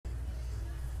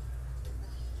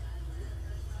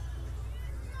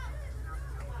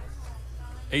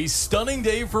A stunning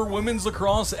day for women's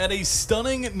lacrosse at a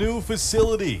stunning new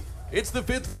facility. It's the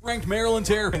 5th-ranked Maryland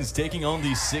Terrapins taking on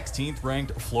the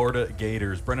 16th-ranked Florida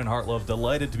Gators. Brendan Hartlove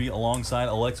delighted to be alongside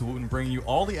Alexa Wooten, bringing you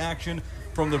all the action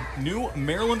from the new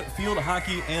Maryland Field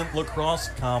Hockey and Lacrosse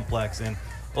Complex. And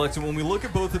Alexa, when we look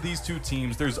at both of these two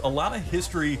teams, there's a lot of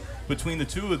history between the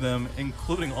two of them,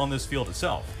 including on this field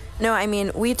itself. No, I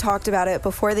mean, we talked about it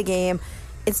before the game.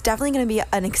 It's definitely going to be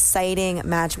an exciting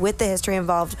match with the history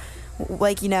involved.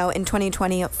 Like, you know, in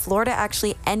 2020, Florida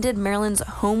actually ended Maryland's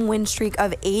home win streak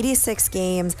of 86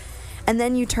 games. And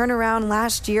then you turn around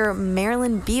last year,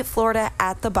 Maryland beat Florida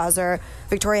at the buzzer.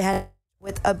 Victoria had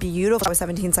with a beautiful with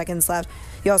 17 seconds left.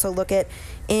 You also look at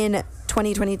in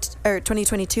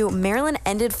 2022, Maryland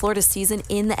ended Florida's season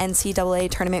in the NCAA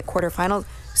tournament quarterfinals.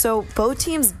 So both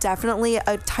teams definitely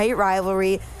a tight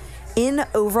rivalry. In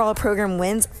overall program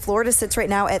wins, Florida sits right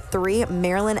now at 3,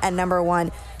 Maryland at number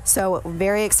 1. So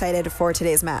very excited for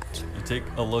today's match. You take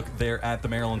a look there at the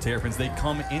Maryland Terrapins. They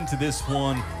come into this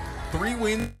one 3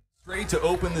 wins straight to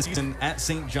open the season at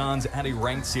St. John's at a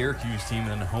ranked Syracuse team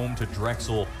and then home to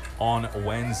Drexel on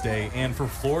Wednesday. And for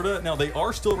Florida, now they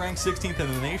are still ranked 16th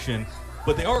in the nation,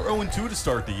 but they are 0-2 to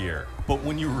start the year. But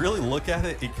when you really look at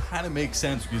it, it kind of makes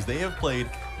sense because they have played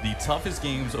the toughest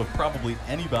games of probably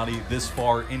anybody this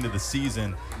far into the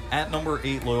season. At number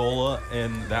 8 Loyola,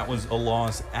 and that was a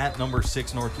loss. At number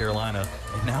 6 North Carolina,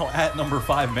 and now at number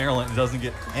 5 Maryland. It doesn't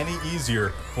get any easier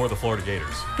for the Florida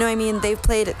Gators. No, I mean, they've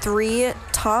played 3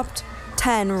 top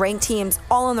 10 ranked teams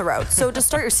all on the road. So to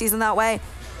start your season that way,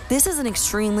 this is an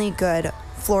extremely good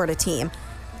Florida team.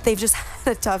 They've just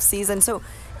had a tough season. So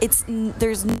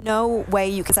there's no way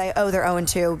you can say, oh, they're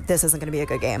 0-2. This isn't going to be a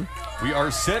good game. We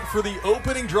are set for the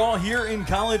opening draw here in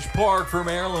College Park. For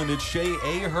Maryland, it's Shay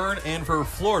Ahern, and for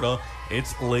Florida,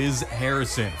 it's Liz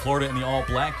Harrison. Florida in the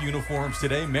all-black uniforms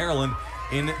today, Maryland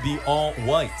in the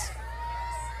all-white.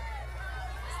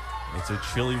 It's a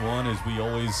chilly one, as we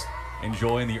always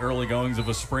enjoy in the early goings of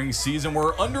a spring season.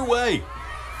 We're underway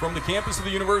from the campus of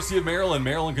the University of Maryland.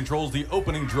 Maryland controls the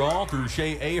opening draw through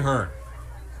Shay Ahern.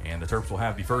 And the Terps will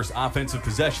have the first offensive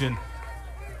possession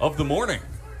of the morning.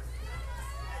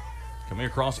 Coming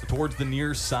across towards the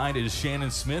near side is Shannon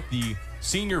Smith, the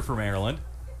senior for Maryland.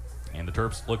 And the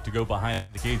Terps look to go behind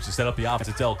the cage to set up the offense.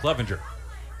 It's Elle Clevenger.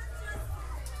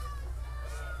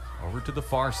 Over to the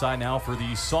far side now for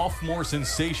the sophomore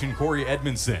sensation, Corey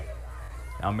Edmondson.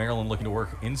 Now Maryland looking to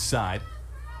work inside.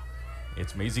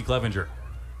 It's Maisie Clevenger.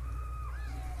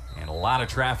 And a lot of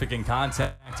traffic and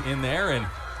contact in there, and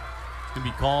going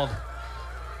to be called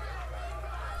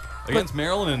against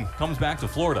Maryland and comes back to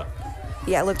Florida.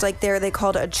 Yeah, it looked like they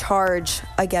called a charge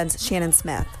against Shannon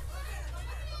Smith.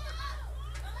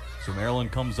 So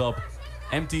Maryland comes up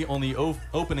empty on the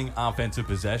opening offensive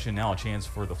possession. Now a chance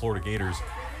for the Florida Gators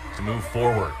to move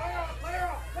forward.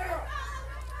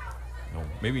 You'll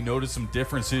maybe notice some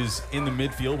differences in the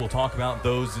midfield. We'll talk about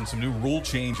those and some new rule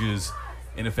changes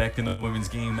in effect in the women's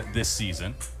game this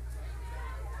season.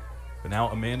 But now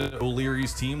Amanda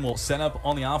O'Leary's team will set up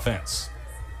on the offense.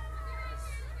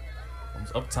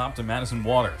 Comes up top to Madison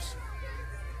Waters.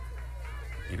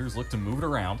 Gators look to move it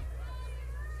around.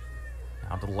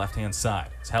 Out to the left-hand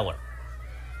side. It's Heller.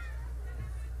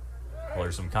 Well,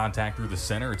 there's some contact through the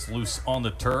center. It's loose on the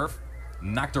turf.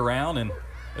 Knocked around and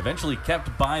eventually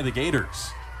kept by the Gators.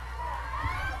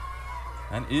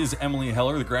 That is Emily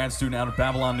Heller, the grad student out of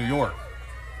Babylon, New York.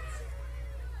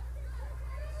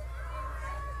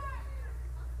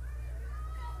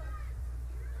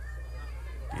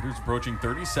 Gators approaching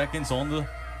 30 seconds on the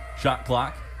shot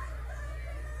clock.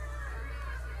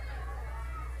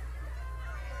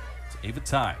 It's Ava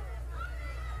Ty.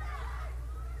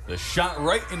 The shot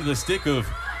right into the stick of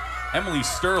Emily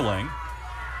Sterling.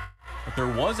 But there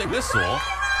was a whistle,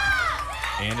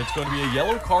 and it's going to be a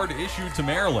yellow card issued to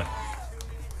Maryland.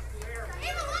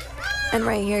 And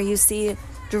right here you see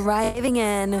driving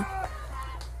in.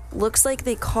 Looks like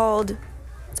they called.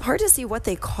 It's hard to see what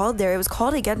they called there. It was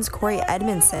called against Corey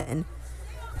Edmondson.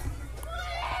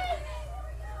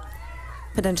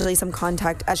 Potentially some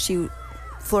contact as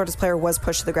Florida's player was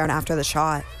pushed to the ground after the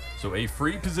shot. So a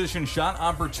free position shot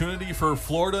opportunity for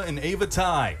Florida and Ava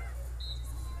Ty.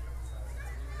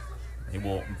 They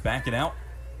will back it out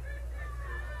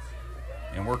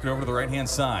and work it over to the right-hand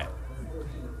side.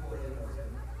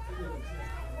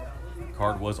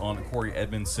 Card was on Corey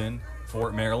Edmondson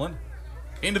for Maryland.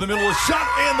 Into the middle, a shot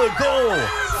and the goal.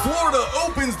 Florida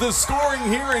opens the scoring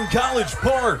here in College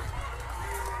Park.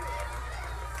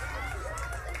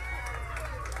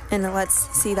 And let's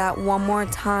see that one more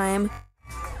time.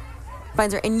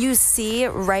 Finds her, and you see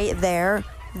right there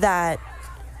that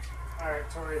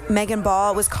Megan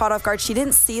Ball was caught off guard. She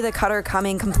didn't see the cutter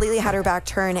coming, completely had her back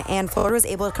turned, and Florida was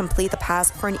able to complete the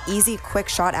pass for an easy, quick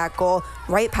shot at goal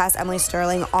right past Emily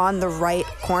Sterling on the right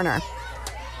corner.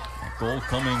 Goal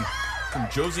coming from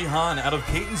Josie Hahn out of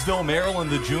Catonsville, Maryland,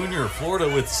 the junior.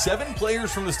 Florida with 7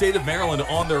 players from the state of Maryland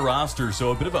on their roster,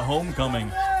 so a bit of a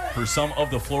homecoming for some of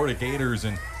the Florida Gators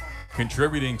and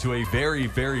contributing to a very,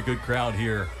 very good crowd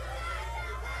here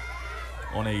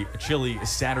on a chilly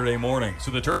Saturday morning.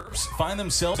 So the Terps find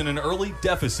themselves in an early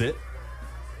deficit.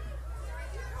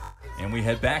 And we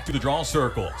head back to the draw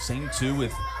circle. Same two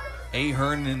with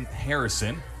Ahern and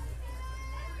Harrison.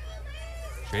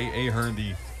 Jay Ahern,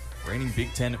 the reigning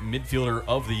Big Ten midfielder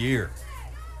of the year.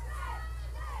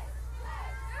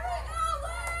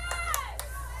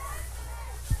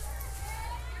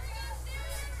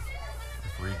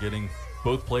 Referee getting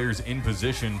both players in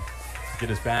position to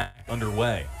get us back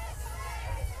underway.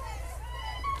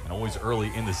 And always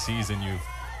early in the season, you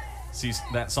see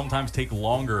that sometimes take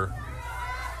longer.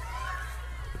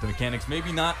 But the mechanics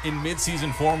maybe not in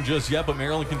mid-season form just yet, but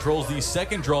Maryland controls the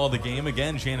second draw of the game.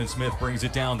 Again, Shannon Smith brings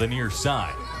it down the near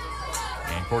side.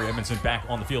 And Corey Edmondson back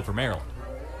on the field for Maryland.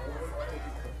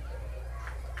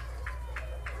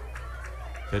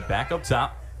 Fed back up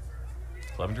top.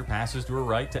 Clevenger passes to her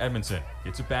right to Edmondson.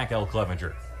 Gets it back, Elle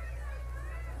Clevenger.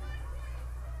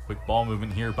 Quick ball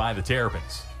movement here by the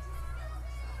Terrapins.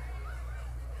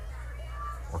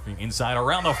 Working inside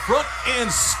around the front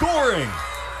and scoring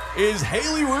is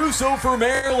Haley Russo for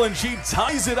Maryland. She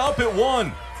ties it up at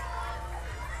 1.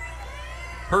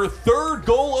 Her 3rd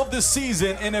goal of the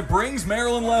season, and it brings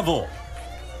Maryland level.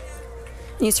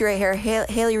 You see right here,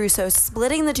 Haley Russo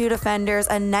splitting the 2 defenders,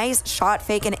 a nice shot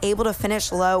fake, and able to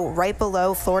finish low right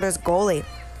below Florida's goalie.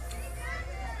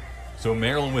 So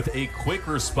Maryland with a quick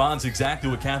response, exactly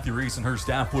what Kathy Reese and her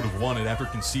staff would have wanted after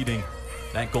conceding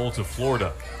that goal to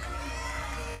Florida.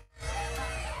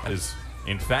 That is,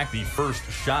 in fact, the first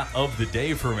shot of the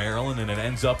day for Maryland, and it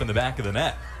ends up in the back of the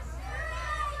net.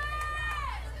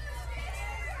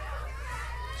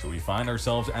 So we find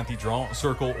ourselves at the draw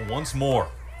circle once more.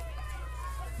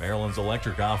 Maryland's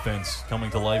electric offense coming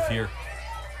to life here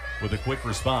with a quick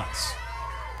response.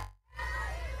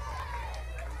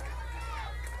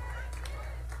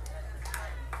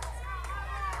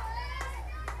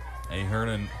 Ahern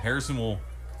and Harrison will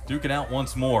duke it out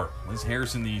once more. Liz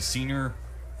Harrison, the senior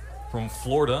from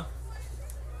Florida.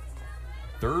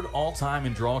 3rd all-time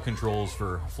in draw controls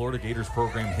for Florida Gators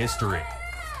program history.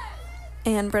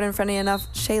 And Brennan, funny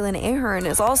enough, Shaylin Ahern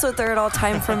is also 3rd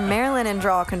all-time for Maryland in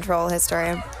draw control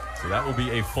history. So that will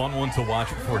be a fun one to watch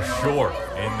for sure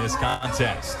in this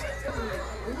contest.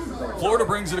 Florida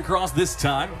brings it across this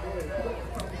time.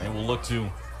 And will look to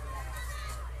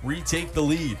retake the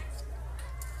lead.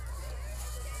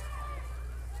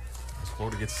 As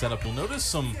Florida gets set up, you'll notice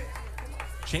some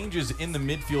changes in the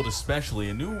midfield, especially.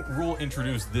 A new rule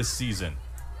introduced this season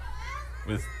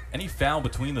with any foul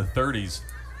between the 30s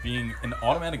being an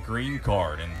automatic green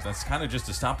card, and that's kind of just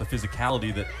to stop the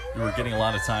physicality that we were getting a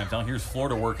lot of times. Now here's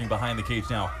Florida working behind the cage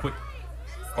now. Quick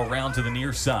around to the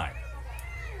near side.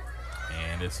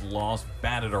 And it's lost,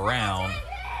 batted around,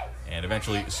 and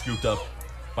eventually scooped up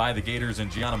by the Gators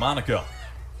and Gianna Monaco.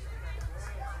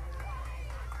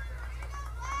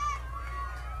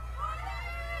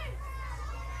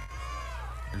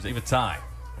 Here's Ava Ty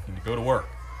looking to go to work.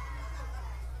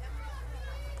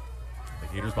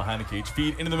 The Gators behind the cage,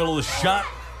 feed into the middle of the shot,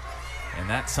 and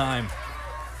that time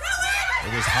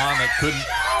it was Hahn that couldn't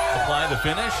apply the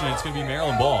finish, and it's going to be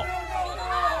Maryland ball.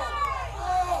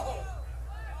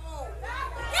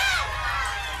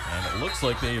 And it looks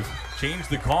like they've changed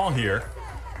the call here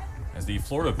as the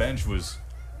Florida bench was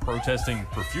protesting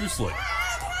profusely.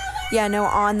 Yeah, no,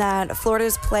 on that,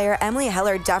 Florida's player, Emily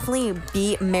Heller, definitely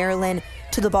beat Maryland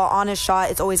to the ball on a shot.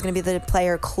 It's always going to be the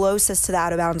player closest to the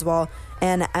out-of-bounds ball.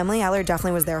 And Emily Heller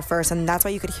definitely was there first, and that's why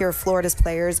you could hear Florida's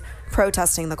players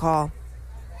protesting the call.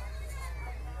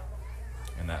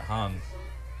 And that Hahn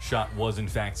shot was, in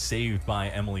fact, saved by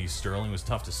Emily Sterling. It was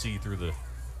tough to see through the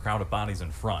crowd of bodies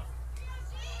in front.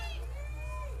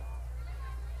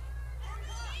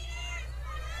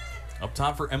 Up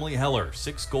top for Emily Heller,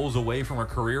 6 goals away from her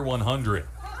career 100.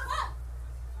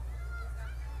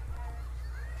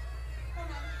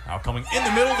 Now coming in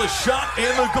the middle, the shot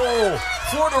and the goal.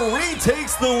 Florida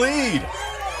retakes the lead.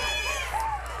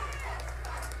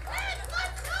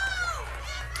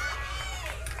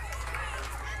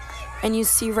 And you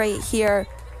see right here,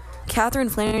 Catherine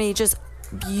Flannery, just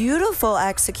beautiful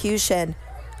execution.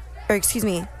 Or excuse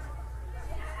me,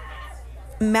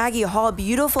 Maggie Hall,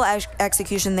 beautiful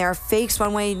execution there. Fakes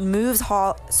one way, moves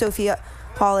Sophia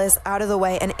Paulus out of the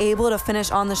way and able to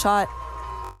finish on the shot.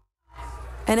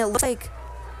 And it looks like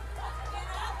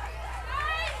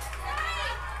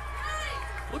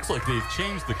they've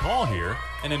changed the call here,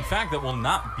 and in fact, that will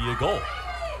not be a goal.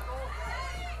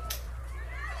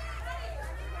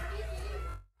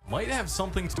 Might have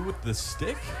something to do with the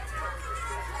stick.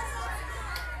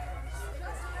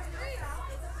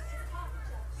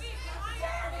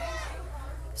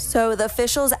 So the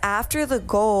officials after the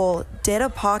goal did a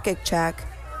pocket check.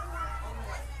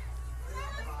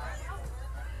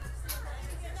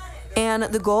 And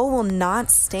the goal will not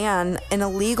stand, an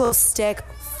illegal stick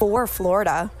for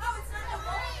Florida.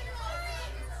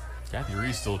 Kathy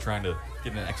Reese still trying to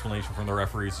get an explanation from the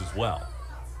referees as well.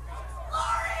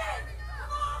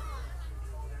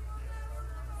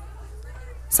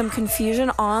 Some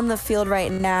confusion on the field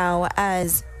right now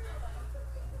as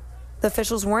the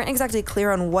officials weren't exactly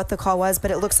clear on what the call was,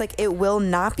 but it looks like it will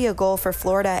not be a goal for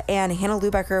Florida, and Hannah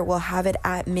Lubecker will have it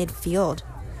at midfield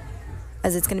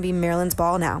as it's going to be Maryland's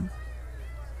ball now.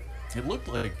 It looked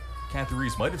like Kathy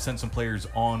Reese might have sent some players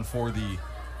on for the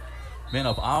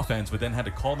man-up offense, but then had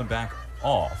to call them back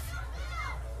off.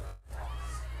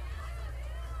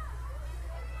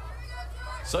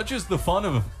 Such is the fun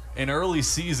of an early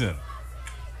season.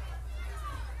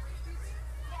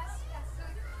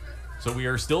 So we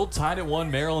are still tied at 1,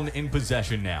 Maryland in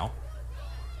possession now.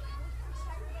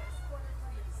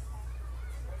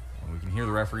 And we can hear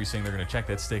the referee saying they're going to check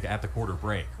that stick at the quarter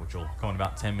break, which will come in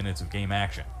about 10 minutes of game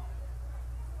action.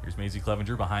 Here's Maisie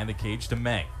Clevenger behind the cage to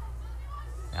May.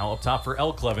 Now up top for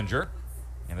Elle Clevenger.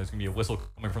 And there's going to be a whistle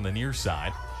coming from the near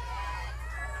side.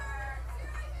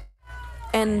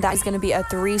 And that is going to be a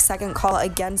 3-second call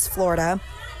against Florida.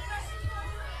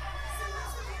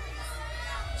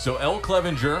 So Elle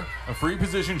Clevenger, a free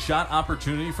position shot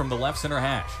opportunity from the left center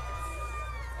hash.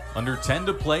 Under 10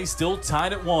 to play, still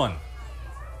tied at 1.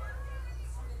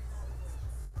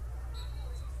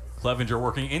 Clevenger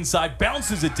working inside,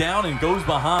 bounces it down and goes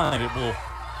behind. It will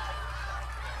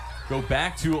go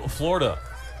back to Florida.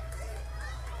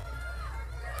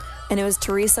 And it was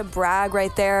Teresa Bragg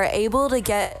right there, able to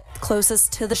get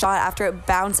closest to the shot after it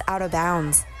bounced out of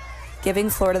bounds,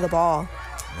 giving Florida the ball.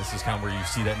 This is kind of where you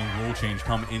see that new rule change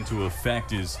come into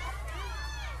effect, is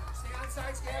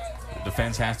the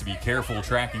defense has to be careful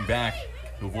tracking back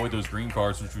to avoid those green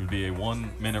cards, which would be a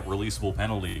 1-minute releasable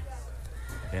penalty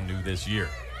and new this year.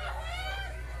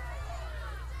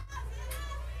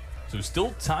 So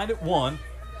still tied at 1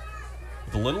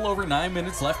 with a little over 9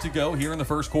 minutes left to go here in the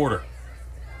first quarter.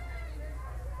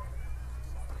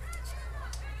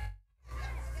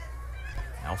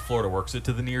 Now Florida works it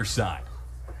to the near side.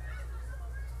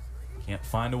 Can't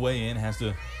find a way in, has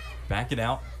to back it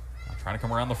out. Now trying to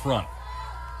come around the front.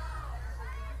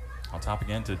 On top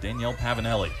again to Danielle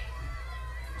Pavanelli.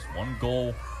 Just one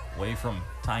goal away from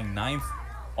tying 9th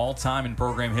all-time in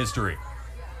program history.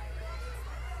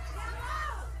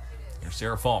 Here's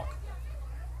Sarah Falk.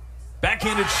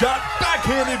 Backhanded shot,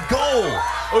 backhanded goal.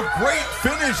 A great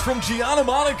finish from Gianna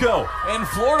Monaco, and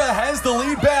Florida has the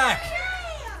lead back.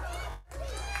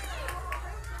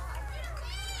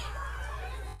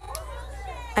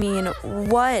 I mean,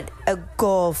 what a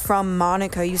goal from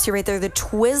Monaco. You see right there the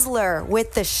Twizzler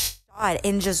with the shot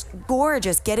and just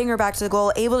gorgeous, getting her back to the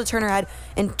goal, able to turn her head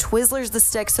and Twizzlers the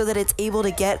stick so that it's able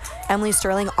to get Emily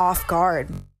Sterling off guard.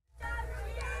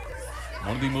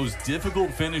 One of the most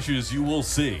difficult finishes you will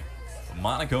see.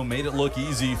 Monaco made it look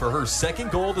easy for her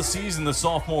second goal of the season, the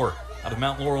sophomore out of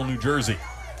Mount Laurel, New Jersey.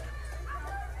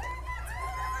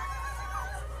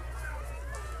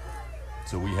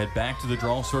 So we head back to the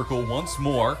draw circle once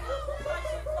more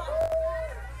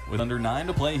with under 9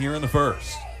 to play here in the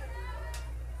first.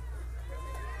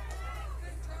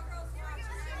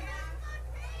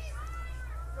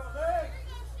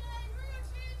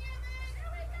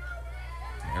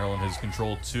 Maryland has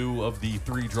controlled 2 of the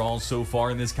 3 draws so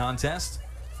far in this contest.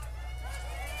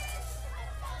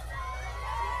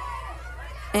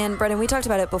 And Brendan, we talked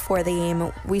about it before the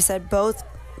game. We said both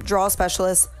draw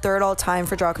specialists, 3rd all-time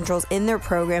for draw controls in their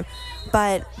program.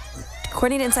 But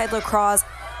according to Inside Lacrosse,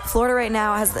 Florida right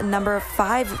now has the number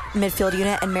 5 midfield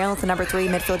unit and Maryland the number 3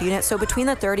 midfield unit. So between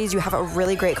the 30s, you have a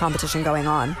really great competition going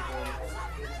on.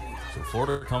 So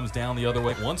Florida comes down the other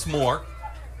way once more.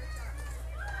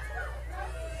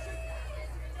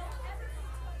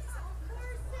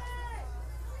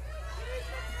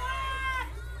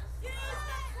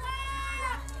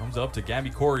 Comes up to Gabby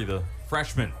Corey, the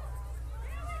freshman.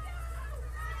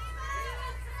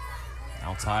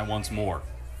 Now tie once more.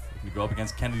 We go up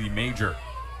against Kennedy Major.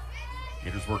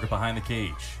 Gators working behind the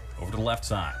cage. Over to the left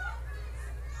side.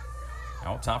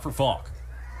 Now up top for Falk.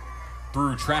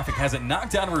 through traffic, has it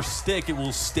knocked out of her stick. It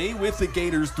will stay with the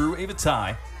Gators through a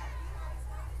tie.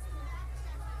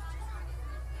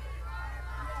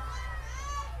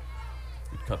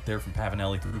 Good cut there from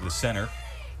Pavanelli through the center.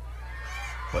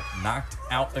 But knocked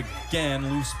out again.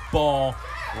 Loose ball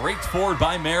raked forward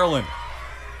by Maryland.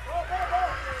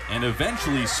 And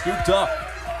eventually scooped up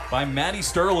by Maddie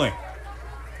Sterling.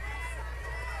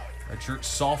 Redshirt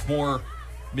sophomore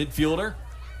midfielder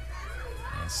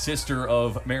and sister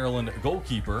of Maryland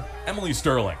goalkeeper Emily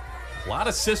Sterling. A lot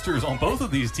of sisters on both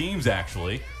of these teams,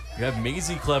 actually. You have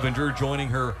Maisie Clevenger joining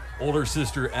her older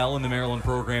sister Elle in the Maryland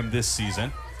program this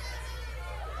season.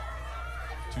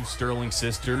 Two Sterling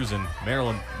sisters, and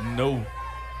Maryland,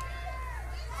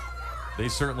 they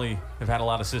certainly have had a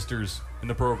lot of sisters in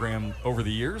the program over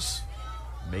the years.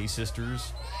 May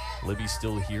sisters, Libby's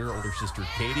still here, older sister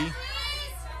Katie.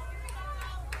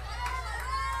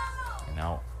 And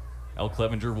now Elle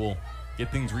Clevenger will get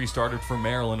things restarted for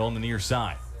Maryland on the near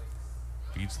side.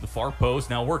 Feeds to the far post,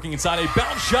 now working inside, a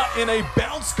bounce shot and a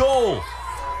bounce goal.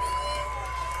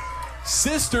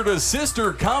 Sister to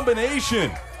sister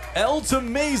combination. Elle to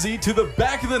Maisie to the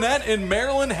back of the net, and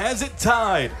Maryland has it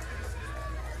tied.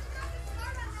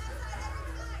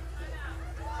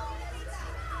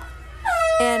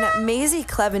 And Maisie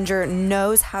Clevenger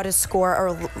knows how to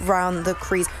score around the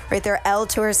crease. Right there, Elle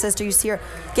to her sister. You see her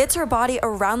gets her body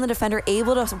around the defender,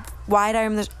 able to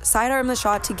sidearm the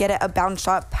shot to get it a bounce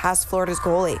shot past Florida's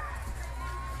goalie.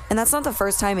 And that's not the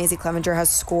first time Maisie Clevenger has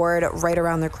scored right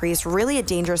around the crease. Really a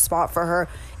dangerous spot for her.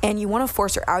 And you want to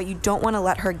force her out. You don't want to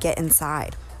let her get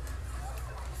inside.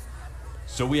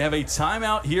 So we have a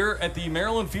timeout here at the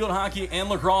Maryland Field Hockey and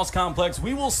Lacrosse Complex.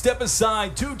 We will step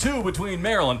aside 2-2 between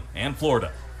Maryland and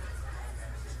Florida.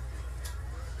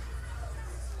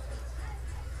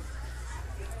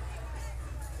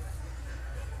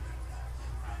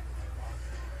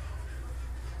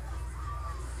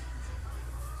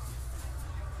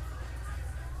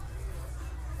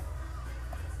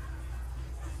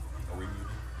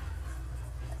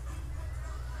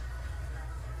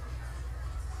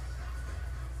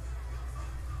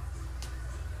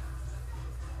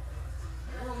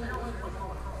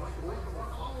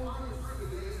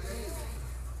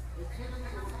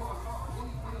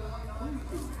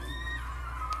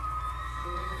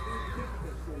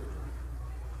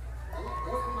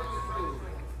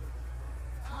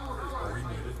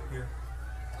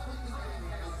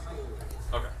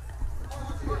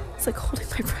 It's like holding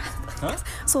my breath. Huh?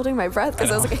 I was holding my breath because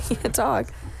I was like, I can't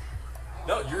talk.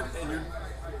 No,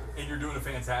 you're doing a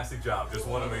fantastic job. Just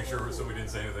want to make sure so we didn't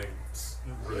say anything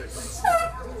ridiculous.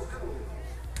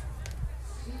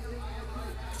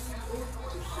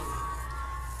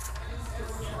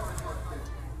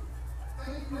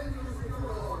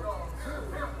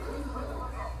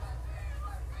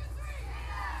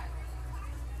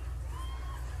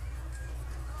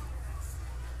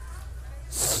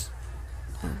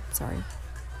 Sorry.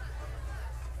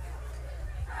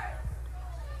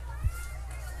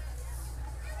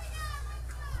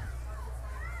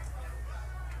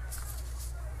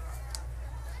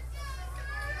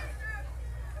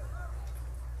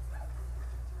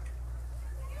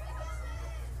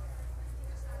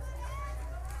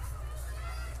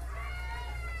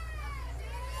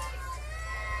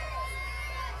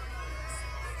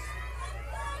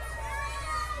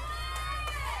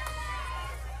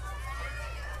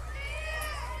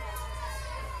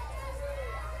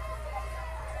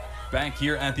 Back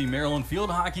here at the Maryland Field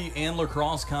Hockey and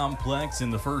Lacrosse Complex in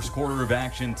the first quarter of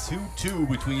action, 2-2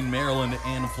 between Maryland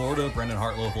and Florida. Brendan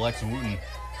Hartloff, Alexa Wooten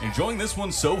enjoying this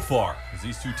one so far as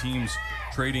these two teams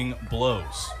trading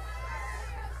blows.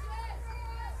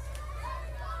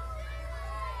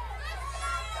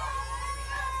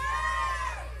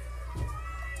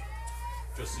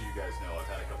 Just so you guys know, I've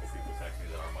had a couple people text me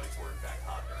that our mics were in fact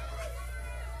hot during the break.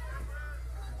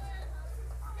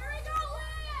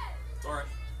 It's all right.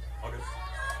 All good.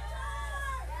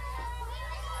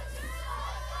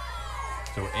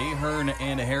 So Ahern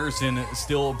and Harrison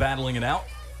still battling it out.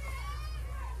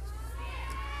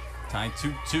 Tied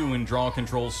 2-2 in draw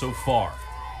control so far.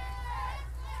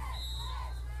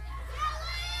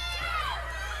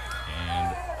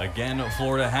 And again,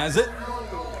 Florida has it.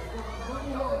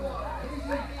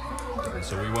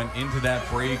 So we went into that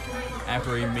break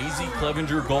after a Maisie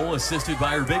Clevenger goal assisted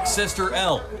by her big sister,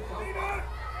 Elle.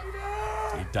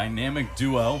 A dynamic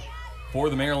duo for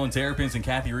the Maryland Terrapins and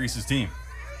Kathy Reese's team.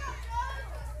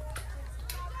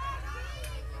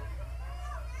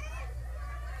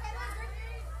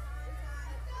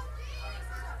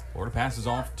 Florida passes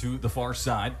off to the far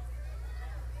side.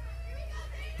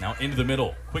 Now into the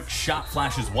middle. Quick shot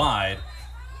flashes wide.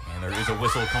 And there is a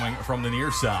whistle coming from the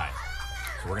near side.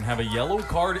 So we're going to have a yellow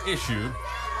card issued.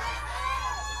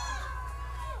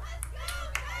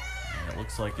 And it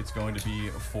looks like it's going to be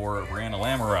for Brianna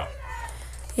Lamoureux.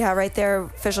 Yeah, right there,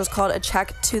 officials called a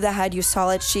check to the head. You saw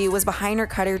it. She was behind her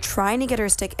cutter trying to get her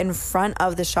stick in front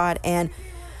of the shot and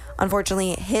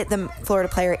unfortunately hit the Florida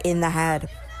player in the head.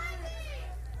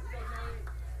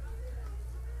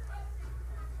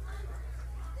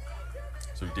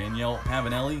 So Danielle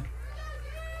Pavanelli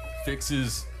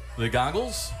fixes the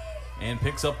goggles and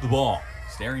picks up the ball,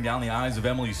 staring down the eyes of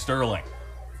Emily Sterling.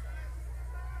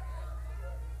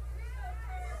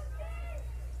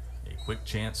 A quick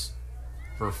chance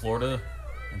for Florida,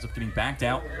 ends up getting backed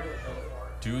out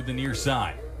to the near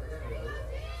side.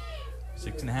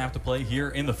 6.5 to play here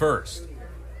in the first.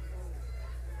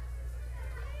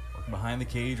 Working behind the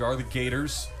cage are the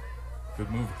Gators. Good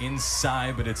move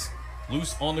inside, but it's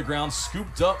loose on the ground,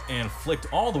 scooped up and flicked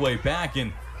all the way back,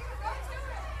 and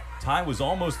Ty was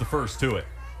almost the first to it.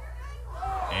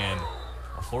 And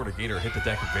a Florida Gator hit the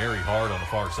deck very hard on the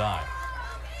far side.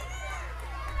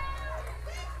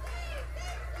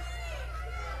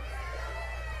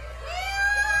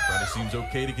 Friday seems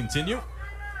okay to continue.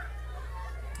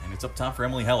 And it's up top for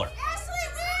Emily Heller.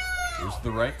 Goes to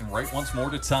the right, and right once more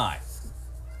to Ty.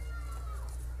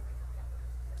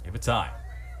 Give it Ty.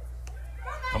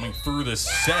 Coming through the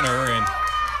center, and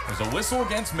there's a whistle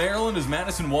against Maryland as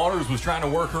Madison Waters was trying to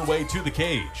work her way to the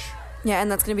cage. Yeah,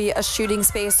 and that's going to be a shooting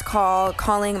space call,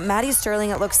 calling Maddie Sterling,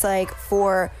 it looks like,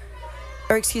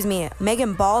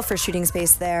 Megan Ball for shooting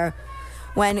space there.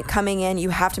 When coming in, you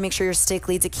have to make sure your stick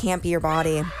leads. It can't be your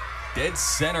body. Dead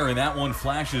center, and that one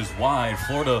flashes wide.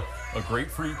 Florida, a great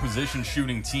free position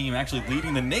shooting team, actually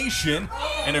leading the nation,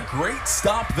 and a great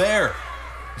stop there.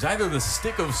 It was either the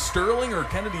stick of Sterling or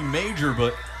Kennedy Major,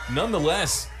 but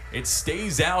nonetheless, it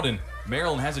stays out, and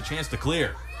Maryland has a chance to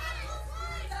clear.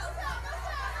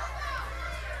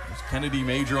 There's Kennedy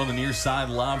Major on the near side,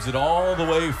 lobs it all the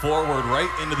way forward, right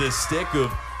into the stick of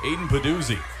Aiden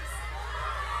Paduzzi.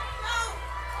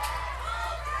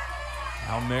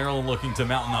 Now Maryland looking to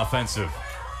mount an offensive.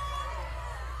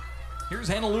 Here's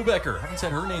Hannah Lubecker. Haven't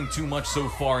said her name too much so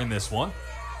far in this one.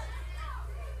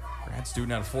 Grad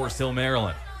student out of Forest Hill,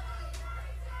 Maryland.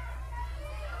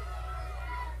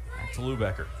 Back to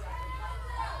Lubecker.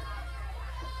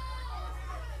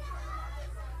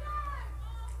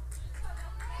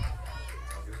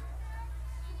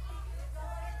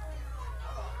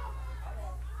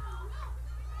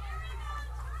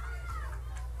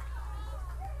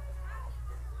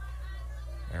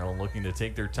 Maryland looking to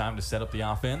take their time to set up the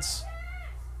offense.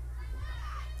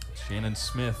 Shannon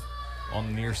Smith on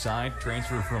the near side,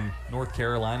 transferred from North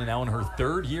Carolina, now in her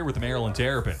third year with the Maryland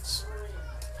Terrapins.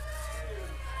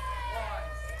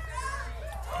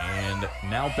 And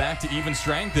now back to even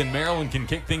strength, and Maryland can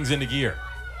kick things into gear.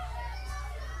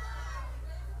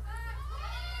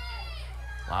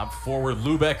 Lob forward,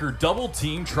 Lubecker double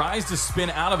team, tries to spin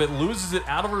out of it, loses it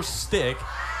out of her stick,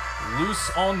 loose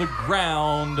on the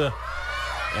ground,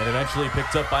 and eventually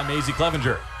picked up by Maisie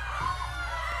Clevenger.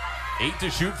 8 to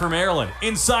shoot for Maryland.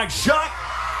 Inside shot,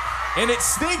 and it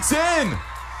sneaks in.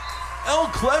 Elle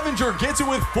Clevenger gets it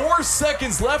with 4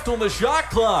 seconds left on the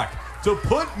shot clock to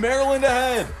put Maryland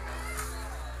ahead.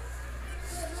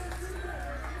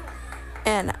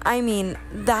 And I mean,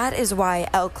 that is why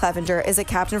Elle Clevenger is a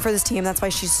captain for this team. That's why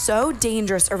she's so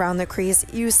dangerous around the crease.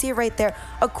 You see right there,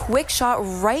 a quick shot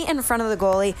right in front of the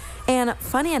goalie. And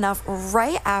funny enough,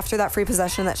 right after that free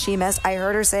possession that she missed, I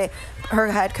heard her say, her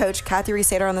head coach, Kathy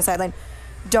Resader on the sideline,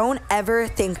 don't ever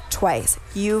think twice.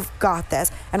 You've got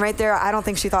this. And right there, I don't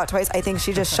think she thought twice. I think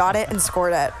she just shot it and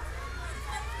scored it.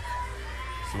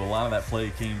 So a lot of that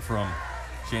play came from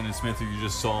Shannon Smith, who you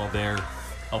just saw there,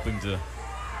 helping to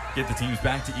get the teams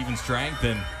back to even strength,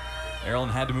 and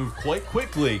Maryland had to move quite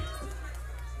quickly.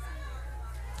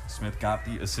 Smith got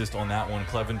the assist on that one.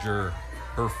 Clevenger,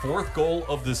 her 4th goal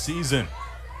of the season.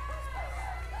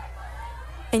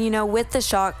 And you know, with the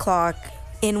shot clock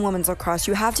in women's lacrosse,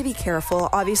 you have to be careful.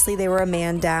 Obviously, they were a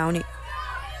man down.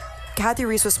 Kathy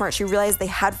Reese was smart. She realized they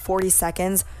had 40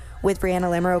 seconds with Brianna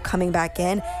Lamoureux coming back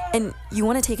in, and you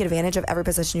want to take advantage of every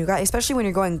position you got, especially when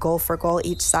you're going goal for goal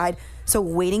each side. So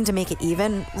waiting to make it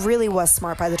even really was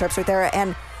smart by the Terps right there,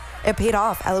 and it paid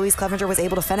off. Eloise Clevenger was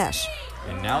able to finish.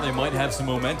 And now they might have some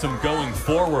momentum going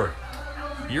forward.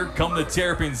 Here come the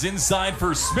Terrapins inside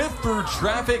for Smith through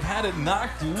traffic, had it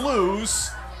knocked loose.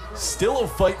 Still a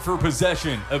fight for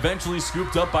possession, eventually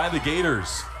scooped up by the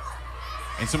Gators.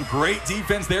 And some great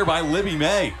defense there by Libby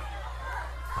May.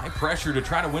 High pressure to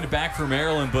try to win it back for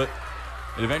Maryland, but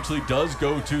it eventually does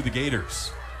go to the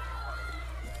Gators.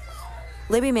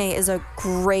 Libby May is a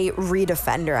great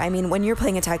redefender. I mean, when you're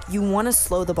playing attack, you want to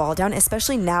slow the ball down,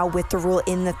 especially now with the rule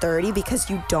in the 30 because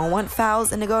you don't want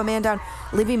fouls and to go a man down.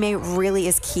 Libby May really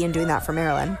is key in doing that for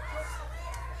Maryland.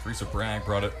 Teresa Bragg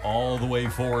brought it all the way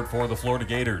forward for the Florida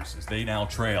Gators as they now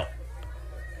trail.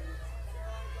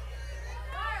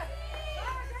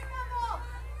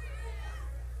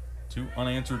 Two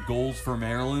unanswered goals for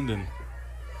Maryland, and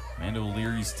Amanda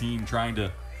O'Leary's team trying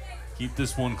to keep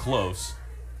this one close.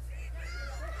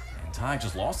 And Ty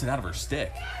just lost it out of her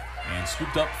stick and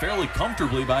scooped up fairly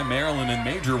comfortably by Maryland and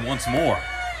Major once more.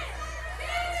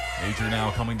 Major now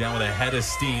coming down with a head of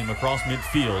steam across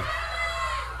midfield.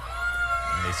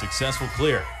 And a successful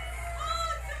clear.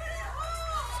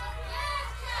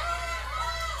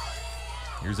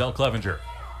 Here's Elle Clevenger.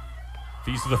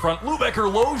 Feeds to the front.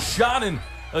 Lubecker, low shot, and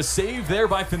a save there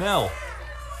by Fennell.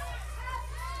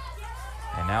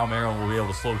 And now Maryland will be able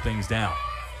to slow things down.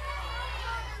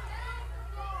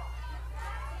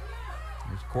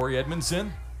 Here's Corey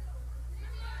Edmondson,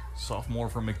 sophomore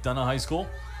from McDonough High School.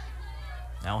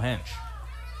 Now Hench.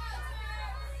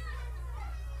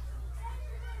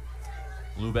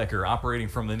 Lubecker operating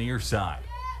from the near side.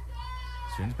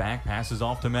 Spins back, passes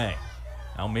off to May.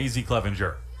 Now Maisie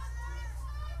Clevenger.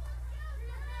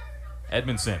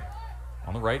 Edmondson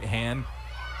on the right hand.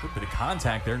 Good bit of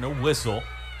contact there, no whistle.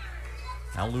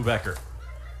 Now Lubecker.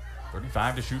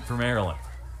 35 to shoot for Maryland.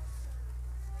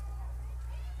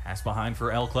 Pass behind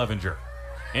for Elle Clevenger.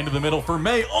 Into the middle for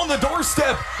May on the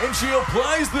doorstep, and she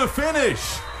applies the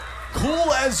finish.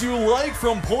 Cool as you like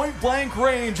from point blank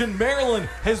range, and Maryland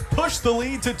has pushed the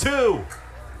lead to 2.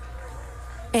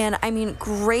 And I mean,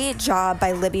 great job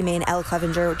by Libby May and Elle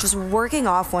Clevenger, just working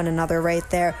off one another right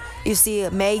there. You see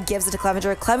May gives it to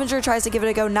Clevenger. Clevenger tries to give it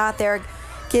a go, not there.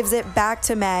 Gives it back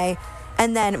to May.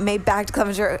 And then May back to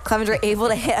Clevenger. Clevenger able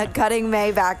to hit a cutting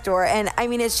May backdoor. And I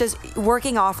mean, it's just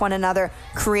working off one another,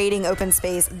 creating open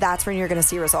space. That's when you're going to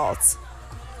see results.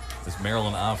 This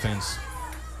Maryland offense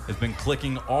has been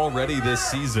clicking already this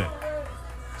season.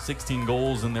 16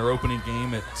 goals in their opening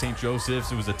game at St.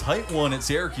 Joseph's. It was a tight one at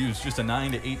Syracuse, just a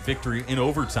 9-8 victory in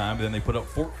overtime. But then they put up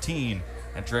 14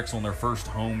 at Drexel in their first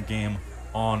home game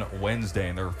on Wednesday,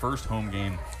 and their first home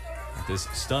game at this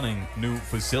stunning new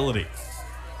facility.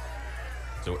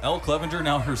 So Elle Clevenger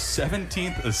now her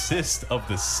 17th assist of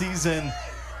the season.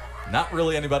 Not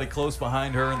really anybody close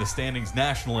behind her in the standings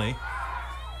nationally.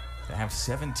 To have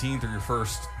 17 through your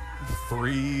first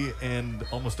 3 and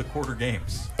almost a quarter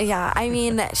games. Yeah, I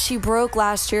mean, she broke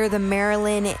last year the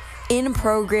Maryland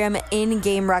in-program,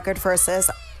 in-game record for assists.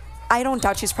 I don't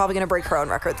doubt she's probably going to break her own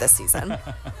record this season.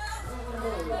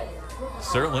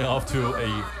 Certainly off to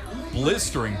a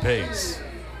blistering pace.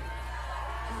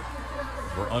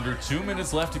 We're under 2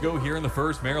 minutes left to go here in the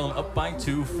first. Maryland up by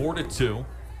 2, 4-2.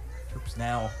 Terps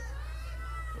now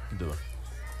looking to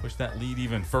push that lead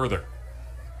even further.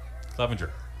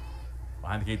 Clevenger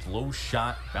behind the gauge, low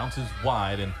shot, bounces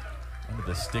wide and into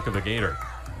the stick of a Gator.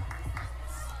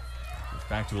 Goes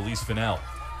back to Elise Fennell.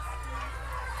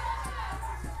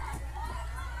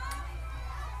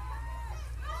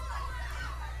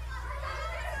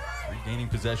 Regaining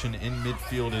possession in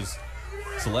midfield is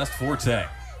Celeste Forte.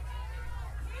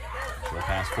 She'll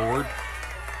pass forward,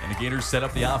 and the Gators set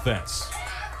up the offense.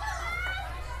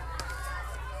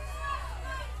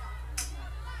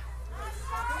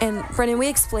 And Brennan, we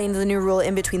explained the new rule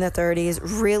in between the 30s,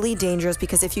 really dangerous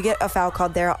because if you get a foul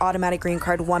called there, automatic green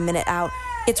card 1 minute out.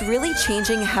 It's really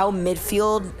changing how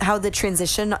the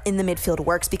transition in the midfield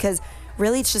works because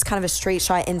really it's just kind of a straight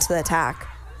shot into the attack.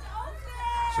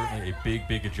 Certainly a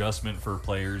big adjustment for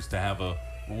players to have a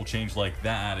rule change like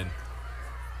that. And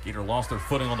Gator lost their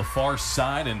footing on the far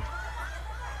side, and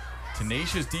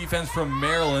tenacious defense from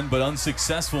Maryland, but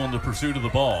unsuccessful in the pursuit of the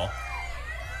ball.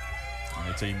 And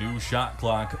it's a new shot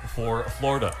clock for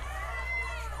Florida.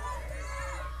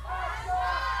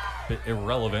 Bit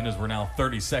irrelevant as we're now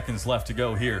 30 seconds left to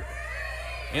go here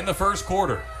in the first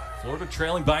quarter. Florida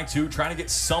trailing by 2, trying to get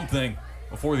something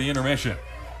before the intermission.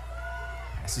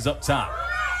 Passes up top.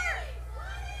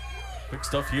 Quick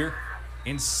stuff here.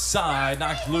 Inside,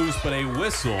 knocked loose, but a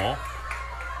whistle.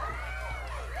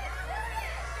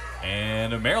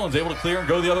 And Maryland's able to clear and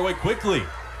go the other way quickly.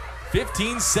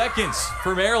 15 seconds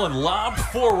for Maryland, lobbed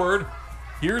forward.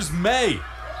 Here's May.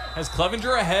 Has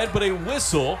Clevenger ahead, but a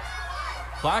whistle.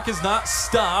 Clock is not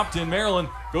stopped, and Maryland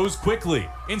goes quickly.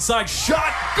 Inside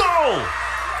shot, goal!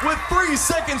 With 3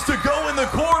 seconds to go in the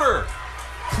quarter.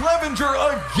 Clevenger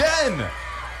again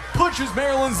pushes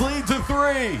Maryland's lead to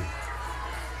 3.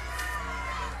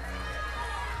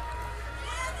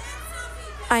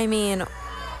 I mean,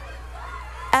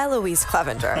 Eloise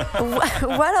Clevenger.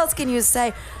 What else can you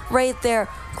say? Right there.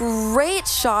 Great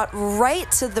shot right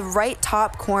to the right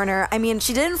top corner. I mean,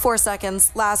 she did in 4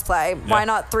 seconds last play. Why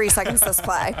not 3 seconds this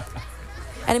play?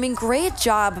 And I mean, great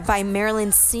job by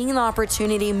Maryland seeing the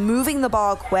opportunity, moving the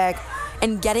ball quick,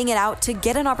 and getting it out to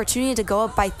get an opportunity to go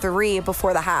up by 3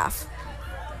 before the half.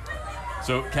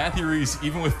 So Kathy Reese,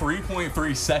 even with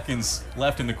 3.3 seconds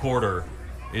left in the quarter,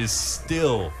 is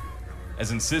still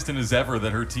as insistent as ever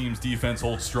that her team's defense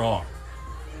holds strong.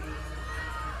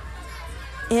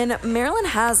 And Maryland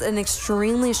has an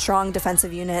extremely strong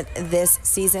defensive unit this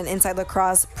season inside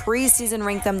lacrosse. Preseason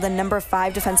ranked them the number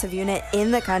 5 defensive unit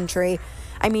in the country.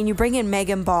 I mean, you bring in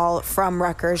Megan Ball from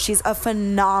Rutgers. She's a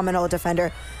phenomenal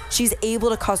defender. She's able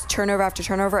to cause turnover after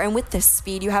turnover. And with the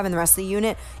speed you have in the rest of the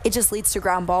unit, it just leads to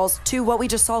ground balls to what we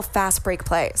just saw, fast break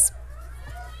plays.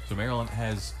 So Maryland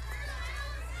has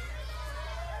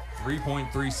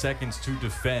 3.3 seconds to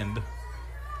defend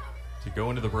to go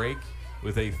into the break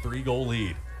with a 3-goal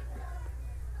lead.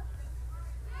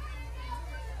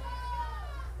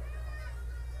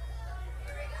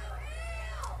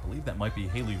 I believe that might be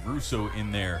Haley Russo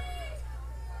in there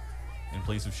in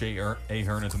place of Shea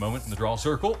Ahern at the moment in the draw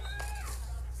circle.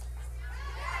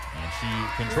 And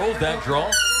she controls that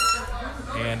draw.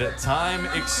 And time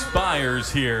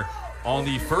expires here on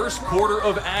the first quarter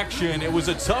of action. It was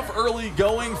a tough early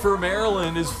going for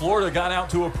Maryland as Florida got out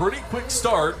to a pretty quick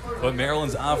start, but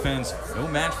Maryland's offense no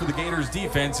match for the Gators'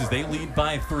 defense as they lead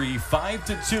by 3,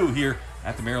 5-2 here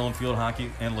at the Maryland Field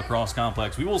Hockey and Lacrosse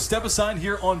Complex. We will step aside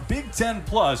here on Big Ten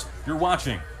Plus. You're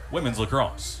watching Women's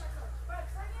Lacrosse.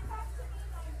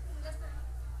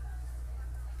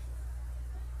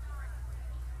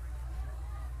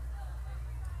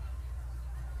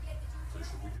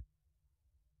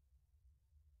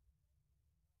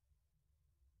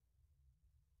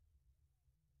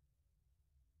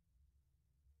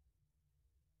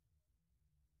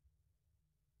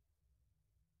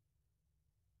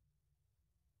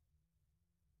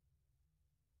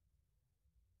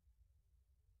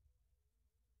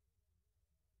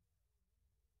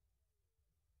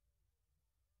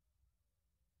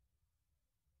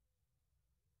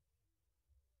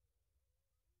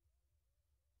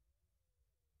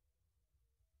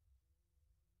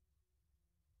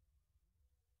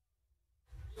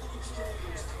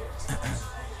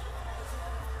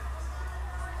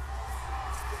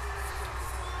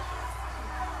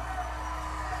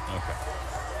 Okay.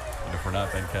 And if we're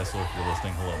not Ben Kessler, if you're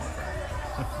listening, hello, my friend.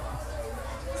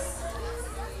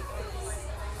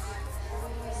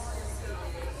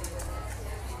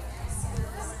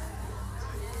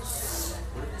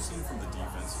 What have you seen from the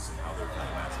defenses and how they're kind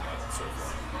of matching up so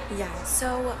far? Yeah,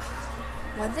 so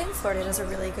one thing Florida does a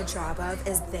really good job of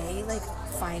is they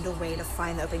find a way to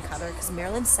find the open cutter because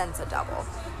Maryland sends a double.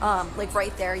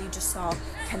 Right there, you just saw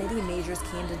Kennedy Majors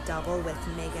came to double with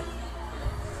Megan.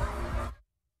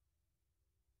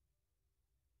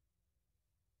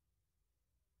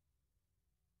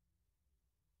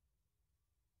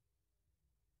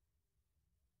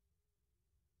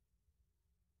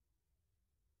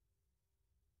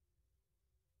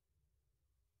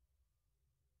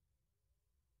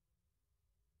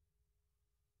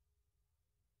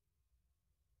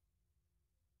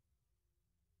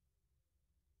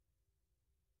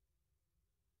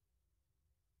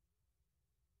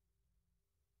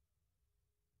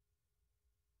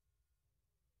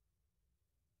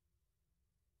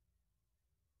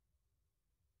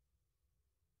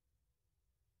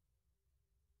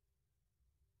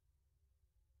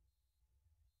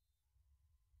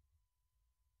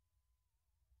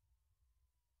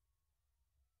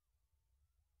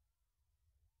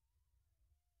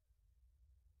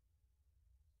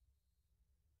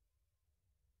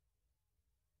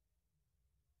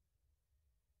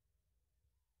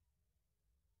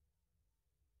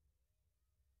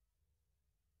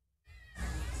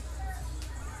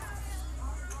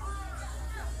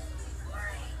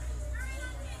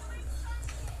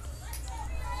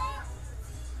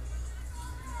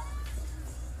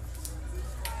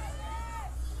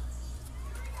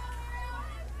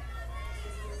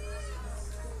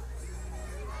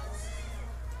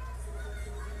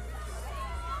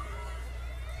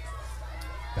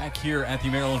 Back here at the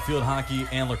Maryland Field Hockey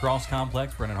and Lacrosse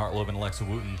Complex, Brendan Hartlove and Alexa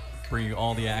Wooten bringing you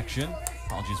all the action.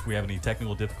 Apologies if we have any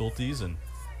technical difficulties and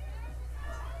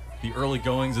the early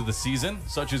goings of the season,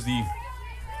 such as the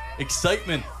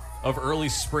excitement of early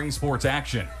spring sports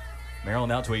action.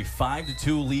 Maryland out to a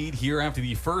 5-2 lead here after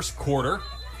the first quarter.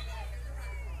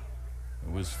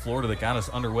 It was Florida that got us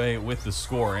underway with the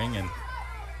scoring, and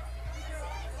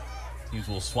teams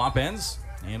will swap ends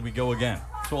And we go again.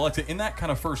 So, Alexa, in that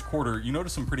kind of first quarter, you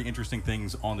noticed some pretty interesting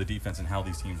things on the defense and how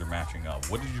these teams are matching up.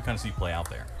 What did you kind of see play out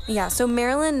there? Yeah, so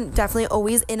Maryland definitely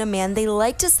always in a man. They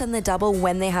like to send the double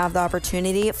when they have the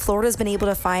opportunity. Florida's been able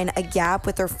to find a gap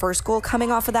with their first goal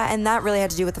coming off of that, and that really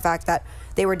had to do with the fact that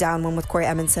they were down one with Corey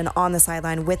Edmondson on the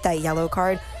sideline with that yellow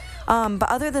card. But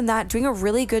other than that, doing a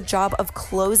really good job of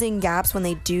closing gaps when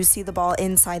they do see the ball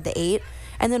inside the 8.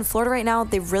 And then Florida right now,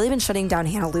 they've really been shutting down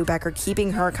Hannah Lubecker,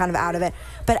 keeping her kind of out of it.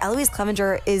 But Eloise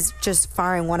Clevenger is just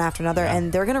firing one after another,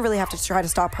 and they're going to really have to try to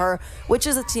stop her, which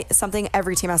is something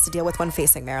every team has to deal with when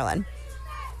facing Maryland.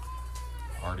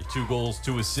 Already 2 goals,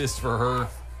 2 assists for her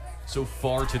so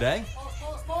far today.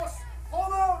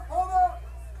 Hold on.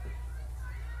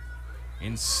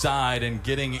 Inside and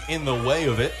getting in the way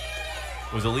of it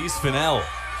was Elise Fennell,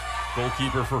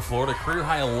 goalkeeper for Florida. Career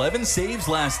high 11 saves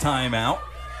last time out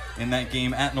in that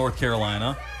game at North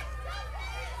Carolina.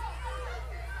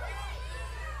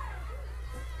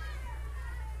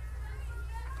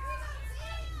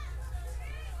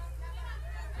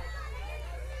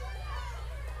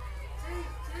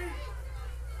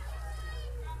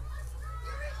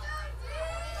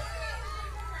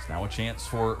 It's now a chance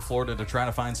for Florida to try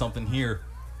to find something here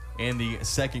in the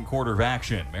second quarter of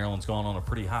action. Maryland's gone on a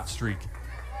pretty hot streak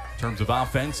in terms of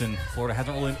offense, and Florida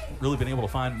hasn't really been able to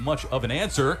find much of an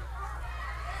answer.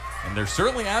 And they're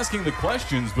certainly asking the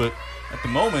questions, but at the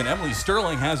moment, Emily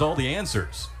Sterling has all the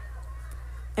answers.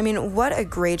 I mean, what a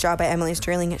great job by Emily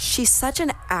Sterling. She's such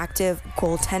an active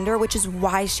goaltender, which is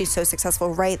why she's so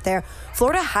successful right there.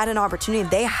 Florida had an opportunity.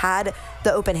 They had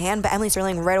the open hand, but Emily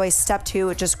Sterling right away stepped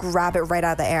to just grab it right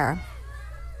out of the air.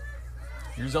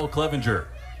 Here's Elle Clevenger.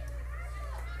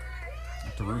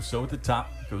 To Russo at the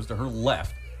top, goes to her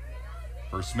left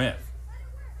for Smith.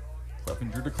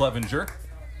 Clevenger to Clevenger.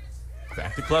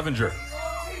 Back to Clevenger.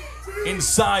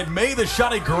 Inside, May the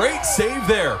shot. A great save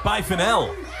there by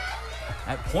Fennell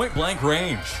at point-blank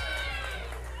range.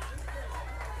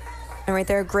 And right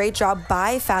there, great job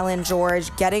by Fallon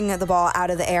George getting the ball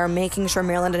out of the air, making sure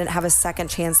Maryland didn't have a second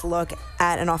chance to look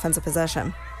at an offensive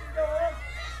possession.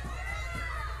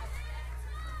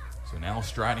 So now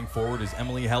striding forward is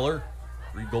Emily Heller.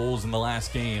 3 goals in the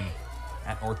last game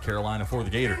at North Carolina for the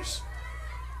Gators.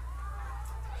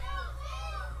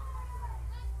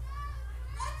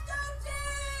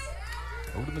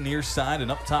 Over to the near side and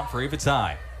up top for Ava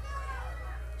Ty.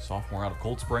 Sophomore out of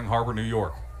Cold Spring Harbor, New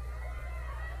York.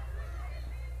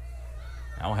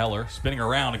 Now Heller spinning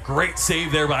around. A great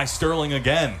save there by Sterling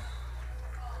again.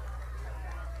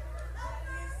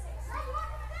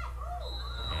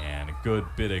 And a good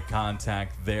bit of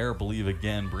contact there. Believe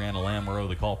again, Brianna Lamoureux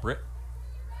the culprit.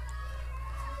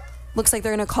 Looks like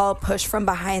they're going to call a push from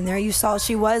behind there. You saw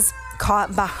she was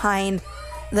caught behind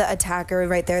the attacker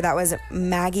right there. That was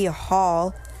Maggie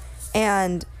Hall.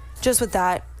 And just with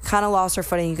that, kind of lost her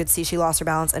footing. You could see she lost her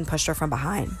balance and pushed her from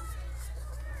behind.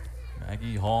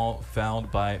 Maggie Hall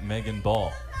fouled by Megan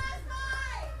Ball.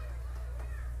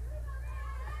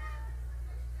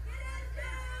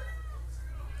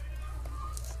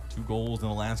 Two goals in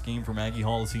the last game for Maggie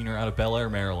Hall, the senior out of Bel Air,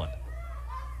 Maryland.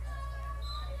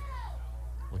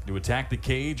 Looking to attack the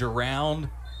cage around.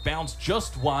 Bounce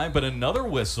just wide, but another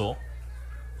whistle.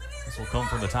 This will come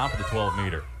from the top of the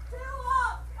 12-meter.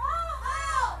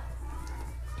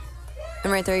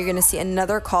 And right there, you're going to see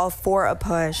another call for a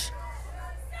push.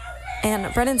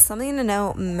 And Brendan, something to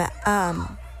know,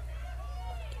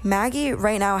 Maggie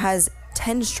right now has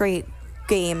 10 straight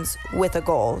games with a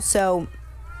goal. So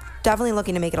definitely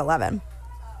looking to make it 11.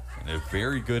 And a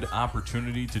very good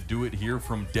opportunity to do it here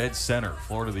from dead center.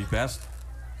 Florida, the best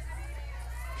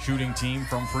shooting team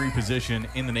from free position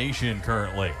in the nation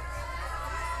currently.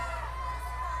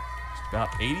 Just about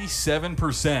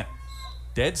 87%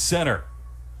 dead center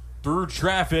through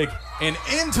traffic and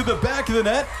into the back of the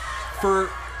net for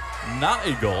not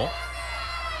a goal.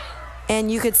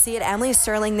 And you could see it, Emily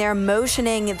Sterling there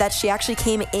motioning that she actually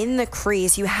came in the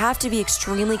crease. You have to be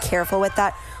extremely careful with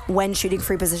that when shooting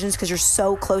free positions because you're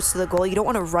so close to the goal. You don't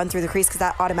want to run through the crease because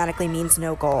that automatically means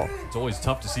no goal. It's always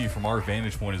tough to see from our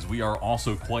vantage point as we are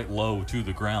also quite low to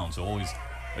the ground. So always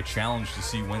a challenge to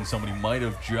see when somebody might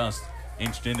have just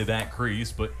inched into that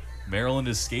crease. But Maryland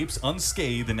escapes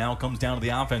unscathed and now comes down to the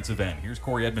offensive end. Here's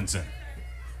Corey Edmondson.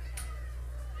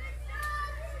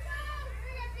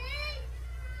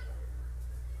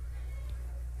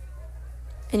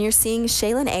 And you're seeing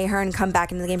Shaylin Ahern come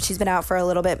back into the game. She's been out for a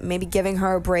little bit, maybe giving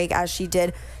her a break as she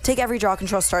did take every draw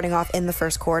control starting off in the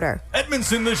first quarter.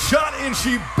 Edmondson, the shot, and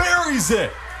she buries it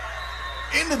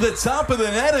into the top of the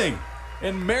netting.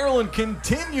 And Maryland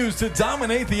continues to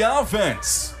dominate the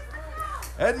offense.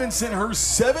 Edmondson, her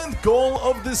 7th goal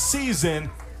of the season,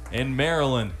 and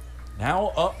Maryland now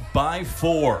up by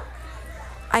 4.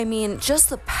 I mean, just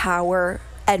the power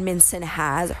Edmondson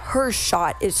has. Her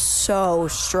shot is so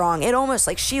strong. It almost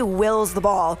like she wills the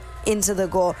ball into the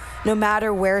goal no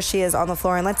matter where she is on the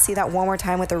floor. And let's see that one more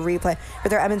time with a replay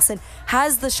where Edmondson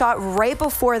has the shot right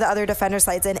before the other defender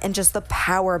slides in, and just the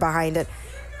power behind it.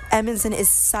 Edmondson is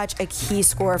such a key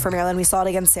scorer for Maryland. We saw it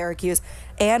against Syracuse,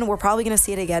 and we're probably going to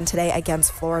see it again today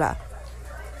against Florida.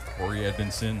 Corey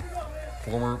Edmondson,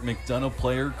 former McDonough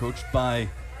player, coached by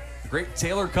the great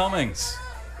Taylor Cummings,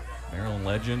 Maryland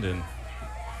legend and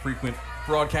frequent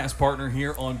broadcast partner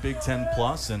here on Big Ten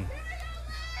Plus. And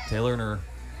Taylor and her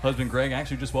husband Greg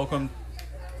actually just welcomed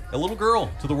a little girl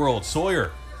to the world,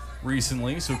 Sawyer,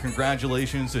 recently. So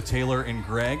congratulations to Taylor and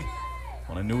Greg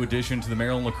on a new addition to the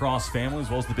Maryland lacrosse family, as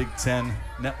well as the Big Ten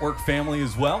Network family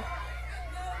as well.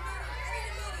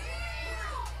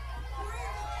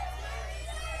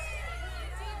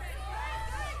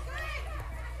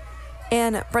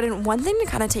 And Brendan, one thing to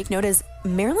kind of take note is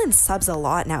Maryland subs a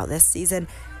lot now this season.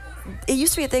 It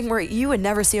used to be a thing where you would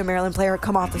never see a Maryland player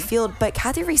come off the field, but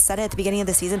Kathy Reese said it at the beginning of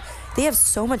the season. They have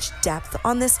so much depth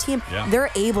on this team. Yeah.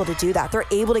 They're able to do that. They're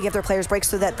able to give their players breaks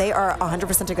so that they are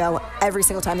 100% to go every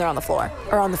single time they're on the floor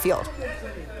or on the field.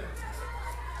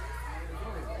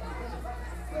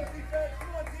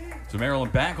 So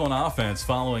Maryland back on offense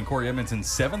following Corey Edmondson's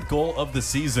 7th goal of the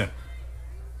season.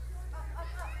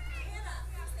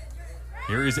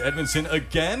 Here is Edmondson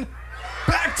again.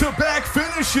 Back-to-back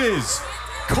finishes.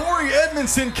 Corey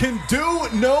Edmondson can do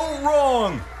no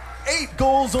wrong. 8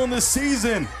 goals on the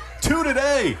season, 2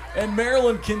 today, and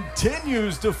Maryland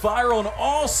continues to fire on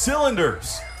all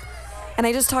cylinders. And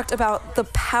I just talked about the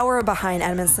power behind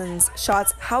Edmondson's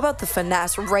shots. How about the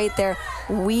finesse right there,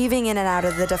 weaving in and out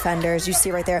of the defenders? You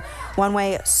see right there, one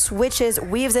way, switches,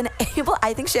 weaves in,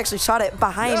 I think she actually shot it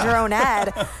behind her own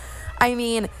head. I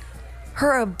mean,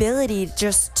 her ability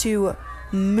just to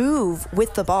move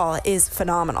with the ball is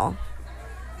phenomenal.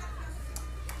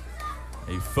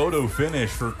 A photo finish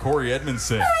for Corey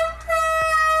Edmondson.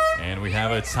 And we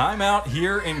have a timeout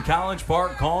here in College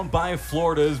Park called by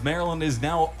Florida, as Maryland is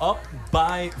now up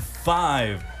by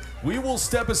 5. We will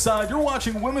step aside. You're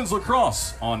watching women's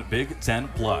lacrosse on Big Ten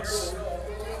Plus.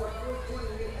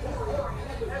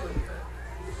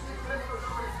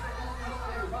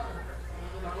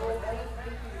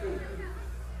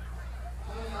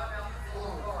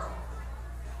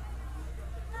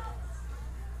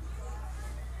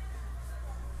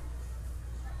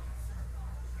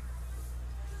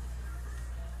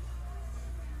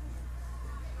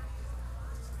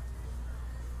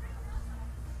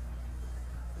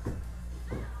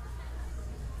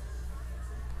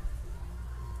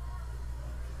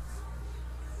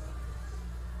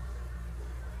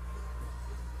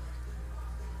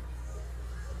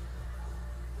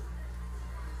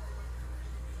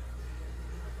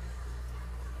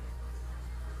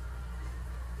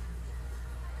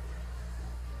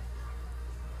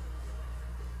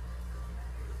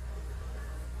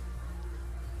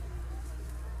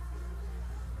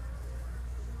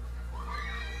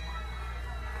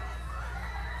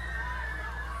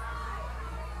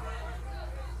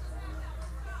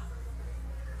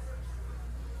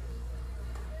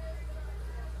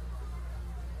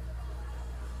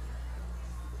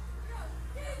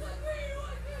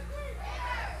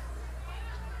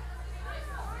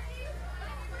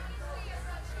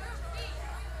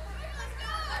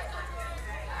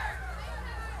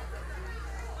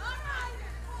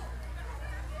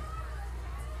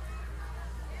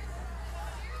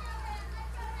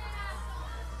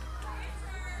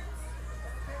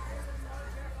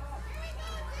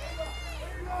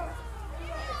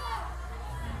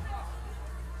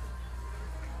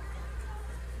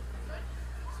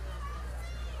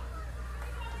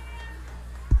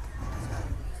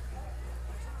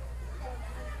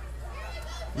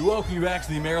 We welcome you back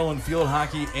to the Maryland Field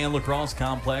Hockey and Lacrosse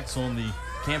Complex on the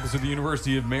campus of the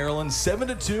University of Maryland.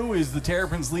 7-2 is the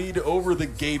Terrapins' lead over the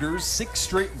Gators. 6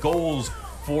 straight goals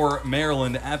for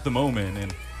Maryland at the moment.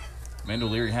 And Amanda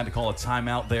O'Leary had to call a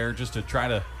timeout there just to try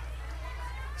to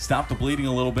stop the bleeding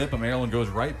a little bit, but Maryland goes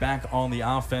right back on the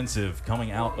offensive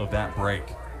coming out of that break.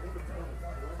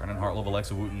 Brennan Hartlove,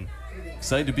 Alexa Wooten,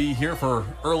 excited to be here for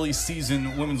early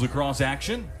season women's lacrosse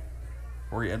action.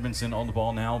 Corey Edmondson on the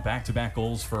ball now, back-to-back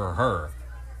goals for her.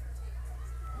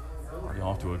 Already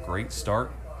off to a great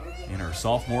start in her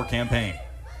sophomore campaign.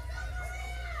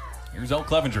 Here's Elle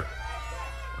Clevenger.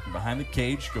 Working behind the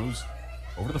cage, goes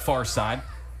over to the far side,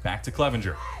 back to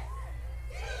Clevenger.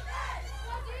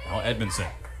 Now Edmondson.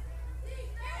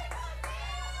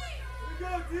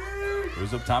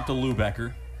 Goes up top to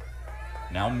Lubecker.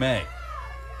 Now May.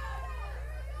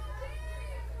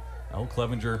 El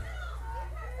Clevenger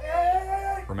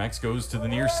from X goes to the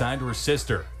near side to her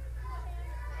sister.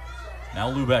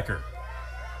 Now Lubecker.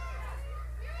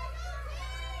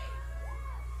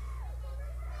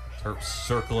 Terps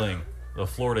circling the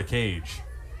Florida cage.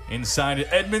 Inside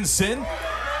to Edmondson,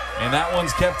 and that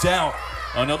one's kept out.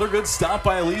 Another good stop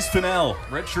by Elise Fennell,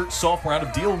 redshirt sophomore out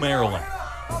of Deal, Maryland.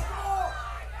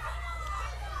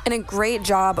 And a great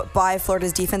job by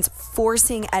Florida's defense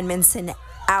forcing Edmondson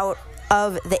out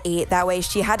of the 8. That way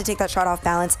she had to take that shot off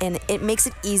balance, and it makes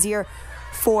it easier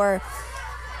for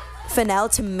Fennell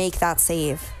to make that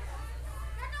save.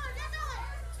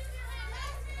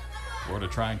 Florida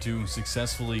trying to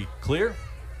successfully clear,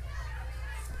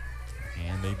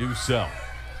 and they do so.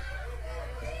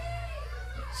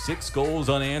 6 goals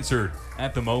unanswered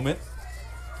at the moment.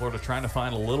 Florida trying to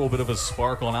find a little bit of a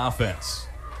spark on offense.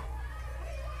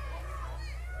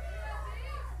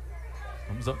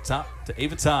 Comes up top to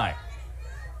Ava Ty.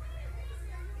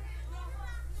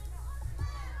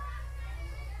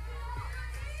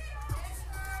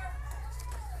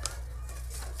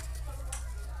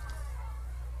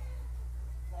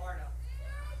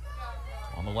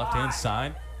 On the left-hand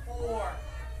side. 4,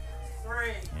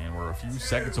 3. And we're a few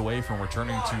seconds away from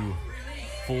returning to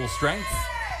full strength.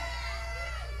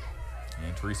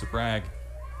 And Teresa Bragg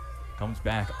comes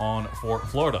back on for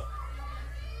Florida.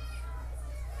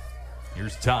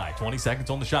 Here's Ty, 20 seconds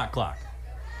on the shot clock.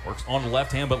 Works on the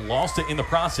left hand, but lost it in the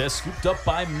process. Scooped up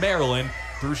by Maryland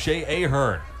through Shea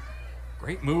Ahern.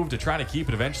 Great move to try to keep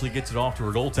it. Eventually gets it off to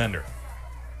her goaltender.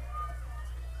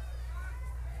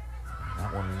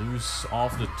 That one loose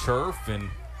off the turf and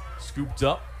scooped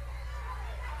up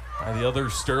by the other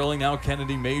Sterling, now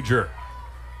Kennedy Major.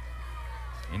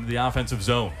 Into the offensive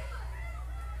zone.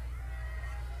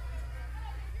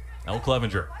 El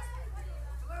Clevenger.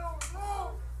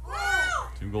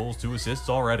 2 goals, 2 assists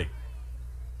already.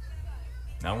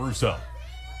 Now Russo.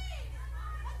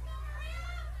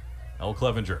 El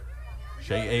Clevenger.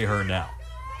 Shea Ahern now.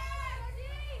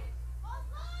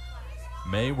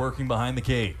 May working behind the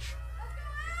cage.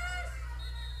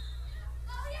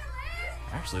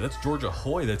 Actually, that's Georgia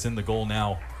Hoy that's in the goal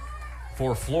now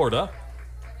for Florida.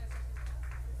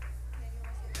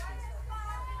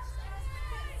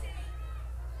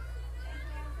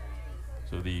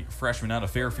 So the freshman out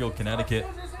of Fairfield, Connecticut,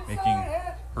 making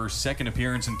her second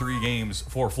appearance in 3 games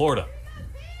for Florida.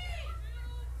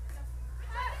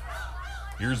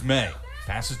 Here's May.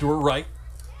 Passes to her right.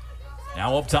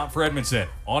 Now up top for Edmondson.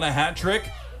 On a hat trick,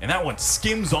 and that one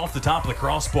skims off the top of the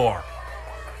crossbar.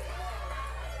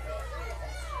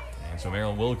 And so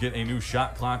Maryland will get a new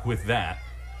shot clock with that.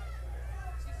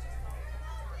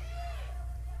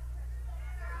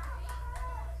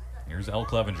 Here's El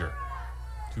Clevenger.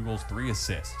 2 goals, 3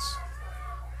 assists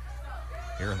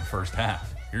here in the first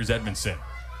half. Here's Edmondson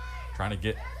trying to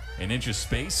get an inch of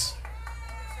space.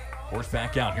 Forced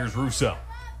back out. Here's Russo.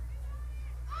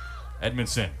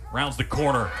 Edmondson rounds the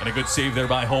corner, and a good save there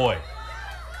by Hoy.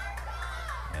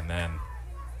 And then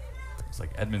looks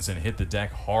like Edmondson hit the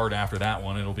deck hard after that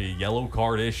one. It'll be a yellow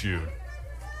card issued.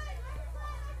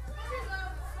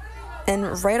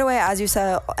 And right away, as you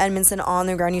saw Edmondson on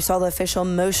the ground, you saw the official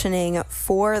motioning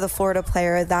for the Florida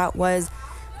player. That was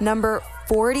number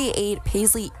 48,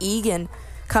 Paisley Egan,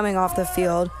 coming off the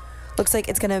field. Looks like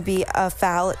it's going to be a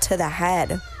foul to the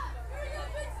head.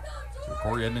 So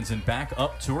Corey Edmondson back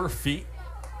up to her feet.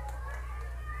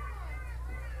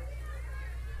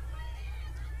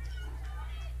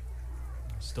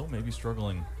 Still maybe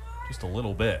struggling just a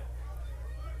little bit.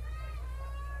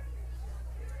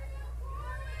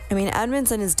 I mean,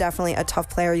 Edmondson is definitely a tough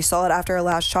player. You saw it after her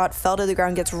last shot, fell to the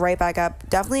ground, gets right back up.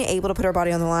 Definitely able to put her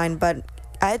body on the line, but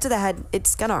head to the head,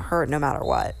 it's going to hurt no matter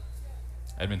what.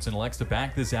 Edmondson elects to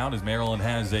back this out as Maryland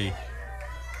has a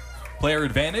player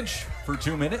advantage for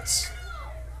 2 minutes.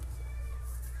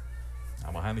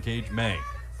 Now behind the cage, May.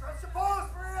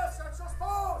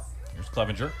 Here's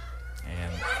Clevenger.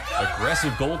 And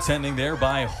aggressive goaltending there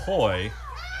by Hoy.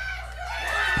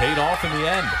 Paid off in the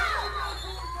end.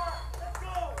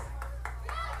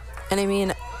 And I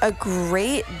mean, a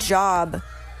great job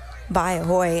by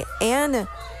Hoy and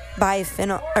by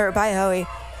Hoy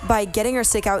by getting her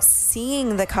stick out,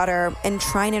 seeing the cutter and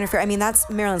trying to interfere. I mean, that's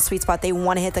Maryland's sweet spot. They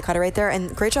want to hit the cutter right there,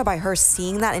 and great job by her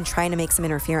seeing that and trying to make some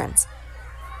interference.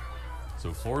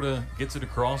 So Florida gets it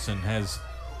across and has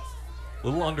a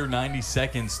little under 90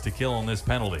 seconds to kill on this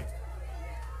penalty.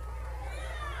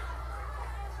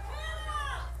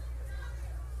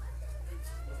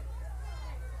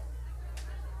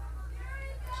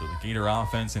 So the Gator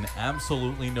offense in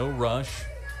absolutely no rush.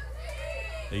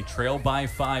 They trail by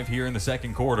 5 here in the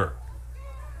second quarter.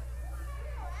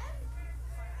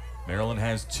 Maryland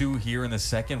has 2 here in the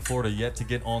second. Florida yet to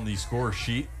get on the score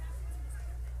sheet.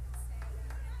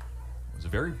 It was a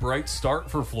very bright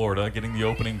start for Florida, getting the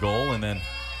opening goal, and then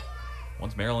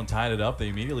once Maryland tied it up, they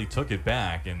immediately took it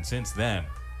back, and since then,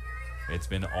 it's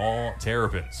been all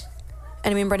Terrapins.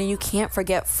 And I mean, Brendan, you can't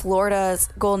forget Florida's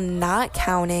goal not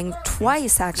counting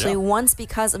twice, actually. Yeah. Once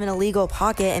because of an illegal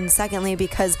pocket, and secondly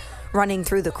because running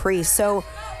through the crease. So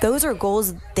those are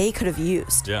goals they could have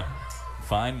used. Yeah.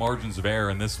 Fine margins of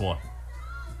error in this one.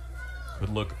 Could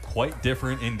look quite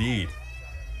different indeed.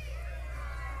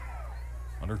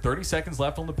 Under 30 seconds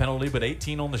left on the penalty, but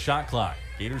 18 on the shot clock.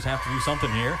 Gators have to do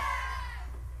something here.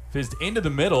 Fizzed into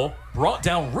the middle, brought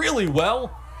down really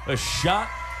well. A shot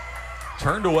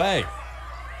turned away.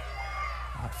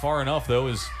 Not far enough, though,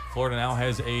 as Florida now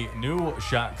has a new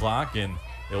shot clock, and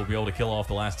they'll be able to kill off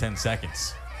the last 10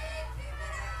 seconds.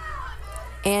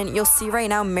 And you'll see right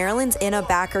now Maryland's in a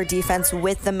backer defense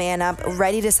with the man up,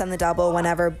 ready to send the double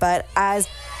whenever. But as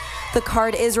the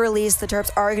card is released, the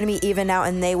Terps are going to be even now,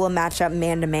 and they will match up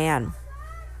man-to-man.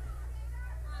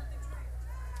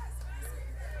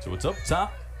 So it's up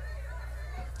top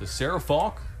to Sarah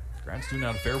Falk, grad student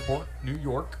out of Fairport, New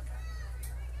York.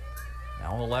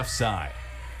 Now on the left side.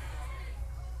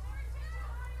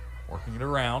 Working it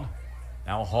around.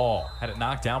 Now Hall had it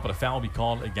knocked out, but a foul will be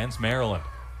called against Maryland.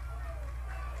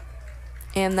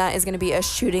 And that is going to be a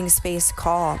shooting space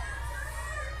call.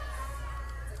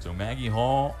 So Maggie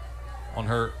Hall, on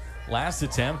her last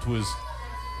attempt, was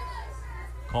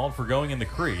called for going in the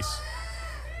crease.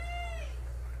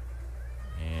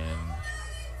 And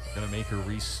going to make her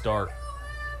restart.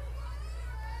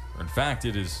 Or in fact,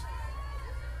 it is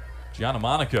Gianna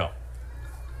Monaco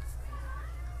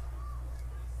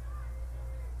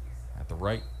at the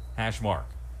right hash mark.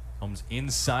 Comes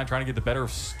inside, trying to get the better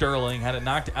of Sterling. Had it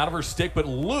knocked out of her stick, but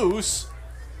loose.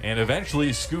 And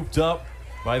eventually scooped up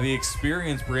by the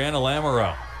experienced Brianna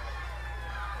Lamoureux.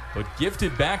 But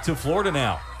gifted back to Florida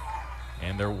now.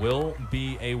 And there will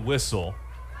be a whistle.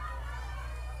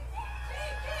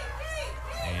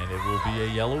 And it will be a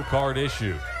yellow card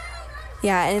issue.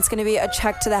 Yeah, and it's going to be a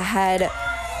check to the head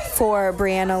for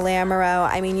Brianna Lamoureux.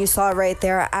 I mean, you saw right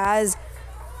there as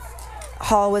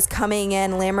Hall was coming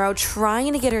in, Lamoureux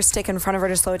trying to get her stick in front of her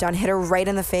to slow it down, hit her right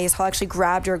in the face. Hall actually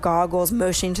grabbed her goggles,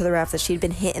 motioning to the ref that she'd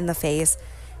been hit in the face.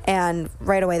 And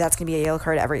right away, that's going to be a yellow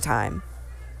card every time.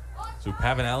 So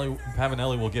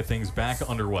Pavanelli will get things back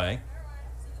underway.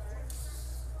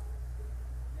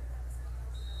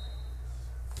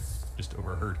 Just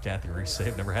overheard Kathy Reese say,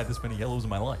 I've never had this many yellows in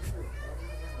my life.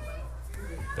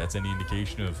 If that's any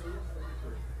indication of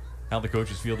how the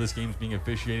coaches feel this game's being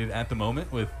officiated at the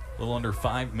moment, with a little under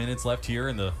 5 minutes left here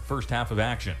in the first half of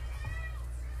action.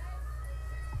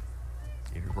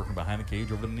 Gators working behind the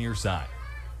cage over to the near side.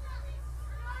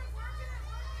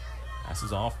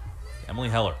 Passes off to Emily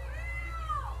Heller.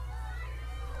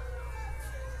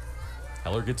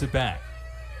 Heller gets it back.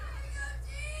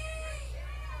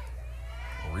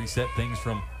 We'll reset things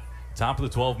from top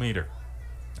of the 12-meter.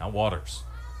 Now Waters.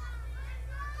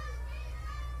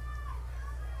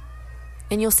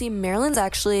 And you'll see Maryland's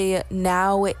actually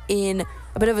now in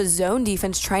a bit of a zone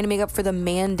defense, trying to make up for the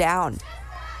man down.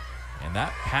 And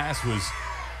that pass was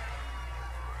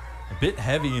a bit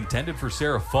heavy, intended for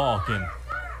Sarah Falk, and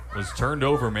was turned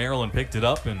over. Maryland picked it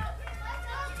up and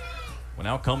will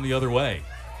now come the other way.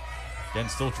 Again,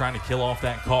 still trying to kill off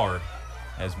that card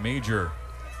as Major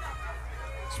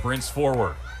sprints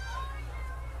forward.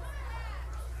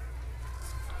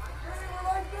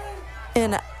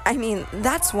 And I mean,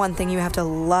 that's one thing you have to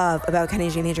love about Kenny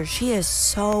G. Major. She is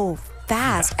so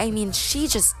fast. I mean, she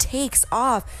just takes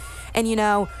off. And, you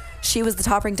know, she was the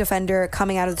top-ranked defender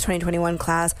coming out of the 2021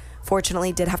 class.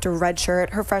 Fortunately, did have to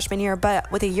redshirt her freshman year.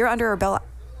 But with a year under her belt,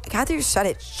 Kathy said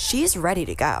it, she's ready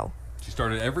to go. She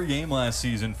started every game last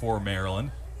season for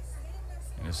Maryland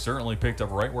and has certainly picked up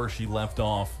right where she left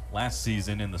off last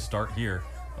season in the start here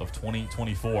of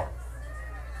 2024.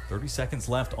 30 seconds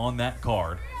left on that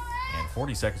card. And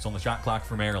 40 seconds on the shot clock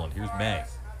for Maryland. Here's May.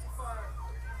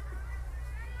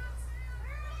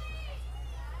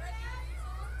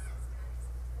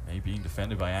 May being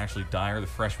defended by Ashley Dyer, the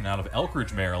freshman out of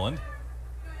Elkridge, Maryland.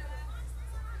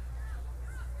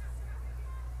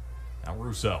 Now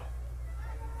Russo.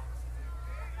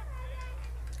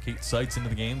 Kate Seitz into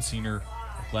the game, senior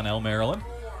at Glenelg, Maryland.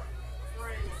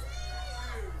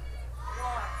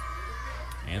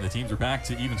 And the teams are back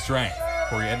to even strength.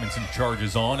 Corey Edmondson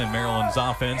charges on, and Maryland's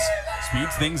offense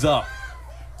speeds things up.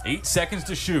 8 seconds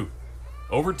to shoot.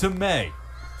 Over to May.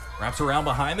 Wraps around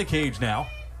behind the cage now.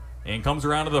 And comes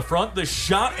around to the front. The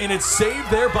shot, and it's saved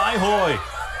there by Hoy.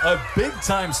 A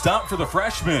big-time stop for the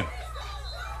freshman.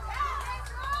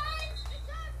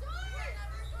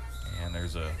 And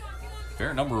there's a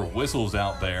fair number of whistles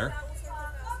out there.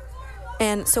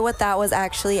 And so what that was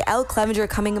actually, Elle Clevenger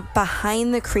coming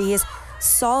behind the crease,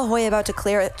 saw Hoy about to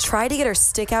clear it, tried to get her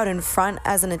stick out in front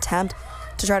as an attempt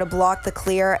to try to block the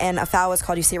clear, and a foul was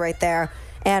called, you see right there.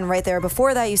 And right there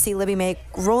before that, you see Libby May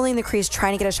rolling the crease,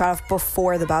 trying to get a shot off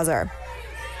before the buzzer.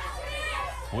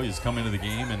 Hoy has come into the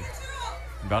game and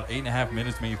in about 8.5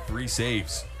 minutes made 3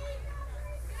 saves.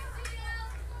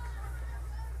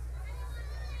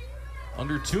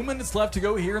 Under 2 minutes left to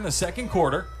go here in the second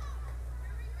quarter.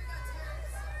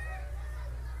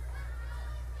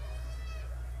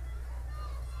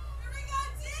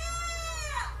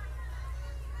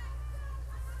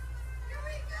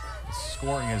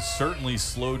 Scoring has certainly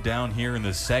slowed down here in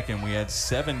the second. We had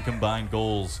 7 combined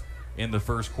goals in the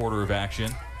first quarter of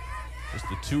action. Just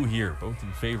the 2 here, both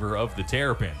in favor of the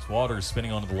Terrapins. Waters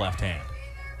spinning onto the left hand.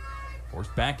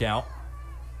 Forced back out.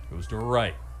 Goes to her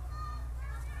right.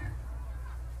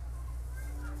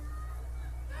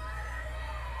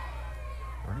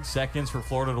 Seconds for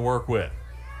Florida to work with.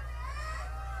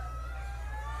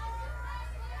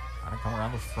 Trying to come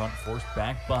around the front, forced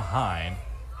back behind.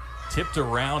 Tipped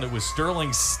around, it was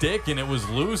Sterling's stick, and it was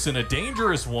loose and a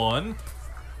dangerous one.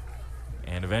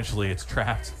 And eventually it's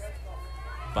trapped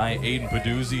by Aiden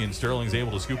Peduzzi, and Sterling's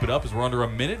able to scoop it up as we're under a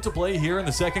minute to play here in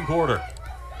the second quarter.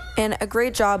 And a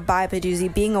great job by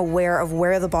Peduzzi being aware of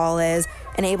where the ball is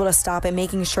and able to stop it,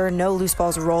 making sure no loose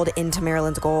balls rolled into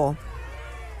Maryland's goal.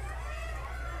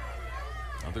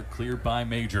 Another clear by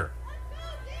Major.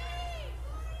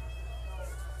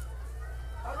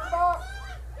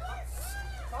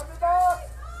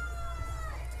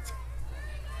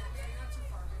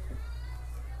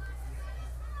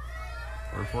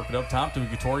 First working up top to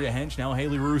Victoria Hench, now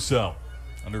Haley Russo.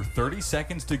 Under 30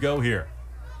 seconds to go here.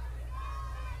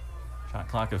 Shot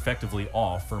clock effectively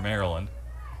off for Maryland.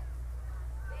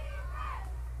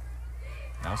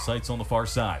 Now sights on the far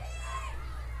side.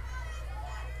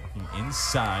 Working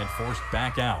inside, forced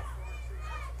back out.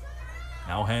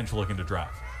 Now Hench looking to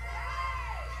drive.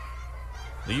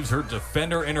 Leaves her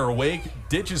defender in her wake,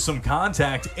 ditches some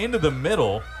contact into the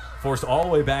middle, forced all the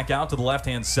way back out to the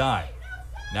left-hand side.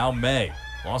 Now May,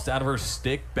 lost out of her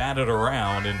stick, batted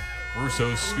around, and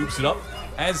Russo scoops it up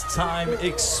as time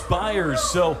expires.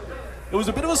 So it was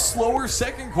a bit of a slower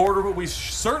second quarter, but we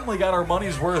certainly got our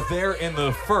money's worth there in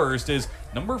the first, as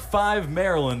number 5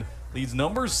 Maryland leads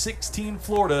number 16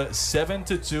 Florida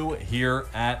 7-2 here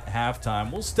at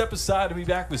halftime. We'll step aside and be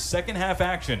back with second half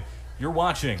action. You're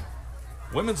watching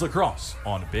Women's Lacrosse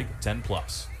on Big Ten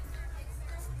Plus.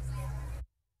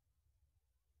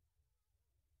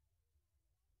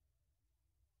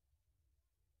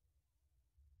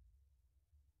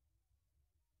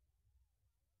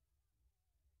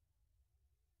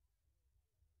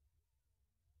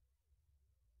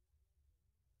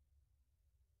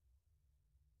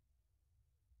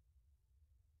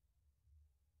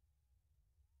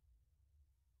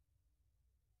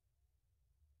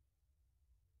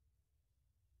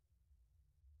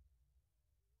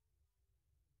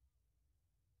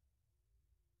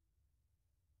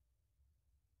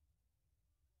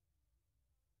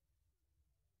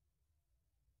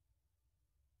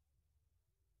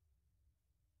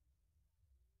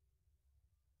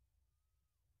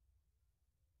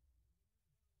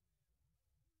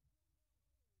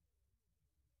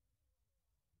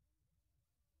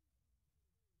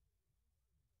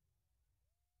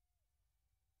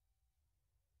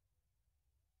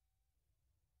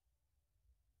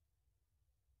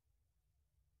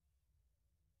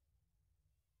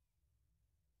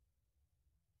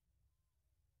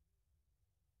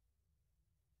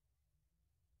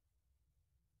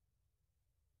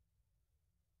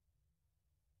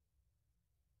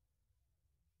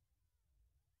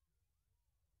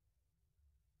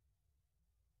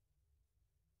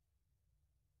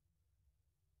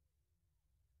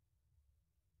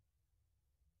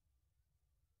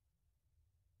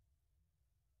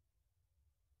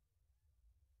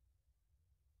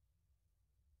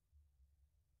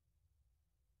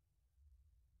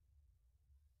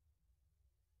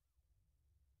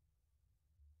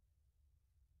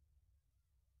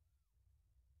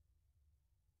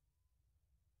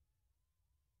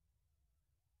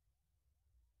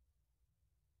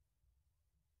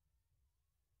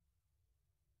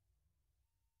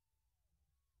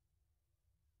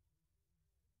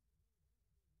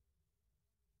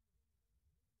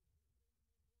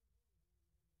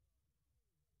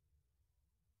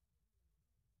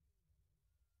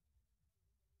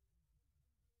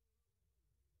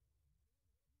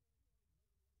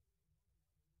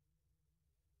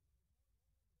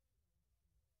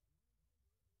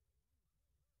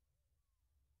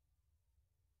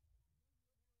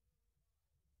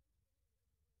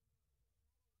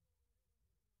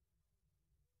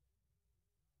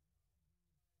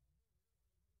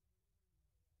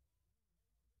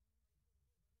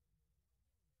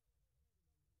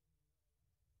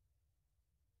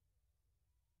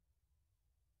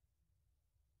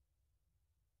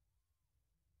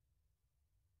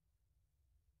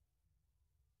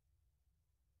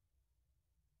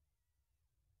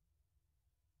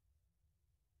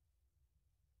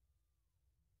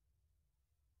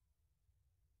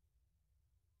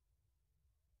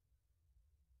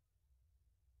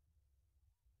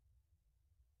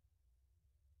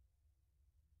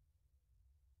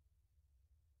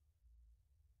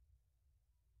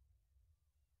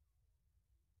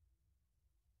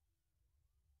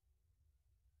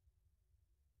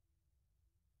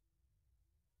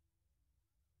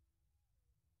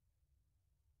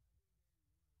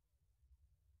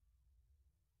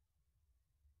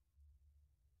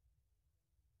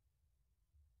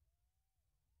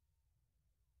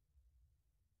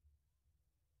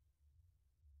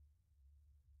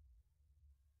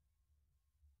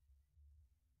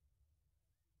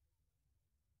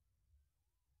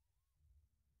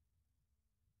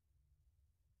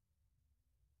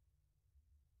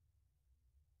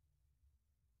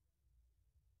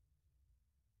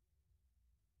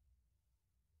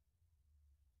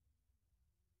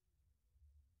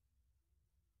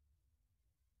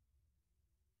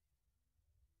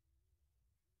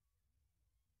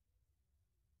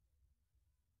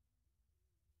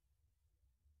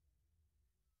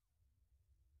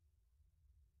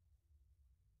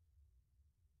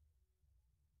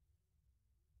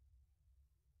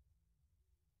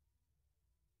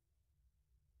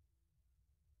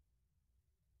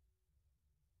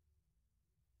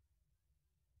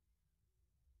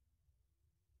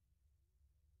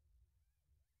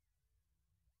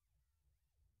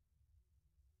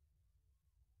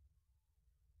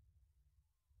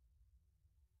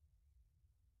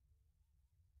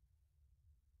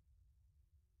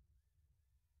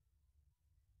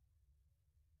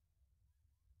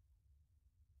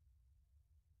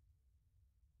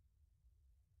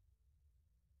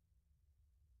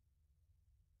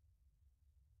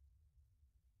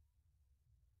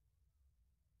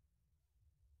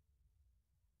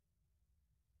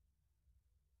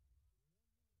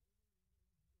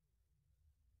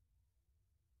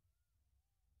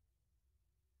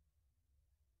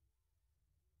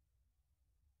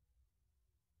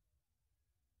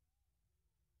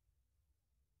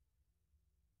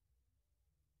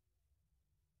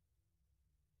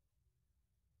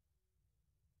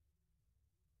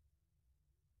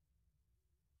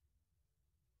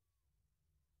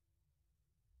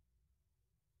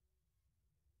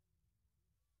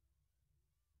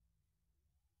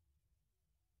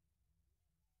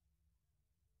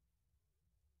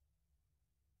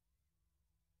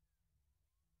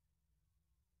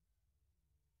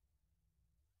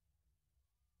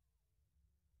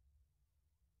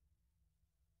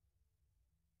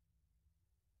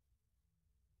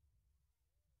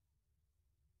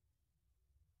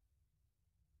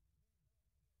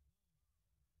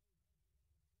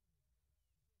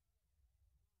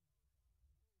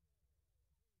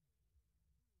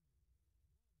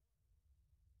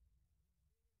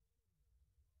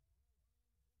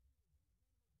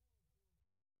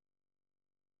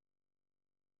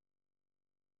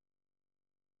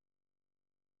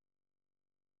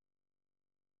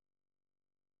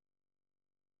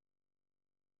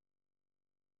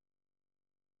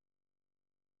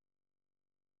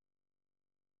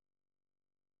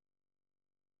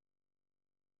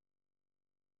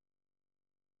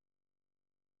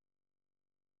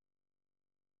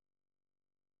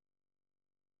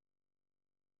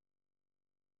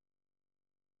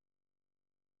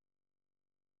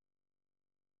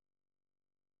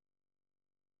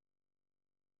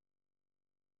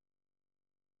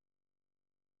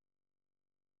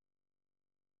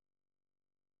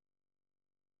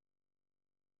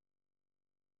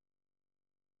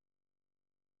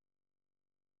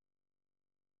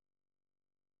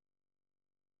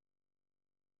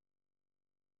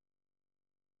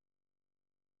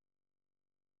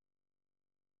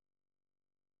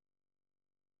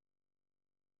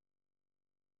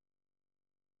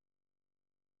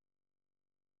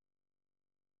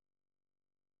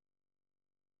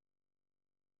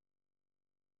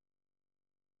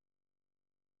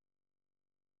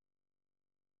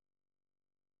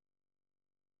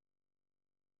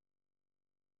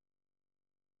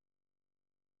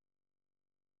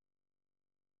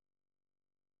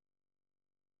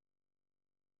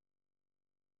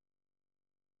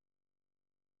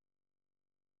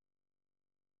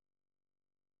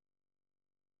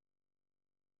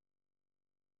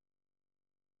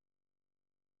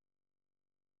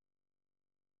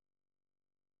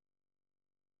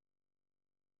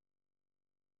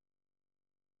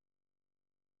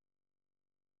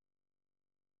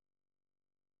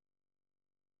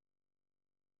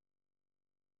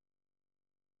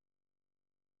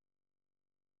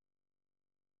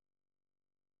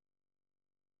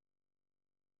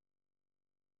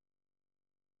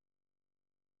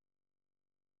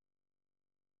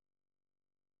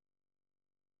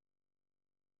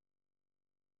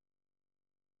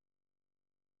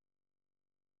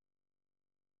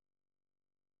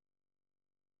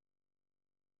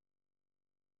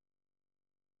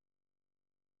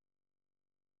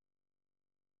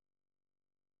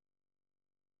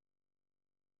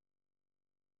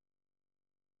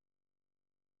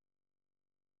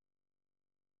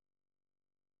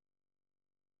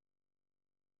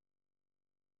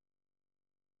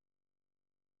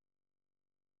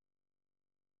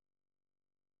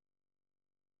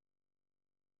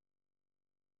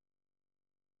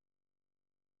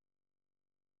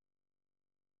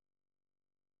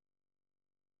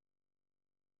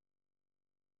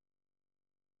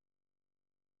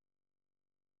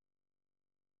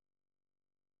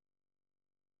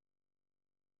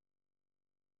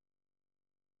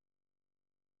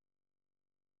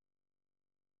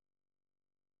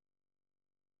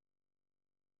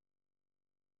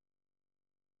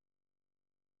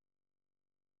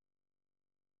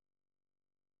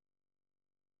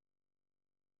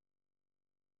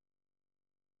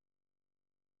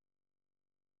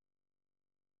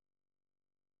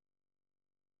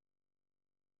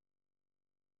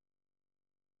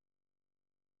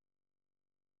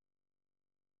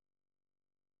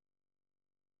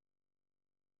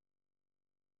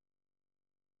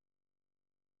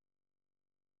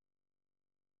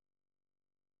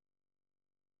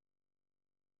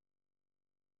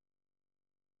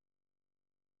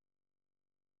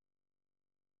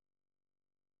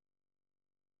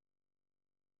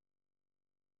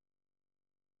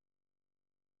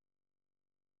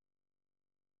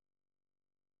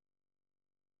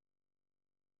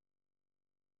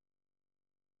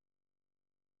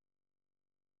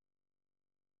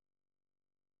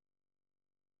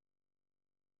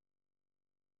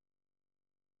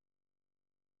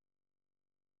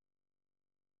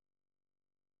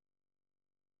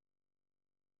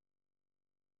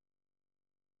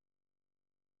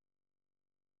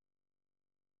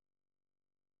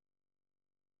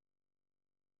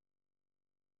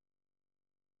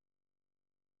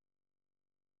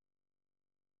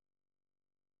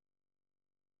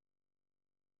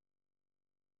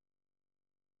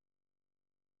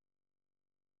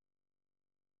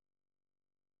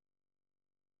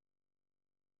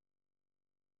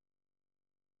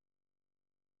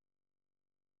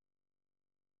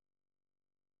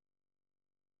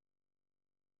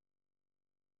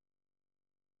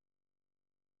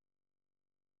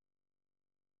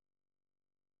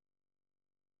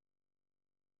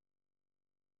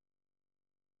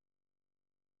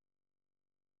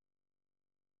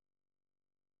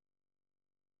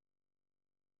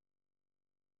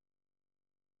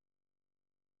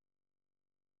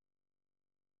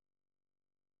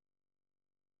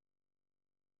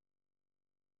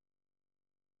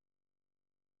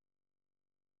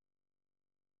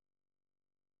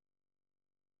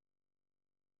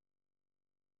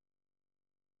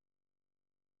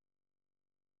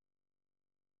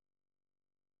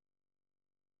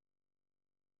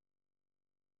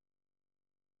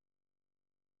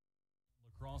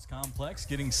 Lacrosse Complex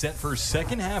getting set for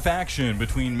second half action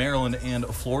between Maryland and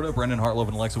Florida. Brendan Hartlove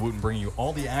and Alexa Wooten bringing you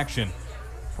all the action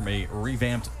from a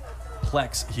revamped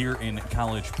Plex here in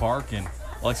College Park. And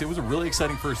Alexa, it was a really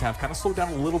exciting first half. Kind of slowed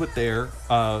down a little bit there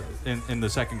in the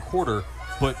second quarter.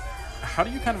 But how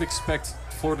do you kind of expect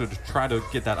Florida to try to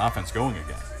get that offense going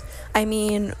again? I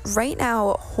mean, right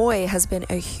now, Hoy has been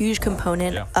a huge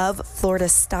component of Florida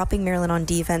stopping Maryland on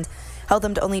defense. Held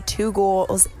them to only 2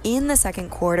 goals in the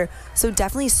second quarter. So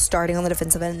definitely starting on the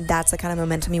defensive end, that's the kind of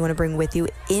momentum you want to bring with you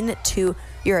into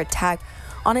your attack.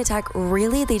 On attack,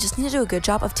 really, they just need to do a good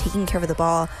job of taking care of the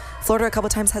ball. Florida a couple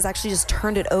times has actually just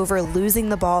turned it over, losing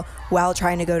the ball while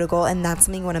trying to go to goal, and that's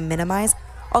something you want to minimize.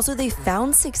 Also, they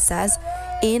found success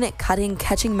in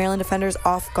catching Maryland defenders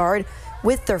off guard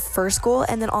with their first goal,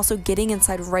 and then also getting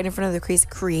inside right in front of the crease,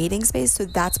 creating space. So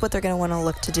that's what they're going to want to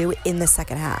look to do in the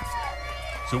second half.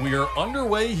 So we are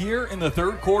underway here in the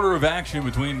third quarter of action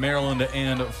between Maryland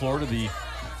and Florida, the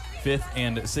 5th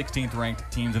and 16th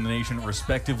ranked teams in the nation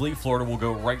respectively. Florida will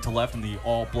go right to left in the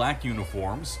all-black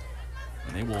uniforms,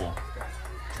 and they will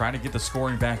try to get the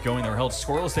scoring back going. They're held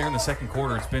scoreless there in the second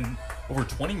quarter. It's been over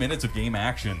 20 minutes of game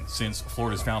action since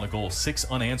Florida's found a goal. 6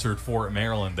 unanswered for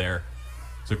Maryland there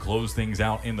to close things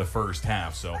out in the first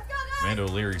half. So Amanda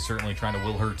O'Leary certainly trying to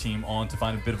will her team on to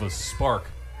find a bit of a spark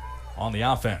on the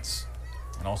offense.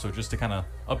 And also just to kind of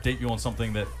update you on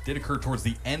something that did occur towards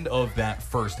the end of that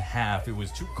first half. It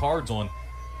was 2 cards on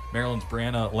Maryland's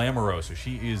Brianna Lamoureux. So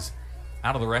she is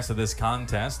out of the rest of this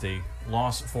contest. A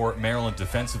loss for Maryland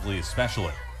defensively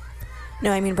especially.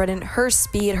 No, I mean, Brendan, her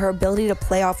speed, her ability to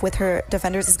play off with her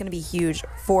defenders is going to be huge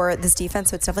for this defense.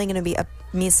 So it's definitely going to be a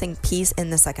missing piece in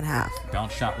the second half.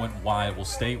 Bounce shot went wide. Will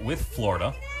stay with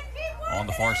Florida on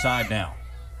the far side now.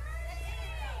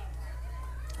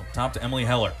 Up top to Emily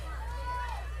Heller.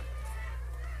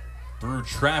 Through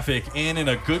traffic in, and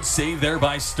a good save there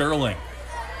by Sterling.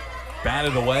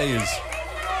 Batted away is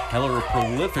Heller, a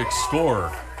prolific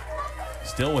scorer.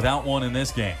 Still without one in this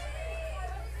game.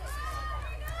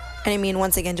 And I mean,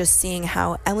 once again, just seeing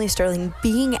how Emily Sterling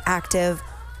being active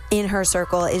in her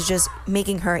circle is just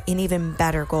making her an even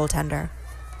better goaltender.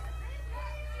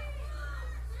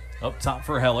 Up top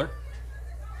for Heller.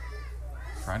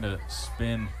 Trying to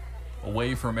spin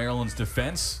away from Maryland's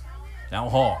defense. Now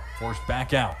Hall forced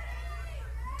back out.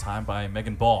 Time by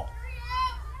Megan Ball.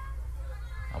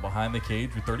 Now behind the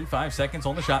cage with 35 seconds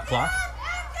on the shot clock.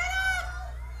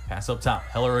 Pass up top.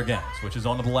 Heller again. Switches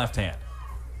onto the left hand.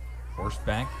 Forced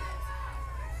back.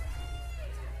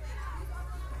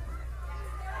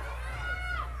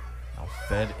 Now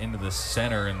fed into the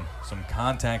center, and some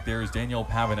contact there as Danielle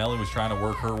Pavanelli was trying to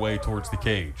work her way towards the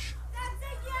cage.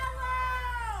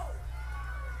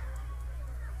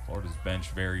 Florida's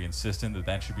bench very insistent that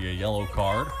that should be a yellow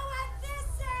card.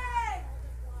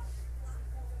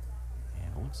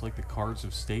 Looks like the cards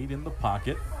have stayed in the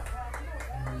pocket.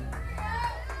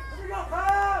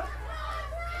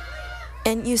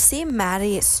 And you see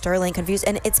Maddie Sterling confused,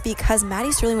 and it's because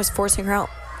Maddie Sterling was forcing her out.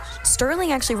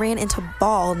 Sterling actually ran into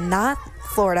Ball, not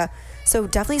Florida. So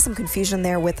definitely some confusion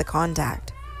there with the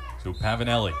contact. So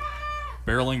Pavanelli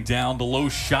barreling down. The low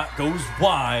shot goes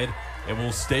wide. It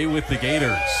will stay with the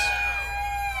Gators.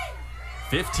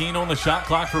 15 on the shot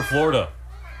clock for Florida.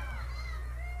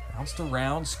 Bounced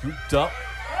around, scooped up.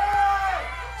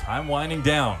 Time winding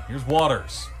down. Here's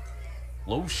Waters.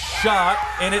 Low shot,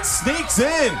 and it sneaks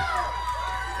in.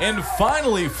 And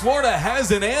finally, Florida has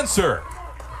an answer.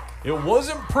 It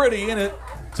wasn't pretty, and it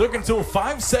took until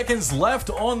 5 seconds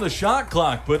left on the shot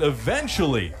clock, but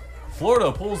eventually,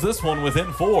 Florida pulls this one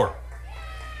within 4.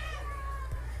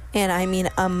 And I mean,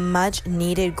 a much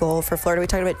needed goal for Florida. We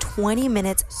talked about 20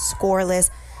 minutes scoreless,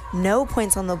 no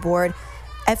points on the board.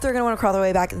 If they're going to want to crawl their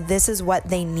way back, this is what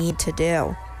they need to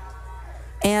do.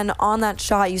 And on that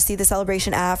shot, you see the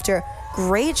celebration after.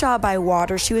 Great job by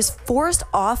Waters. She was forced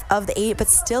off of the 8, but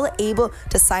still able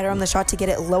to sidearm the shot to get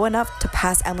it low enough to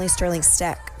pass Emily Sterling's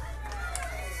stick.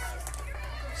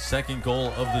 Second goal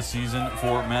of the season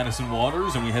for Madison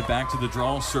Waters, and we head back to the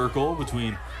draw circle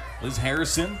between Liz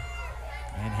Harrison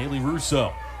and Haley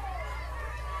Russo.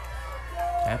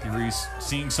 Kathy Reese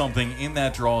seeing something in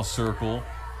that draw circle,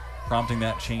 prompting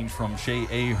that change from Shea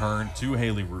Ahern to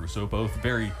Haley Russo, both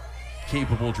very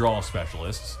capable draw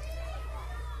specialists.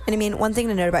 And I mean, one thing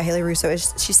to note about Haley Russo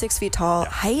is she's 6 feet tall.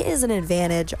 Height is an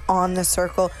advantage on the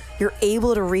circle. You're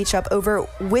able to reach up over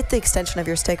with the extension of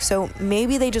your stick, so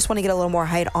maybe they just want to get a little more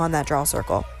height on that draw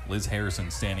circle. Liz Harrison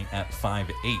standing at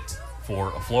 5'8"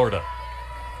 for Florida.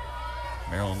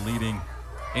 Maryland leading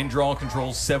in draw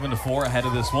controls 7-4 ahead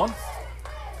of this one.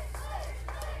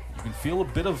 You can feel a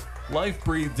bit of life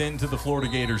breathed into the Florida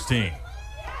Gators team.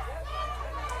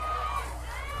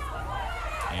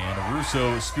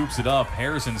 Russo scoops it up.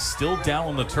 Harrison still down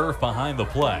on the turf behind the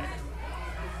play.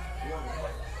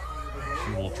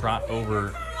 She will trot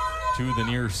over to the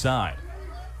near side.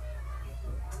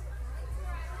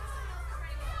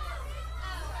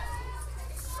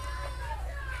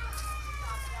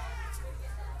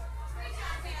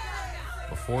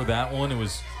 Before that one, it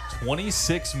was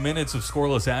 26 minutes of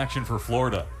scoreless action for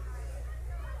Florida.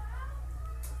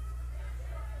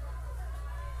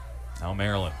 Now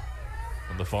Maryland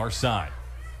from the far side.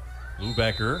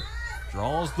 Lubecker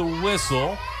draws the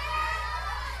whistle.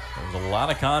 There's a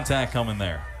lot of contact coming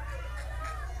there.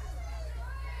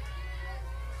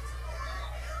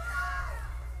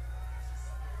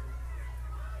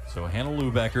 So Hannah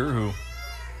Lubecker, who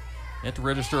yet to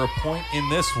register a point in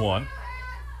this one,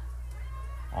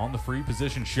 on the free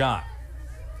position shot.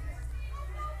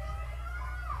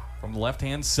 From the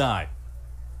left-hand side.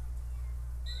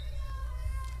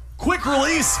 Quick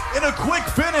release and a quick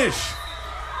finish.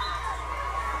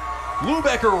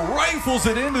 Lubecker rifles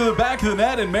it into the back of the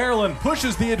net, and Maryland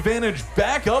pushes the advantage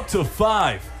back up to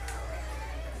 5.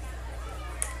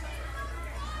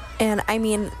 And I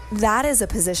mean, that is a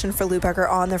position for Lubecker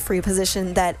on the free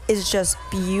position that is just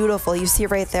beautiful. You see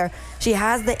it right there. She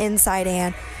has the inside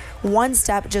hand. One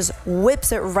step, just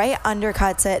whips it right,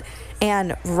 undercuts it,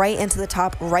 and right into the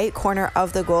top right corner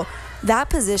of the goal. That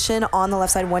position on the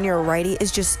left side when you're a righty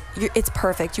is just, it's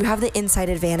perfect. You have the inside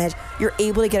advantage. You're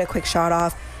able to get a quick shot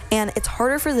off, and it's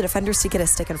harder for the defenders to get a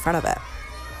stick in front of it.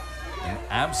 An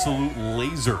absolute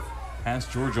laser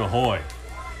past Georgia Hoy.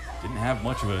 Didn't have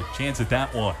much of a chance at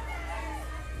that one.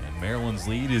 And Maryland's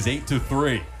lead is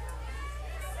 8-3.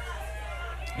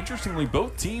 Interestingly,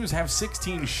 both teams have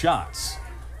 16 shots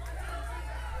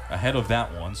ahead of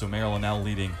that one, so Maryland now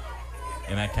leading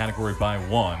in that category by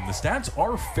 1. The stats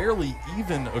are fairly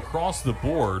even across the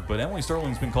board, but Emily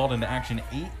Sterling's been called into action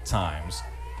 8 times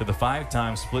to the 5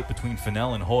 times split between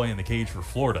Fennell and Hoy in the cage for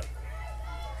Florida.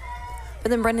 But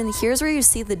then, Brendan, here's where you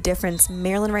see the difference.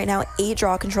 Maryland right now, 8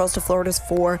 draw controls to Florida's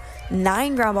 4,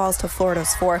 9 ground balls to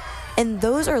Florida's 4, and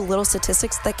those are little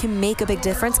statistics that can make a big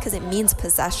difference because it means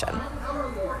possession.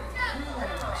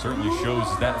 It certainly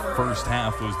shows that first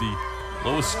half was the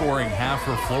lowest scoring half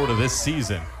for Florida this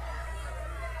season.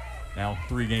 Now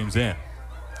 3 games in.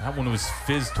 That one was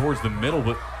fizzed towards the middle,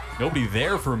 but nobody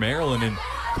there for Maryland, and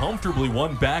comfortably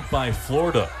won back by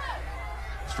Florida.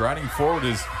 Striding forward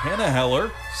is Hannah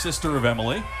Heller, sister of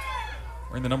Emily,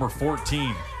 wearing the number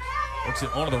 14. Works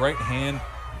it onto the right hand,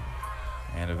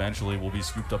 and eventually will be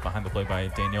scooped up behind the play by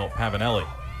Danielle Pavanelli.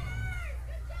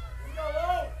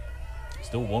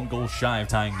 Still 1 goal shy of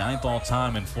tying 9th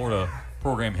all-time in Florida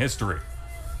program history.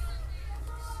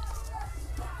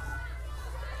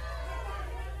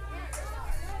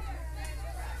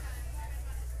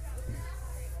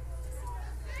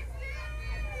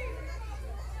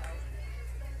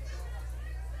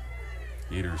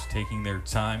 Gators taking their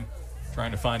time,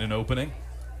 trying to find an opening.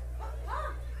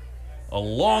 A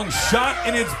long shot,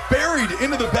 and it's buried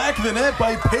into the back of the net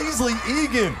by Paisley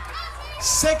Egan.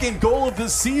 2nd goal of the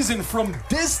season from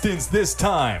distance this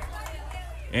time.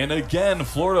 And again,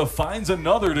 Florida finds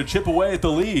another to chip away at the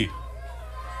lead.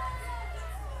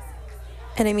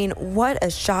 And I mean, what a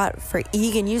shot for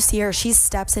Egan. You see her, she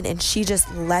steps in and she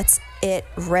just lets it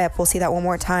rip. We'll see that one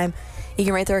more time.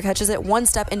 Egan right there catches it 1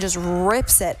 step and just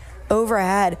rips it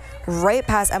overhead right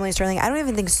past Emily Sterling. I don't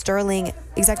even think Sterling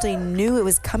exactly knew it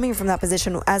was coming from that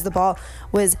position as the ball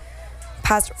was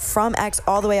passed from X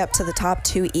all the way up to the top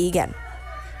to Egan.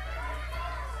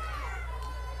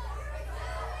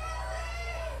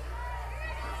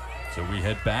 So we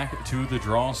head back to the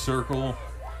draw circle.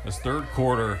 This 3rd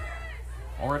quarter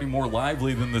already more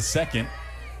lively than the 2nd.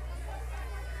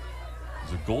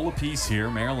 There's a goal apiece here.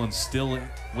 Maryland's still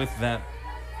with that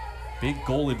big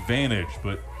goal advantage,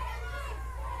 but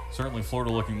certainly Florida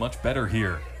looking much better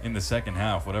here in the 2nd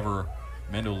half. Whatever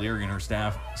Amanda O'Leary and her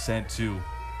staff said to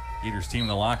Gators team in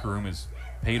the locker room has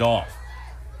paid off.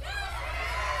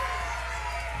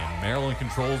 And Maryland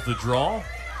controls the draw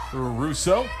through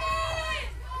Russo.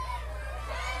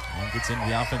 And gets into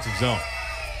the offensive zone.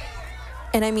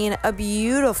 And I mean, a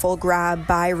beautiful grab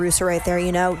by Russo right there,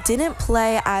 you know. Didn't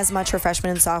play as much her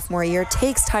freshman and sophomore year.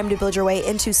 Takes time to build your way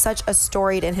into such a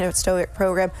storied and historic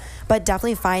program, but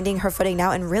definitely finding her footing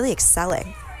now and really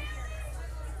excelling.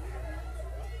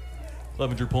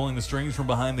 Clevenger pulling the strings from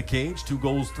behind the cage. 2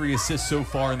 goals, 3 assists so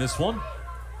far in this one.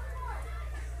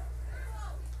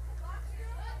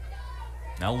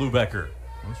 Now Lubecker,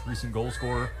 most recent goal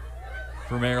scorer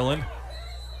for Maryland.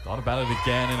 Thought about it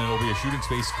again, and it'll be a shooting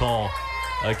space call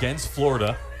against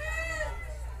Florida.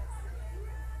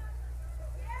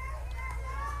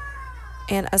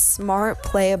 And a smart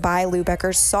play by Lou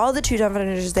Becker. Saw the two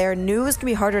defenders there, knew it was going to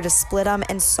be harder to split them,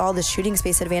 and saw the shooting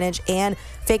space advantage and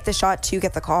faked the shot to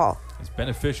get the call. As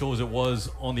beneficial as it was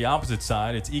on the opposite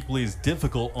side, it's equally as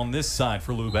difficult on this side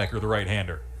for Lou Becker, the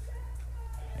right-hander.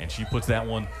 And she puts that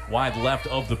one wide left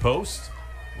of the post.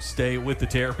 We'll stay with the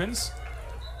Terrapins.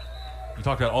 You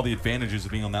talked about all the advantages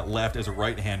of being on that left as a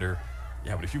right-hander.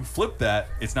 Yeah, but if you flip that,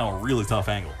 it's now a really tough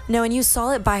angle. No, and you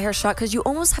saw it by her shot because you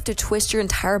almost have to twist your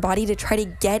entire body to try to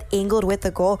get angled with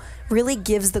the goal. Really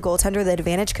gives the goaltender the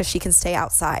advantage because she can stay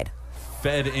outside.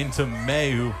 Fed into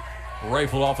May, who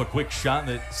rifled off a quick shot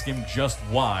that skimmed just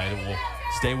wide. It will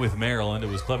stay with Maryland. It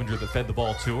was Clevenger that fed the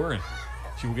ball to her, and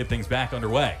she will get things back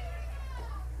underway.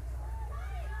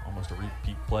 Almost a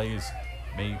repeat play as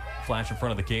May flash in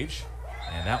front of the cage.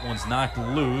 And that one's knocked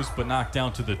loose, but knocked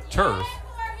down to the turf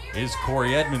is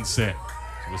Corey Edmondson.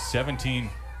 So with 17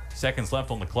 seconds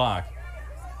left on the clock,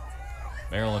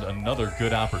 Maryland another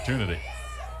good opportunity.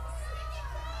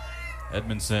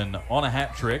 Edmondson on a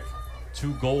hat trick.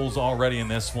 2 goals already in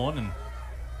this one and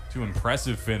 2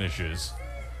 impressive finishes.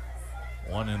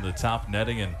 One in the top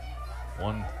netting and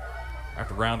one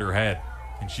wrapped around her head.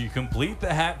 Can she complete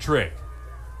the hat trick?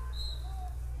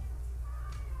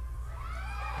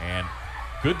 And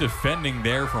good defending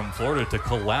there from Florida to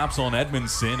collapse on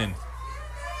Edmondson and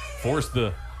force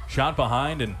the shot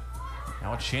behind, and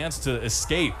now a chance to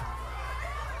escape.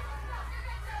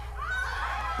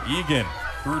 Egan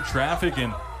through traffic,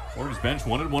 and Florida's bench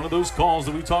wanted one of those calls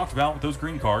that we talked about with those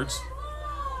green cards.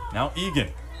 Now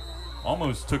Egan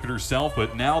almost took it herself,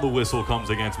 but now the whistle comes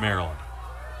against Maryland.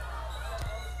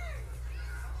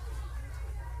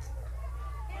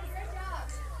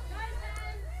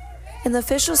 And the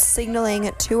officials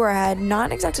signaling to her head,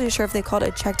 not exactly sure if they called a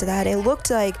check to the head. It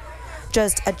looked like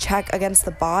just a check against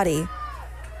the body.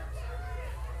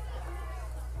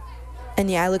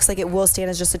 And yeah, it looks like it will stand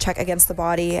as just a check against the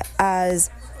body, as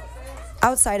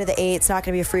outside of the 8, it's not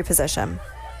going to be a free position.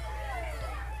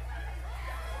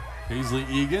 Paisley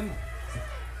Egan,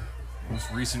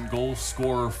 most recent goal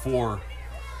scorer for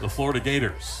the Florida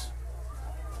Gators.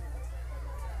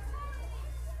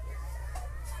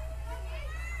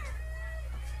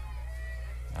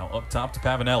 Now up top to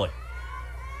Pavanelli.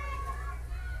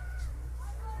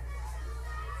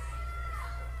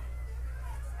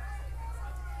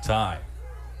 Ty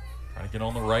trying to get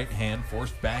on the right hand,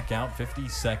 forced back out, 50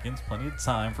 seconds, plenty of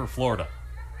time for Florida.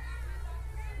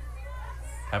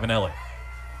 Pavanelli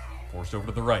forced over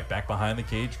to the right, back behind the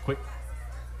cage, quick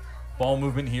ball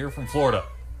movement here from Florida.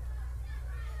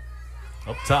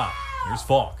 Up top, here's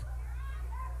Falk.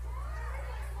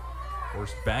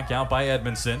 Forced back out by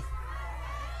Edmondson.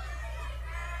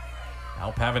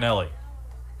 Now Pavanelli.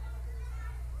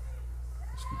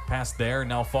 Scoot past there.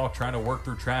 Now Falk trying to work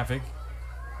through traffic.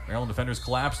 Maryland defenders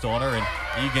collapsed on her, and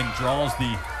Egan draws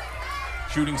the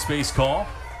shooting space call.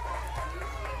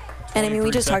 And I mean,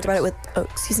 we just talked about it with,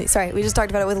 we just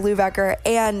talked about it with Lou Becker.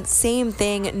 And same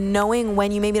thing, knowing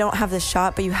when you maybe don't have the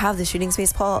shot, but you have the shooting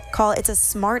space call. It's a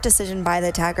smart decision by the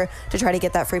attacker to try to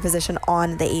get that free position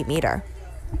on the 8-meter.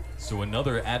 So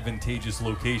another advantageous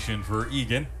location for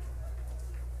Egan.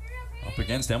 Up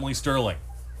against Emily Sterling.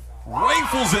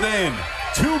 Rifles it in.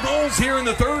 2 goals here in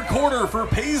the third quarter for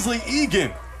Paisley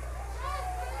Egan.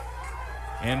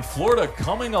 And Florida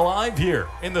coming alive here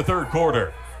in the third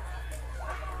quarter.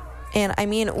 And I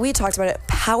mean, we talked about it.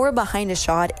 Power behind a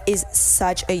shot is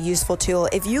such a useful tool.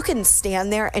 If you can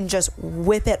stand there and just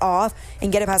whip it off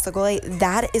and get it past the goalie,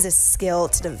 that is a skill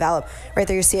to develop. Right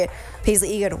there, you see it.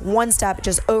 Paisley Egan, one step,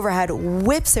 just overhead,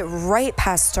 whips it right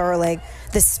past Sterling.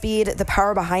 The speed, the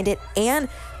power behind it, and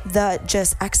the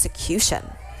just execution.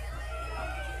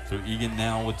 So Egan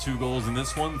now with 2 goals in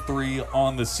this one, 3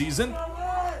 on the season.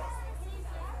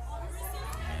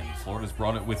 And Florida's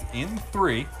brought it within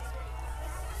 3.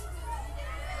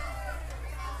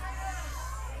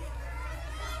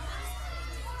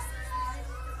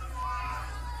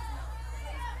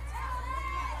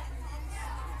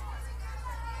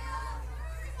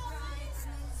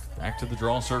 Back to the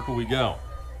draw circle we go.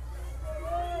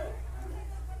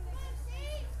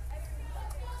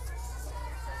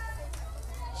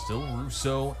 Still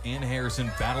Russo and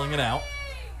Harrison battling it out.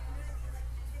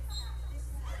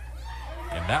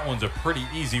 And that one's a pretty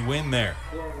easy win there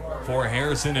for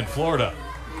Harrison in Florida.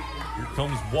 Here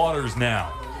comes Waters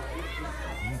now,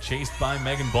 being chased by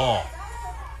Megan Ball.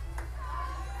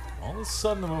 All of a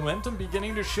sudden, the momentum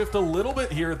beginning to shift a little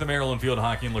bit here at the Maryland Field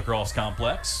Hockey and Lacrosse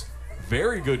Complex.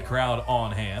 Very good crowd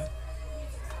on hand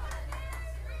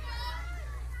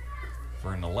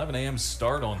for an 11 a.m.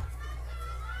 start on a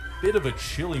bit of a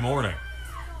chilly morning.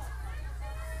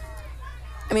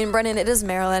 I mean, Brennan, it is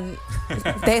Maryland.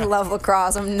 They love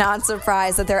lacrosse. I'm not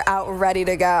surprised that they're out ready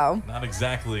to go. Not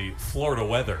exactly Florida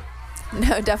weather.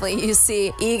 No, definitely. You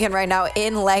see Egan right now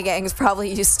in leggings,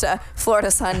 probably used to Florida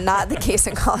sun. Not the case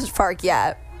in College Park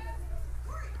yet.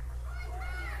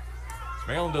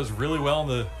 Maryland does really well on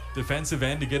the defensive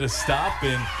end to get a stop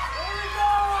and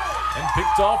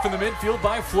picked off in the midfield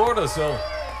by Florida. So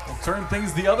we'll turn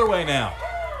things the other way now.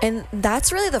 And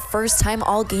that's really the first time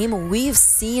all game we've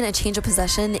seen a change of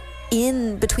possession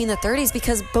in between the 30s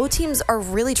because both teams are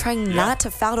really trying not to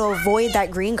foul to avoid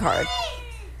that green card.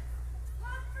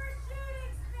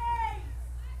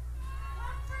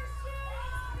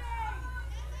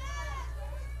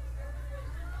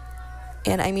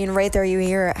 And I mean, right there you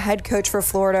hear head coach for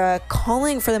Florida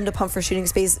calling for them to pump for shooting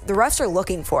space. The refs are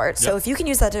looking for it. So if you can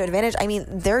use that to advantage, I mean,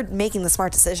 they're making the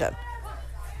smart decision.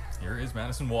 Here is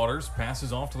Madison Waters,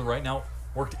 passes off to the right. Now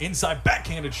worked inside,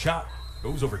 backhanded shot,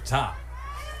 goes over top.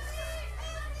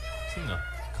 Seen a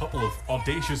couple of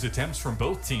audacious attempts from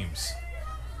both teams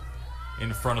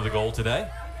in front of the goal today.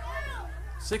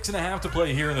 6.5 to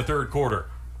play here in the third quarter.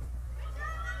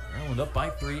 Maryland up by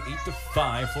 3,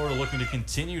 8-5. Florida looking to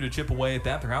continue to chip away at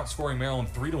that. They're outscoring Maryland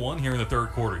 3-1 here in the third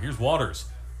quarter. Here's Waters.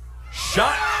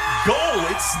 Shot, goal.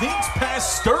 It sneaks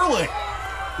past Sterling.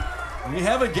 We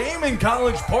have a game in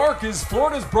College Park as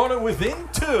Florida's brought it within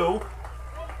 2.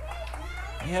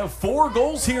 We have 4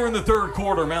 goals here in the third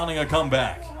quarter, mounting a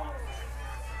comeback.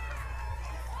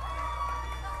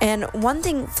 And one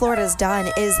thing Florida's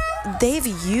done is they've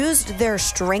used their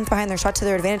strength behind their shot to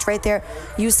their advantage right there.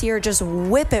 You see her just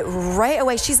whip it right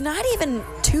away. She's not even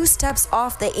 2 steps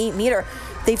off the 8-meter.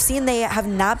 They've seen they have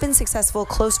not been successful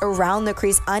close around the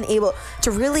crease, unable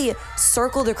to really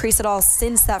circle the crease at all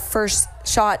since that first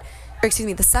shot, or excuse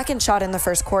me, the second shot in the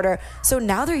first quarter. So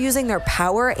now they're using their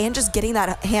power and just getting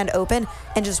that hand open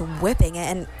and just whipping it,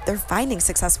 and they're finding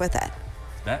success with it.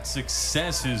 That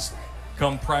success has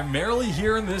come primarily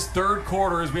here in this third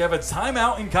quarter as we have a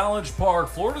timeout in College Park.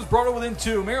 Florida's brought it within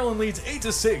 2. Maryland leads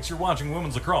 8-6. You're watching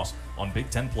women's lacrosse on Big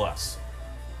Ten Plus.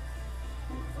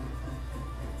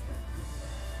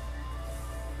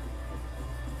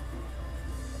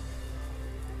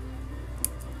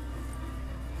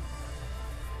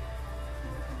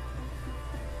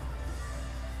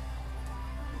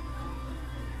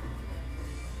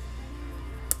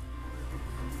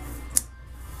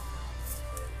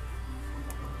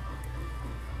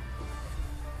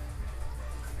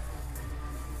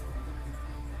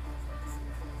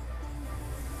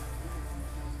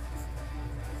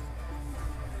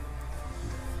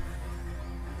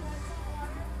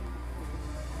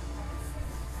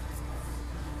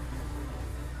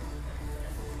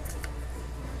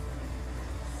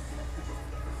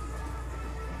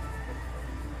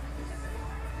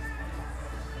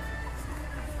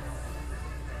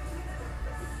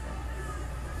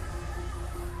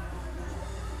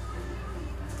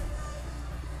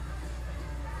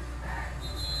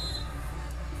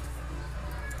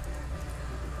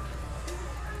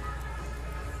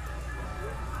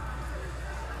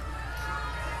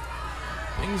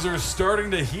 Things are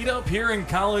starting to heat up here in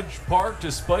College Park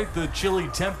despite the chilly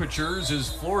temperatures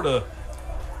as Florida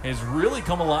has really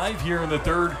come alive here in the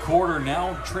third quarter,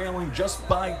 now trailing just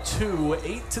by 2,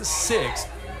 8-6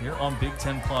 here on Big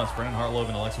Ten Plus. Brennan Hartlove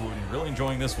and Alexa Wooten really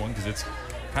enjoying this one because it's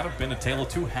kind of been a tale of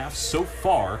 2 halves so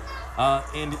far.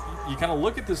 And you kind of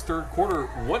look at this third quarter,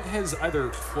 what has either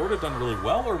Florida done really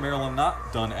well or Maryland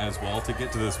not done as well to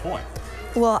get to this point?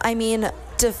 Well, I mean,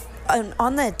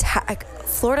 on the attack,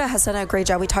 Florida has done a great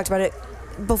job. We talked about it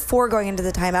before going into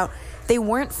the timeout. They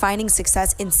weren't finding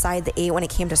success inside the 8 when it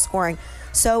came to scoring.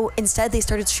 So instead, they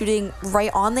started shooting right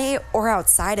on the 8 or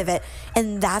outside of it.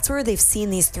 And that's where they've seen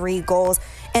these 3 goals.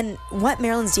 And what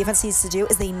Maryland's defense needs to do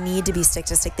is they need to be stick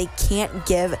to stick. They can't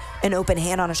give an open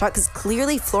hand on a shot because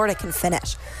clearly Florida can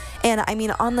finish. And I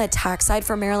mean, on the attack side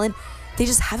for Maryland, they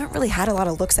just haven't really had a lot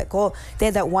of looks at goal. They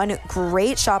had that one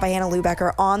great shot by Hannah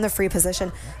Lubecker on the free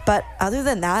position. But other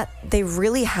than that, they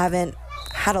really haven't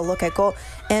had a look at goal.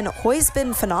 And Hoy's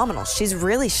been phenomenal. She's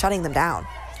really shutting them down.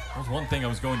 That was one thing I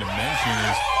was going to mention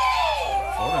is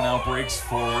Florida now breaks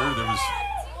forward.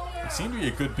 It seemed to be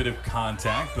a good bit of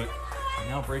contact, but they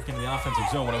now break into the offensive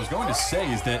zone. What I was going to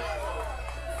say is that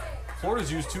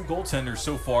Florida's used 2 goaltenders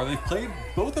so far. They've played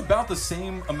both about the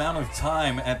same amount of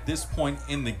time at this point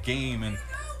in the game. And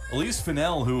Elise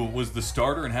Fennell, who was the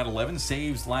starter and had 11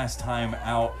 saves last time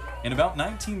out, in about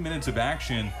 19 minutes of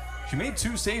action, she made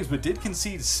 2 saves but did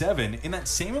concede 7. In that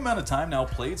same amount of time now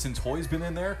played since Hoy's been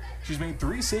in there, she's made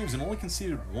 3 saves and only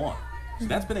conceded 1. So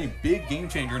that's been a big game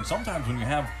changer. And sometimes when you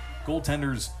have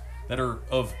goaltenders that are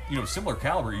of similar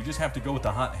caliber. You just have to go with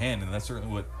the hot hand, and that's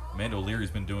certainly what Amanda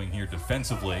O'Leary's been doing here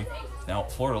defensively. Now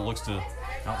Florida looks to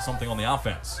mount something on the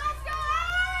offense.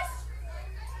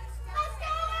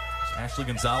 Ashley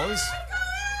Gonzalez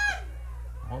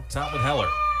on top with Heller.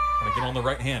 Gonna get on the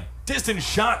right hand. Distant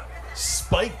shot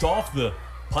spiked off the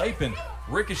pipe and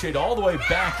ricocheted all the way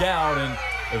back out and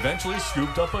eventually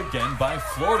scooped up again by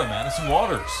Florida, Madison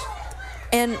Waters.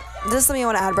 And this is something I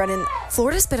want to add, Brendan.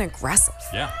 Florida's been aggressive.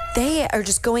 Yeah. They are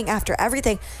just going after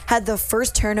everything. Had the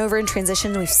first turnover in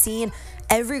transition. We've seen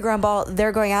every ground ball,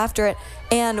 they're going after it.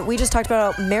 And we just talked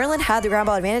about how Maryland had the ground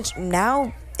ball advantage.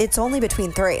 Now it's only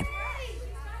between 3.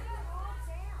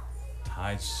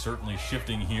 Tide's certainly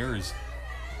shifting here as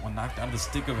one knocked out of the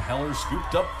stick of Heller,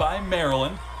 scooped up by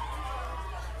Maryland.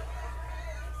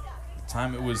 At the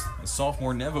time it was a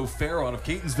sophomore Nevo Farrow out of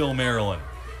Catonsville, Maryland.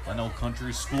 Glenelg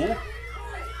Country School,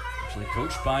 actually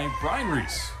coached by Brian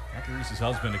Reese, Kathy Reese's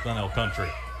husband at Glenelg Country.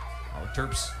 Now the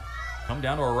Terps come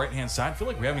down to our right-hand side. I feel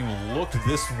like we haven't even looked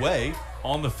this way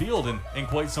on the field in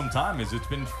quite some time, as it's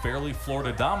been fairly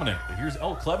Florida dominant. But here's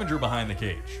Elle Clevenger behind the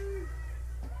cage.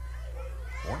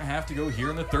 4.5 to go here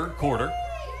in the third quarter.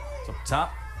 It's up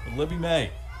top with Libby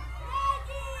May.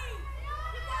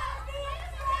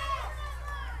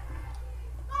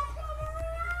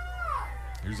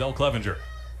 Here's Elle Clevenger,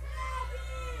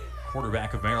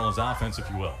 quarterback of Maryland's offense, if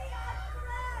you will.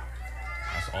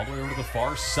 Pass all the way over to the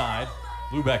far side.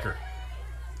 Lou Becker.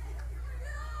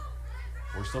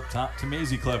 Forced up top to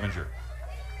Maisie Clevenger.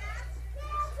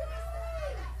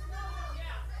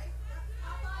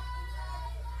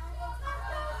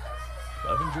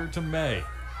 Clevenger to May.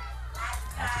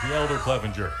 Out to the elder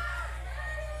Clevenger.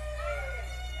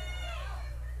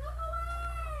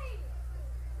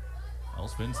 Well,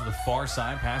 spins to the far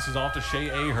side, passes off to Shea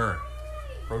Ahern.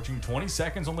 Approaching 20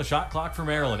 seconds on the shot clock for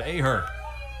Maryland. Ahern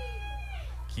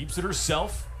keeps it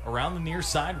herself around the near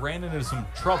side, ran into some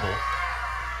trouble.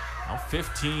 Now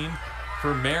 15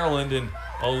 for Maryland, and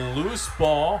a loose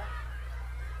ball.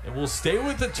 It will stay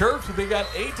with the Terps, but they got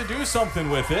 8 to do something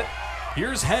with it.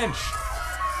 Here's Hench.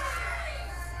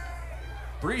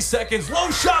 3 seconds, low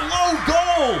shot, low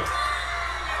goal!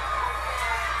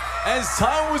 As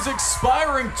time was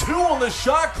expiring, 2 on the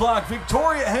shot clock,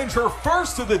 Victoria Hench, her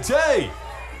first of the day.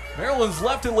 Maryland's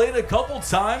left it late a couple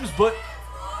times, but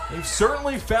they've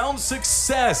certainly found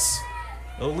success.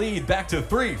 The lead back to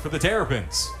 3 for the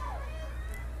Terrapins.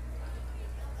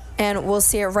 And we'll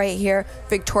see it right here.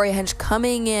 Victoria Hench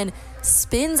coming in,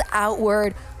 spins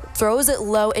outward, throws it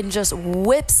low, and just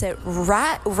whips it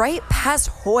right past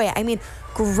Hoy. I mean,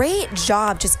 great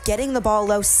job just getting the ball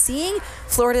low, seeing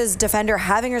Florida's defender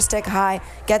having her stick high,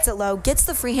 gets it low, gets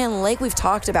the free hand like we've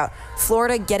talked about.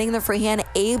 Florida getting the free hand,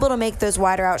 able to make those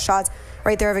wider out shots.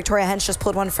 Right there, Victoria Hench just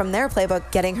pulled one from their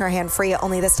playbook, getting her hand free,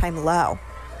 only this time low.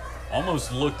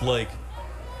 Almost looked like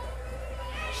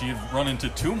she had run into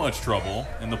too much trouble,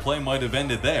 and the play might have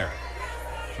ended there.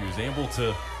 She was able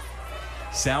to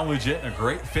salvage it, and a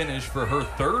great finish for her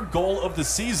 3rd goal of the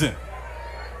season.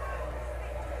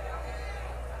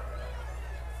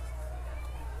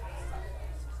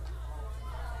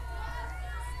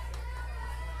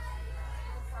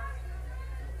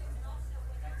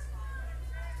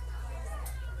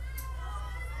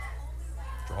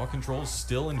 Draw control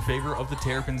still in favor of the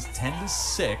Terrapins,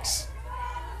 10-6.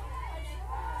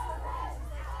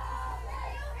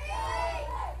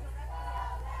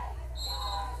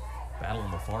 Battle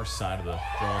on the far side of the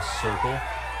draw circle.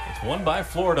 It's won by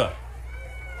Florida.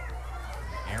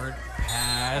 Errant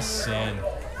pass, and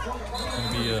it's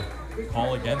going to be a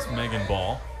call against Megan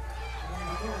Ball.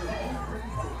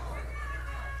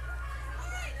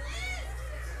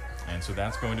 And so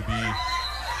that's going to be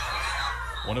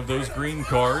one of those green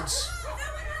cards.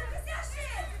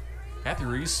 Kathy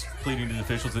Reese pleading to the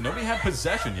officials that nobody had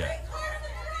possession yet.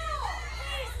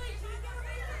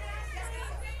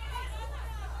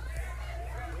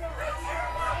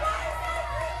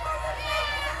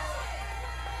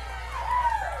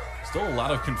 Still a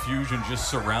lot of confusion just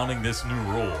surrounding this new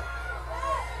rule.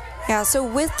 Yeah, so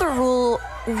with the rule,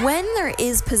 when there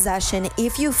is possession,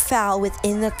 if you foul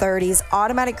within the 30s,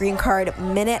 automatic green card,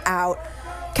 minute out.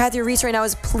 Kathy Reese right now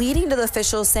is pleading to the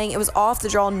officials, saying it was off the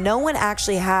draw. No one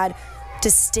actually had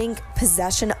distinct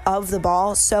possession of the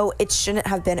ball, so it shouldn't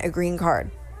have been a green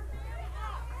card.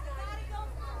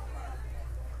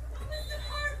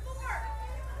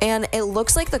 And it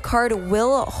looks like the card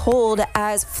will hold,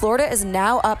 as Florida is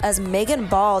now up as Megan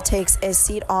Ball takes a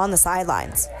seat on the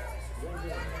sidelines.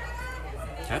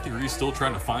 Kathy Reese still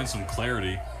trying to find some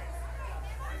clarity.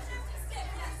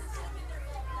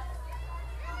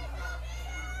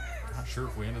 Not sure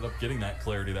if we ended up getting that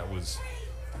clarity that was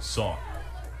saw.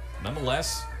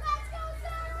 Nonetheless,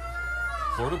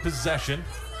 Florida possession.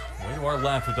 Way to our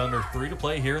left with under 3 to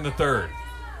play here in the third.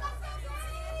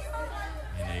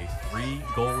 In a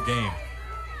 3-goal game.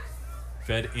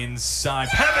 Fed inside.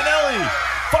 Pavanelli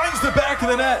finds the back of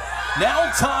the net.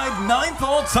 Now tied 9th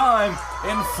all time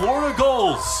in Florida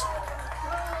goals.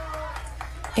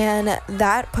 And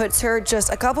that puts her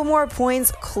just a couple more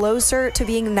points closer to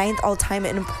being 9th all time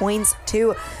in points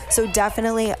too. So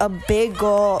definitely a big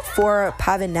goal for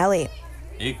Pavanelli.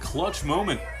 A clutch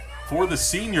moment for the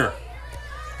senior.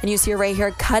 And you see her right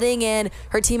here cutting in,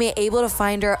 her teammate able to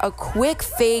find her, a quick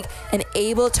fake, and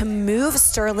able to move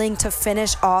Sterling to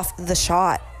finish off the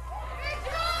shot.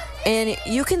 And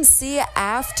you can see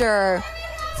after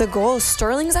the goal,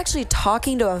 Sterling's actually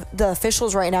talking to the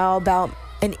officials right now about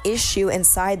an issue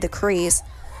inside the crease.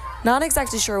 Not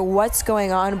exactly sure what's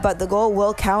going on, but the goal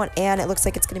will count, and it looks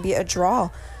like it's going to be a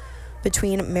draw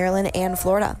between Maryland and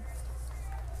Florida.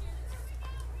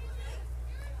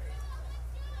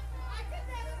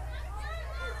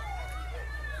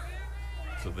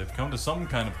 So they've come to some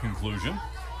kind of conclusion.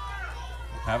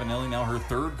 Pavanelli now her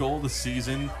 3rd goal of the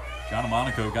season. Gianna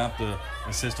Monaco got the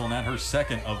assist on that, her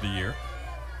 2nd of the year.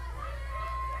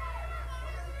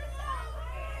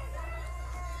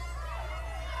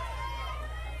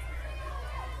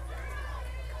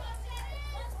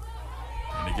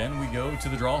 And again, we go to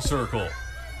the draw circle.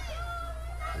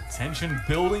 The tension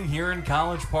building here in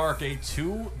College Park. A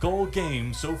 2-goal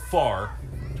game so far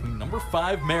between number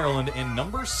 5 Maryland and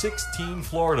number 16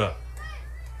 Florida.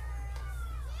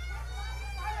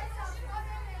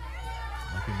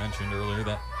 Like we mentioned earlier,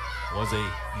 that was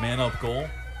a man-up goal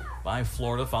by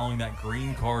Florida following that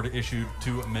green card issued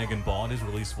to Megan Ball. It is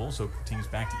releasable, so teams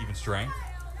back to even strength.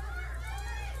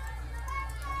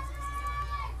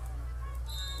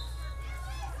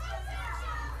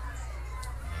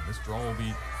 And this draw will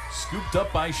be scooped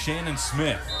up by Shannon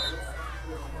Smith.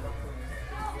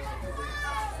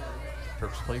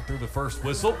 Terps played through the first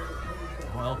whistle.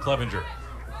 Well, Clevenger.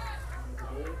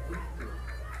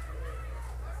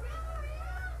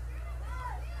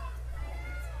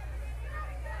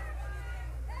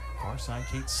 Far side,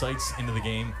 Kate Seitz into the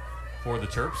game for the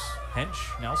Terps.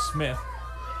 Hench, now Smith,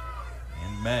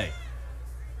 and May.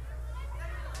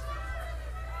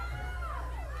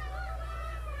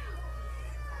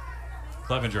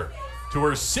 Clevenger to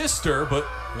her sister, but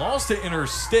lost it in her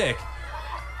stick.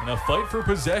 And a fight for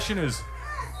possession is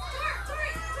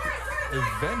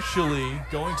eventually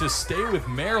going to stay with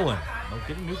Maryland. They'll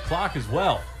get a new clock as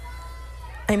well.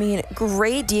 I mean,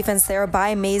 great defense there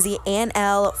by Maisie and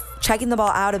Elle, checking the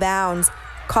ball out of bounds,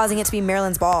 causing it to be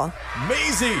Maryland's ball.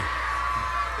 Maisie,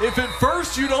 if at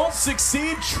first you don't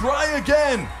succeed, try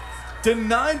again.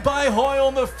 Denied by Hoyle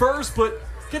in the first, but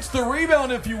gets the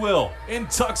rebound, if you will, and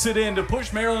tucks it in to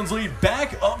push Maryland's lead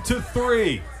back up to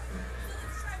 3.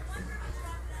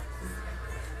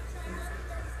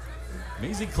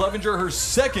 Maisie Clevenger, her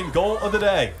 2nd goal of the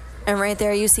day. And right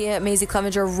there, you see it, Maisie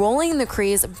Clevenger rolling the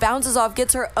crease, bounces off,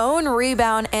 gets her own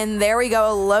rebound, and there we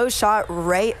go, a low shot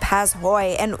right past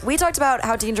Hoy. And we talked about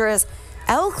how dangerous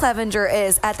Elle Clevenger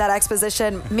is at that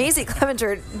exposition. Maisie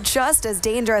Clevenger, just as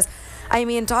dangerous. I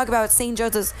mean, talk about St.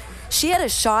 Joseph's. She had a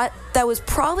shot that was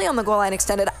probably on the goal line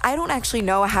extended. I don't actually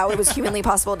know how it was humanly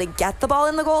possible to get the ball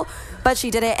in the goal, but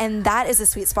she did it, and that is a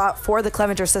sweet spot for the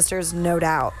Clevenger sisters, no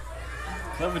doubt.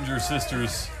 Clevenger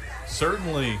sisters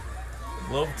certainly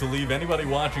love to leave anybody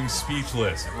watching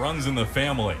speechless. It runs in the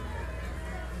family.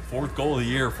 4th goal of the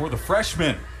year for the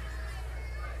freshmen.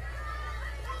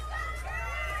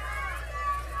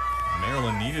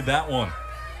 Maryland needed that one.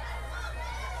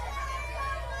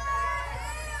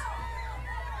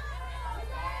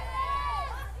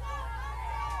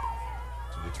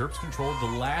 So the Terps controlled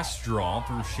the last draw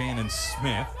through Shannon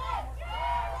Smith.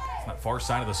 It's not far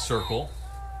side of the circle.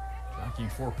 Jockeying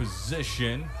for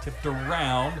position, tipped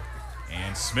around,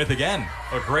 and Smith again.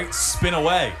 A great spin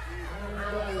away.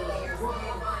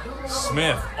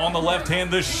 Smith on the left hand.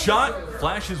 The shot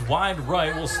flashes wide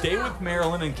right. Will stay with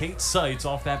Maryland, and Kate Seitz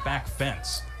off that back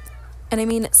fence. And I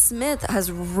mean, Smith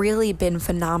has really been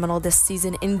phenomenal this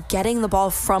season in getting the ball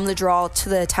from the draw to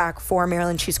the attack for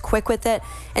Maryland. She's quick with it,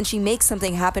 and she makes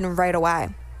something happen right away.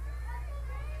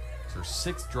 It's her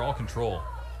 6th draw control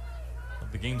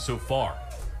of the game so far.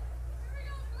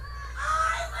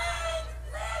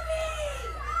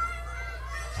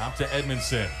 Top to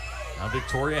Edmondson. Now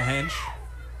Victoria Hench.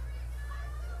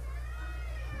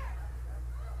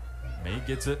 May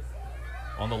gets it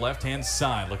on the left-hand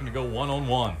side, looking to go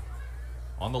one-on-one.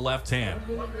 On the left hand,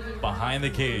 behind the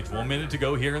cage. 1 minute to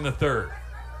go here in the third.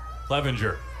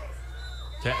 Clevenger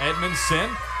to Edmondson.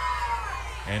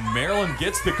 And Maryland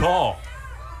gets the call.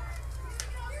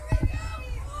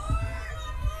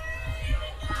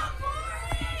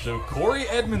 So Corey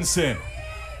Edmondson,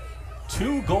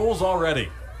 2 goals already.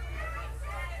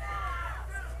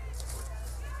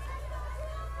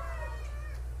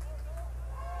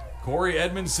 Corey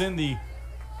Edmondson, the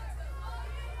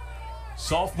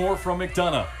sophomore from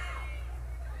McDonough.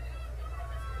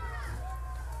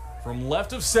 From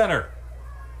left of center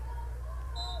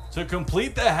to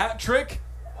complete the hat trick,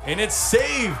 and it's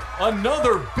saved.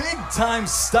 Another big-time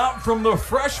stop from the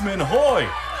freshman Hoy.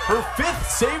 Her 5th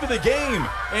save of the game,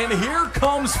 and here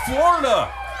comes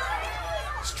Florida.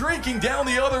 Streaking down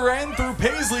the other end through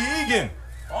Paisley Egan.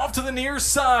 Off to the near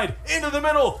side, into the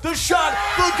middle, the shot,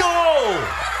 the goal!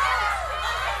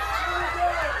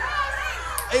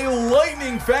 A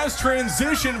lightning-fast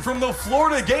transition from the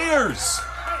Florida Gators.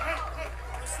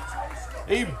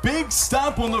 A big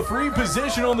stop on the free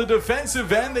position on the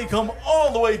defensive end. They come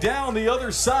all the way down the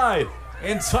other side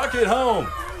and tuck it home.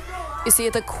 You see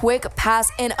the quick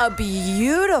pass and a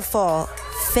beautiful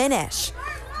finish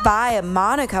by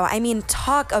Monaco. I mean,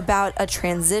 talk about a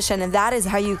transition, and that is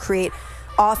how you create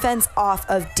offense off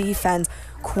of defense.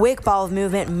 Quick ball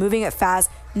movement, moving it fast,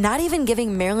 not even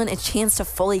giving Maryland a chance to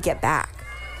fully get back.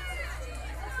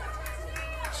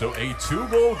 So a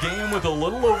 2-goal game with a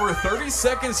little over 30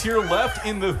 seconds here left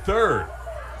in the third.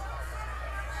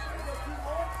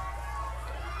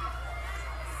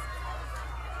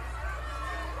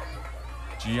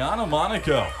 Gianna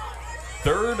Monaco,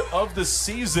 3rd of the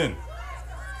season.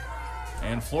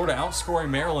 And Florida outscoring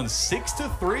Maryland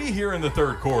 6-3 here in the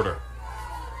third quarter.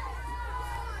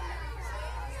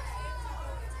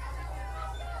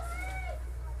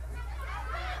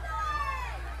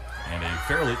 And a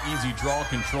fairly easy draw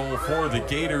control for the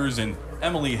Gators and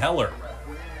Emily Heller.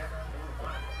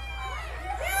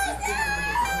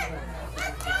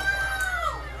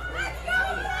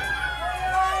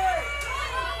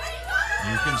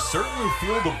 You can certainly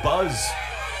feel the buzz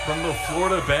from the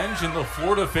Florida bench and the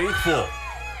Florida faithful.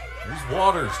 Here's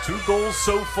Waters, 2 goals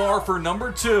so far for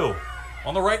number 2.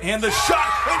 On the right hand, the shot,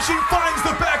 and she finds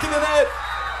the back of the net.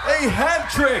 A hat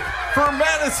trick for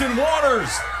Madison Waters.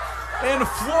 And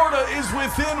Florida is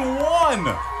within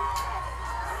 1.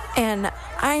 And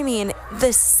I mean,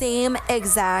 the same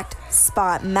exact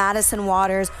spot. Madison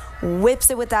Waters whips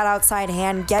it with that outside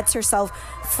hand, gets herself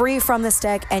free from the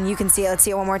stick, and you can see it. Let's see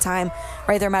it one more time.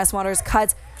 Right there, Madison Waters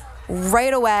cuts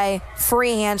right away,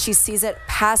 free hand. She sees it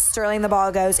past Sterling, the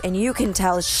ball goes, and you can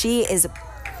tell she is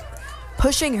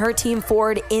pushing her team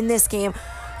forward in this game.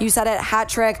 You said it, hat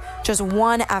trick, just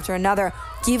one after another,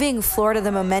 giving Florida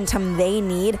the momentum they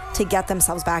need to get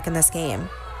themselves back in this game.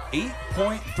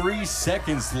 8.3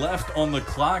 seconds left on the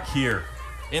clock here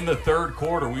in the third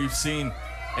quarter. We've seen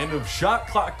end of shot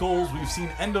clock goals. We've seen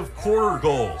end of quarter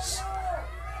goals.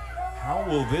 How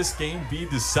will this game be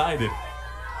decided?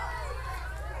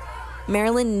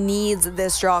 Maryland needs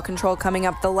this draw control coming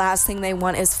up. The last thing they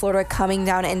want is Florida coming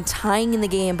down and tying in the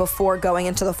game before going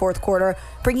into the fourth quarter,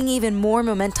 bringing even more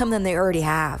momentum than they already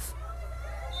have.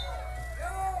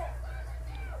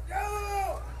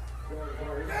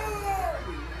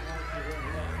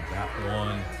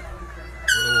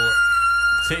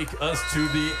 Take us to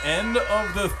the end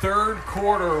of the third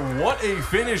quarter. What a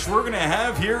finish we're going to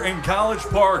have here in College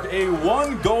Park. A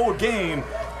 1-goal game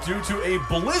due to a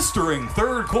blistering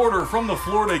third quarter from the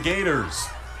Florida Gators.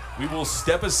 We will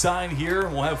step aside here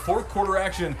and we'll have fourth quarter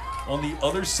action on the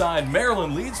other side.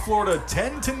 Maryland leads Florida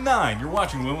 10-9. You're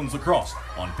watching Women's Lacrosse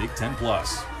on Big Ten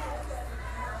Plus.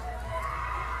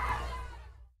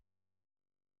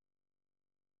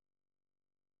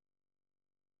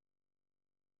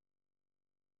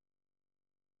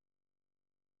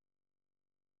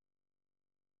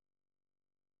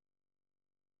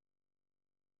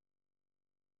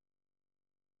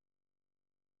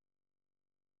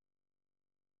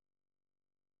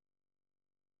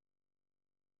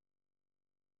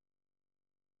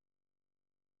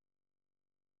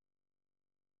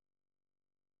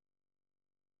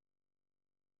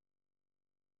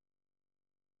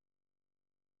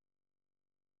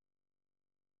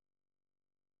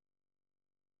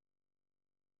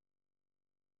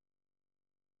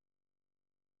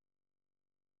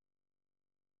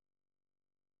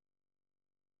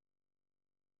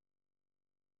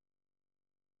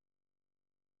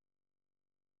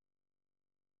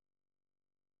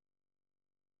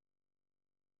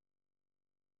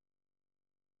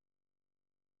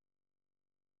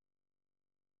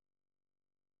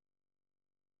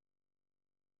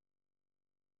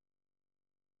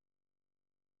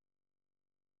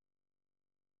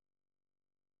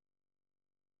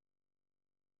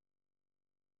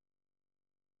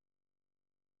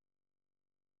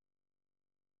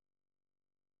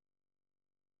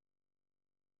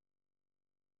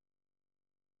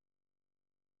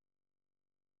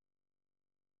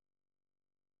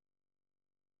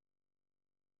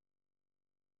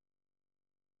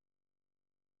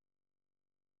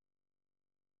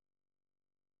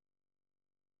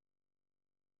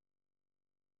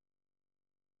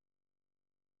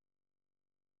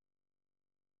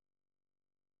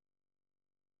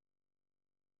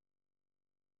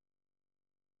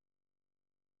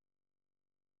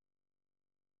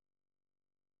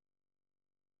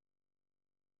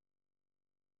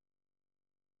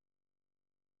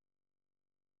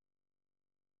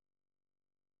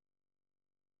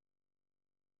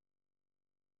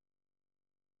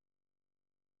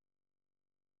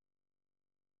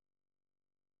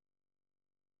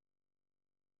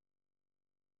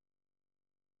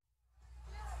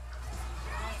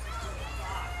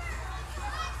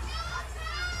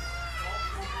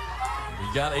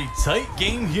 We got a tight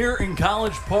game here in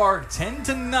College Park.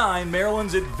 10-9,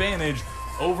 Maryland's advantage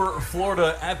over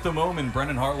Florida at the moment.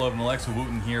 Brendan Hartlove and Alexa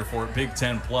Wooten here for Big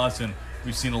Ten Plus, and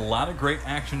we've seen a lot of great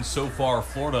action so far.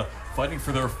 Florida fighting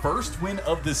for their first win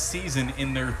of the season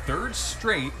in their third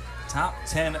straight top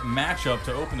 10 matchup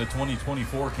to open the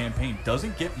 2024 campaign.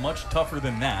 Doesn't get much tougher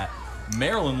than that.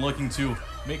 Maryland looking to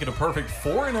make it a perfect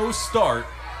 4-0 start,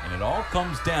 and it all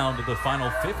comes down to the final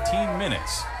 15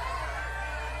 minutes.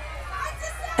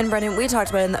 And Brendan, we talked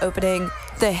about in the opening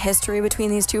the history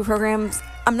between these two programs.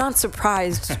 I'm not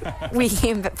surprised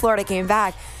Florida came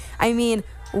back. I mean,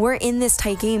 we're in this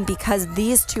tight game because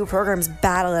these two programs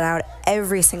battle it out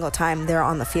every single time they're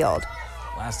on the field.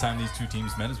 Last time these two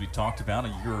teams met, as we talked about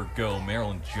a year ago,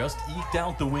 Maryland just eked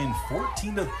out the win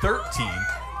 14-13.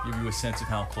 Give you a sense of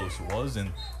how close it was. And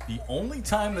the only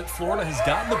time that Florida has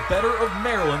gotten the better of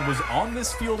Maryland was on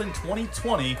this field in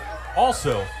 2020.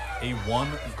 Also a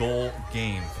one-goal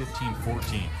game,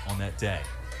 15-14 on that day.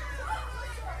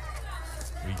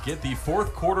 We get the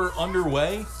fourth quarter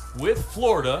underway with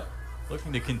Florida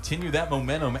looking to continue that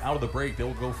momentum out of the break.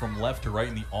 They'll go from left to right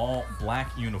in the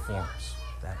all-black uniforms.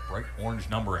 That bright orange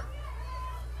numbering.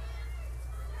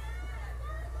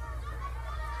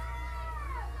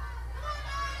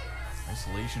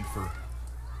 Isolation for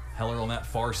Heller on that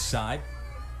far side.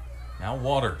 Now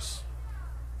Waters.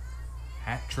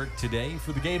 Hat trick today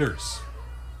for the Gators.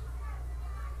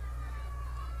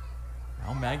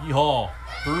 Now Maggie Hall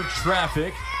through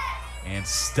traffic and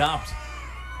stopped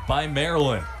by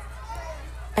Maryland.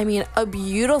 I mean, a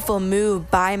beautiful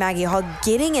move by Maggie Hall,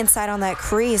 getting inside on that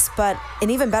crease, but an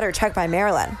even better check by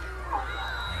Maryland.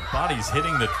 And bodies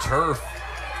hitting the turf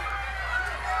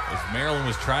as Maryland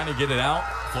was trying to get it out.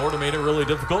 Florida made it really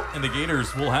difficult, and the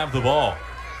Gators will have the ball.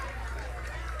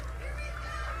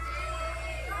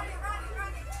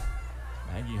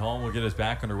 Maggie Hall will get us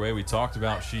back underway. We talked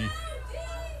about she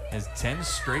has 10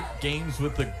 straight games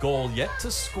with the goal, yet to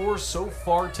score so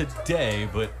far today,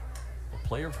 but a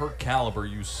player of her caliber,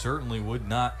 you certainly would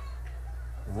not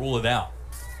rule it out.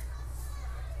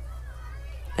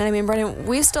 And I mean, Brendan,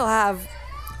 we still have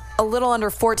a little under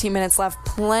 14 minutes left,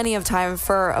 plenty of time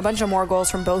for a bunch of more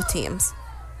goals from both teams.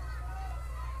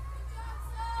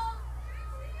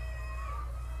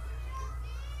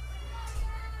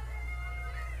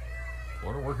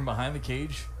 Florida working behind the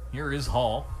cage. Here is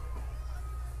Hall.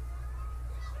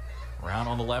 Round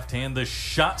on the left hand, the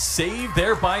shot saved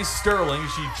there by Sterling.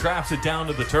 She traps it down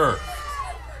to the turf.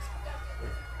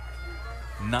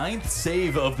 9th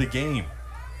save of the game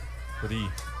for the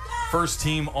first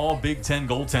team all Big Ten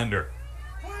goaltender.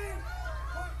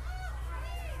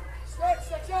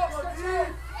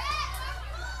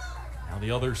 Now the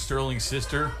other Sterling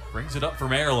sister brings it up for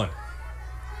Maryland.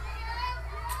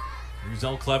 Here's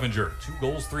Elle Clevenger. 2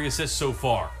 goals, 3 assists so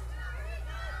far.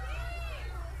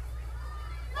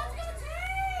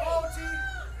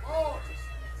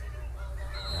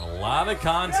 And a lot of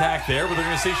contact there, but they're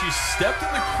going to say she stepped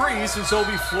in the crease, and so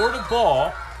it'll be Florida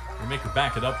ball. They make her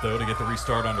back it up, though, to get the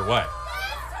restart underway.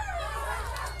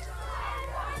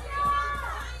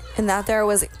 And that there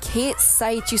was Kate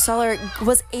Seitz. You saw her,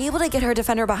 was able to get her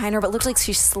defender behind her, but looked like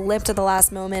she slipped at the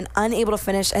last moment, unable to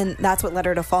finish, and that's what led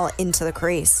her to fall into the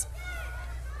crease.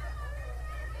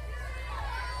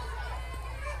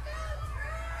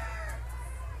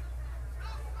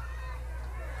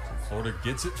 Florida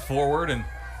gets it forward and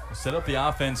will set up the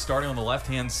offense starting on the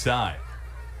left-hand side.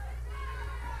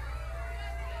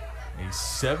 A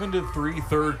 7-3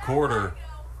 third quarter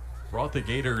brought the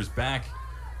Gators back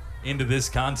into this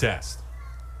contest.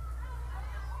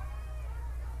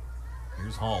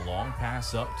 Here's Hall, long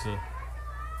pass up to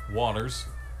Waters.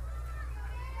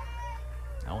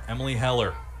 Now Emily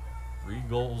Heller, 3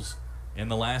 goals in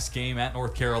the last game at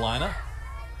North Carolina.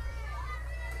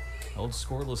 Held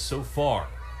scoreless so far.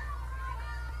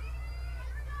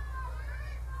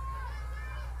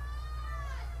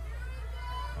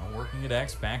 Working at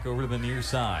X, back over to the near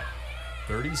side.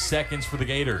 30 seconds for the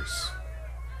Gators.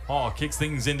 Hall kicks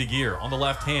things into gear on the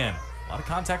left hand. A lot of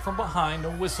contact from behind,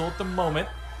 no whistle at the moment.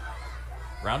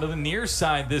 Round to the near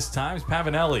side this time is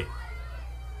Pavanelli.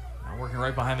 Now working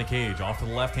right behind the cage, off to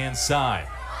the left-hand side.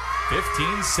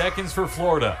 15 seconds for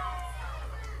Florida.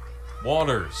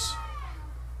 Waters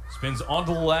spins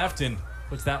onto the left and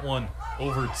puts that one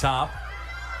over top.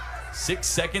 6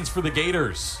 seconds for the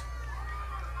Gators.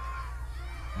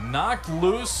 Knocked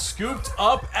loose, scooped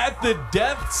up at the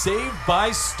death, saved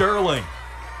by Sterling.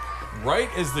 Right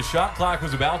as the shot clock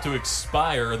was about to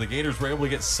expire, the Gators were able to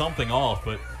get something off,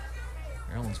 but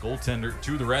Maryland's goaltender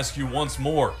to the rescue once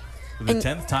more for the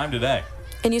 10th time today.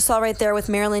 And you saw right there with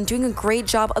Maryland doing a great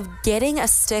job of getting a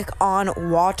stick on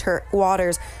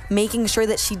Waters, making sure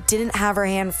that she didn't have her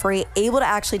hand free, able to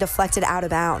actually deflect it out of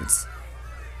bounds.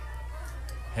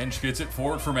 Hench gets it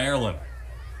forward for Maryland.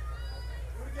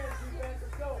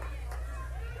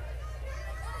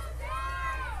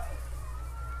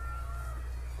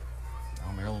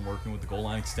 Now Maryland working with the goal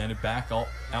line extended back out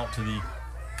to the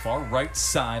far right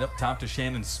side, up top to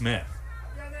Shannon Smith.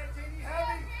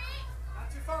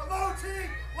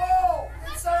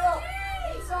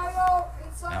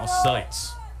 Now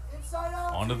Seitz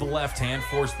onto the left hand,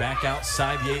 forced back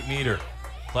outside the 8-meter.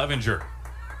 Clevenger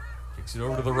kicks it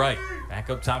over to the right, back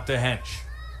up top to Hench.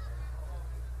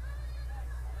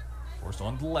 Forced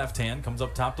onto the left hand, comes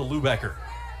up top to Lubecker.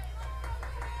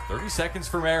 30 seconds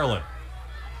for Maryland.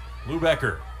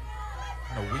 Lubecker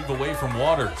trying to weave away from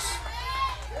Waters.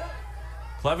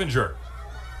 Clevenger.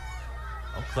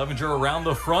 Oh, Clevenger around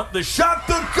the front. The shot,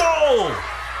 the goal!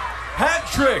 Hat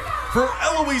trick for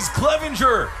Eloise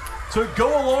Clevenger to go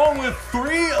along with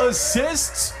 3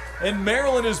 assists, and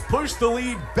Maryland has pushed the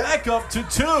lead back up to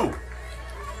 2.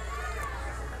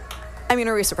 I mean,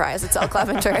 are we surprised? It's Elle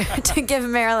Clevenger to give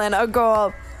Maryland a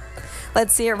goal.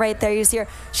 Let's see it right there. You see her.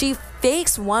 She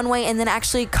fakes one way and then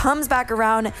actually comes back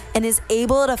around and is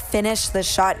able to finish the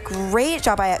shot. Great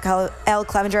job by Elle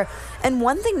Clevenger. And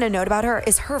one thing to note about her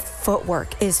is her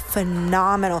footwork is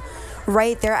phenomenal.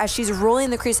 Right there, as she's rolling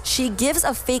the crease, she gives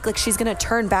a fake like she's going to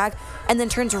turn back and then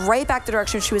turns right back the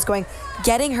direction she was going,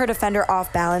 getting her defender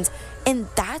off balance. And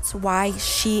that's why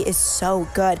she is so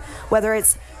good. Whether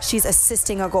it's she's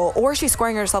assisting a goal or she's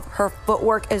scoring herself, her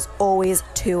footwork is always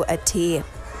to a T.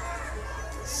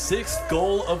 6th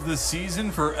goal of the season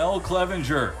for Elle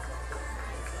Clevenger.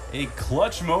 A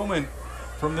clutch moment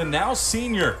from the now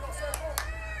senior.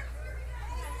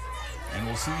 And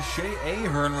we'll see Shea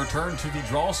Ahern return to the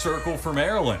draw circle for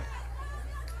Maryland.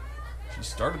 She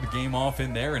started the game off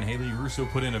in there, and Haley Russo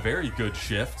put in a very good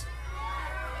shift.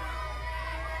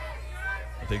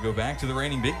 But they go back to the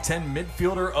reigning Big Ten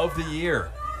midfielder of the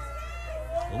year.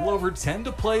 A little over 10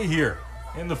 to play here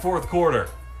in the 4th quarter.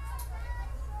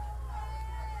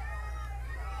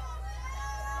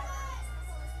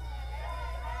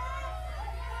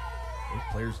 Both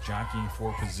players jockeying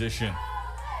for position.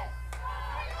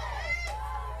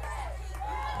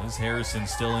 Liz Harrison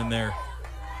still in there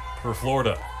for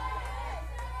Florida.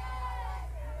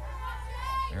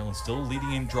 Maryland still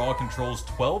leading in draw controls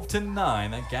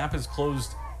 12-9. That gap has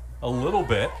closed a little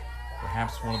bit.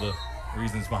 Perhaps one of the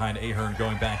reasons behind Ahern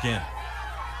going back in.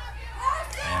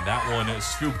 And that one is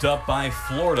scooped up by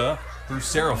Florida through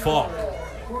Sarah Falk.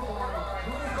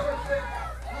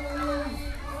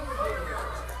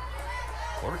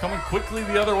 Florida coming quickly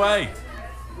the other way.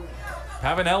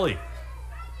 Pavanelli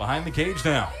behind the cage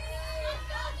now.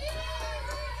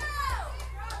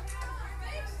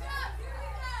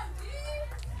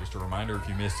 Just a reminder, if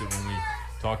you missed it when we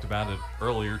talked about it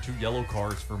earlier, 2 yellow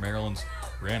cards for Maryland's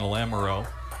Brianna Lamoureux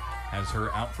has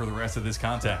her out for the rest of this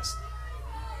contest.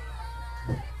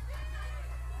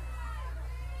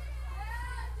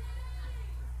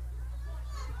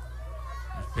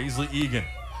 There's Paisley Egan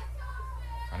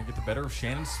trying to get the better of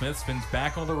Shannon Smith, spins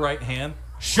back on the right hand.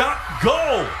 Shot,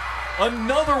 goal!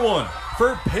 Another one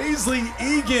for Paisley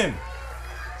Egan.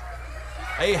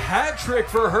 A hat trick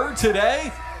for her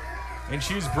today, and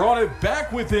she's brought it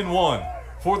back within 1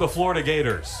 for the Florida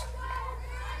Gators.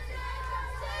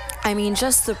 I mean,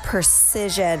 just the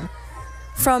precision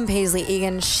from Paisley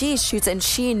Egan. She shoots and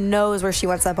she knows where she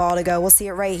wants that ball to go. We'll see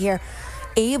it right here.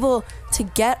 Able to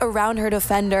get around her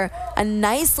defender. A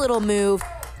nice little move.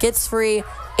 Gets free.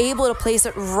 Able to place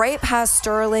it right past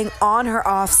Sterling on her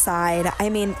offside. I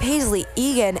mean, Paisley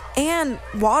Egan and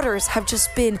Waters have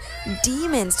just been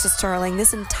demons to Sterling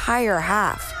this entire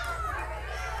half.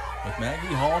 With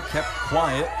Maggie Hall kept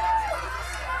quiet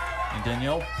and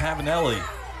Danielle Pavanelli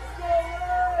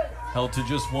held to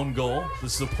just 1 goal, the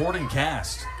supporting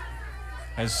cast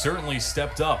has certainly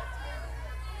stepped up.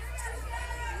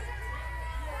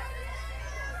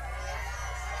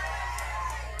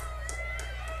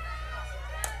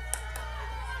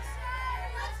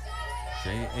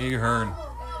 Shea Ahern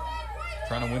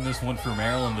trying to win this one for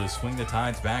Maryland to swing the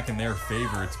tides back in their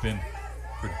favor. It's been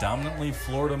predominantly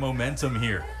Florida momentum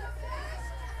here.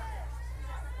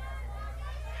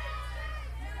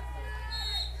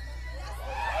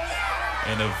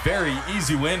 And a very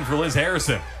easy win for Liz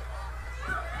Harrison.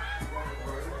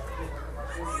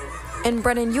 And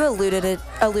Brennan, you alluded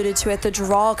to it, the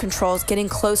draw controls getting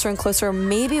closer and closer.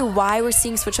 Maybe why we're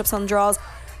seeing switch-ups on draws.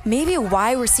 Maybe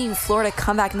why we're seeing Florida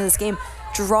come back into this game.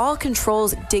 Draw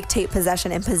controls dictate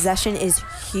possession, and possession is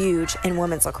huge in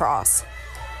women's lacrosse.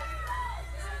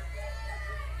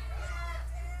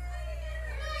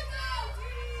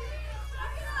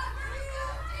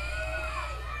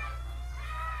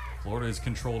 Florida has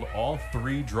controlled all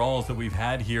 3 draws that we've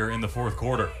had here in the fourth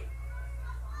quarter.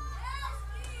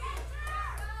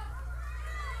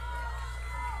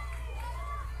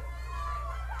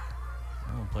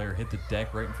 Player hit the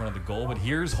deck right in front of the goal, but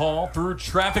here's Hall through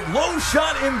traffic. Low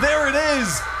shot, and there it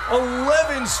is.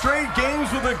 11 straight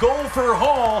games with a goal for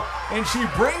Hall, and she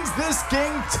brings this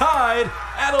game tied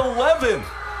at 11.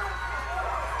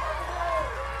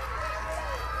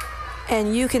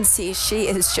 And you can see she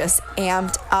is just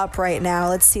amped up right now.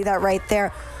 Let's see that right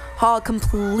there. Hall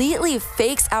completely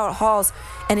fakes out Halls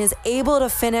and is able to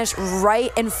finish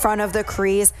right in front of the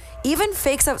crease. Even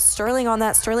fakes out Sterling on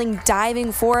that. Sterling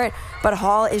diving for it, but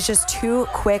Hall is just too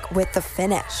quick with the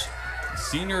finish.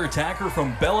 Senior attacker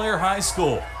from Bel Air High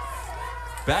School,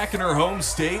 back in her home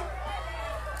state,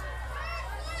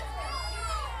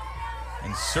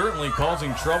 and certainly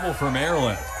causing trouble for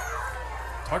Maryland.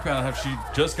 Talk about how she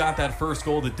just got that first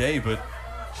goal of the day, but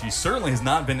she certainly has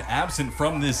not been absent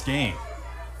from this game.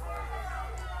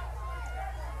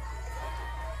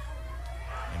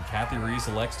 And Kathy Reese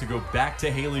elects to go back to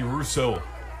Haley Russo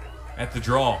at the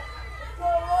draw.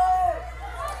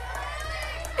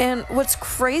 And what's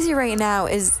crazy right now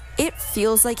is it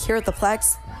feels like here at the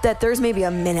Plex that there's maybe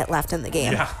a minute left in the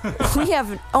game. Yeah. We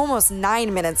have almost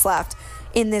 9 minutes left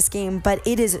in this game, but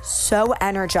it is so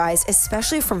energized,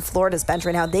 especially from Florida's bench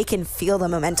right now. They can feel the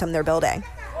momentum they're building.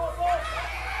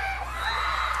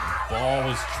 Ball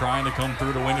was trying to come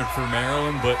through to win it for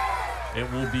Maryland, but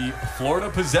it will be Florida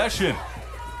possession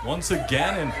once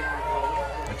again,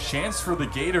 and a chance for the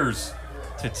Gators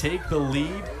to take the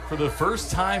lead for the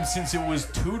first time since it was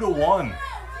 2-1.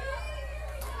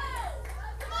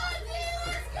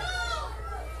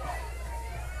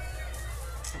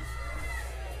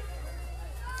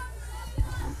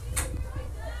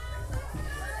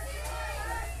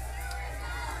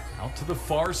 Out to the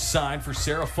far side for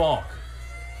Sarah Falk.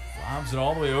 Lobs it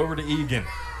all the way over to Egan.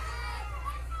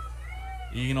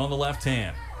 Egan on the left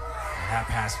hand. That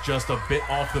pass just a bit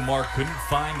off the mark. Couldn't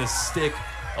find the stick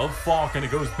of Falk, and it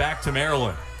goes back to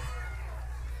Maryland.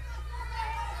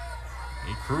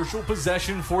 A crucial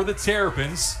possession for the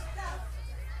Terrapins.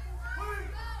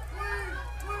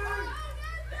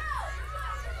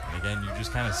 And again, you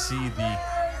just kind of see the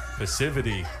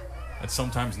passivity that's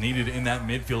sometimes needed in that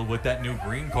midfield with that new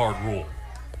green card rule.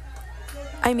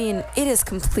 I mean, it is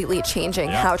completely changing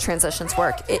how transitions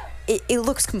work. It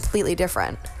looks completely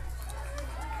different.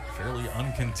 Fairly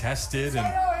uncontested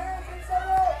and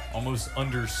almost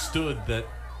understood that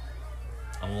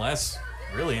unless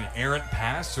really an errant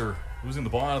pass or losing the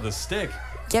ball out of the stick,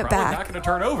 Get probably back. not going to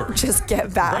turn over. Just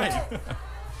get back. Right.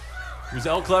 Here's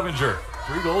Elle Clevenger.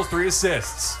 3 goals, 3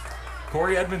 assists.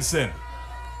 Corey Edmondson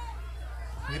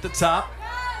at the top.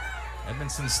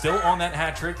 Edmondson still on that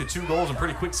hat trick. The 2 goals in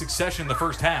pretty quick succession in the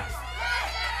first half.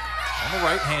 On the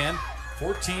right hand,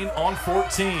 14 on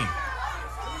 14.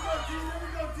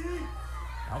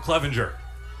 Now Clevenger.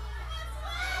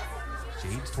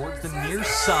 Jades towards the near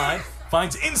side.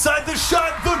 Finds inside the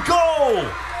shot, the goal!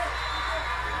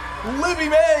 Libby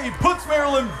May puts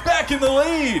Maryland back in the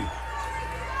lead.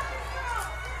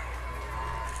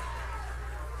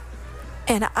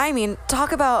 And I mean,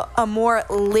 talk about a more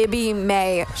Libby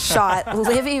May shot.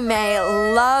 Libby May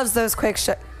loves those quick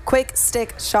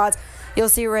stick shots. You'll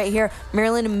see right here,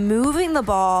 Maryland moving the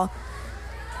ball.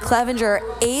 Clevenger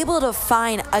able to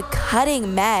find a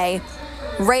cutting May.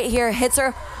 Right here, hits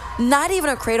her. Not even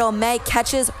a cradle. May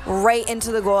catches right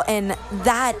into the goal, and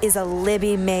that is a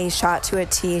Libby May shot to a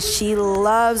T. She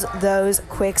loves those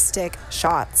quick stick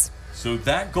shots. So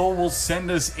that goal will send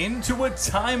us into a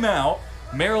timeout.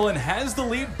 Maryland has the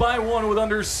lead by 1 with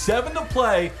under 7 to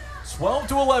play.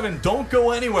 12-11. Don't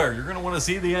go anywhere. You're going to want to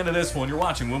see the end of this one. You're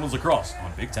watching Women's Lacrosse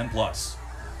on Big Ten Plus.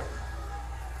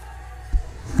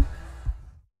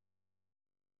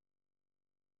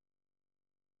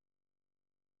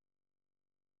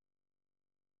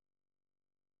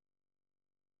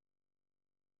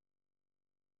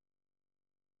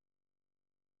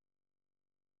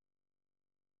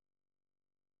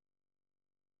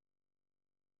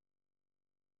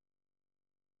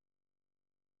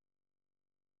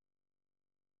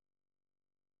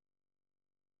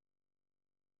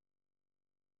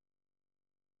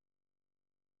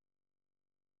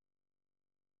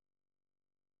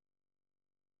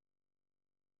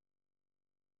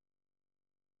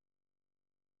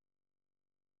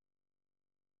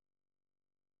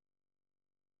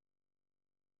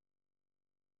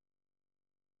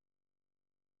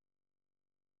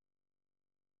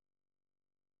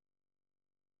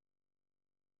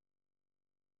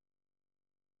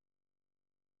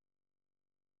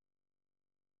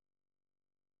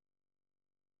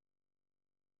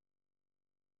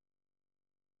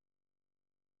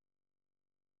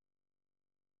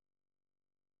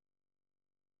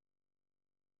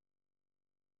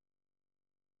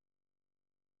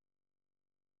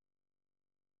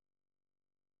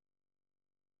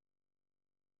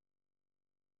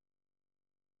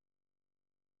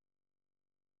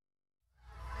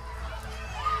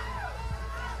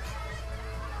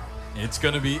 It's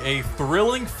going to be a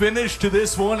thrilling finish to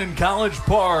this one in College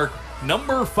Park.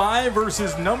 Number 5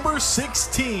 versus number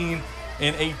 16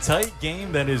 in a tight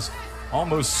game that is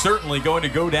almost certainly going to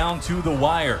go down to the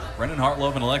wire. Brendan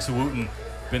Hartlove and Alexa Wooten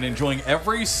been enjoying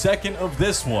every second of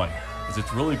this one, as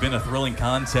it's really been a thrilling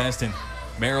contest. And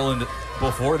Maryland,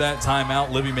 before that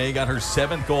timeout, Libby May got her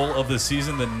 7th goal of the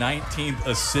season, the 19th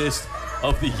assist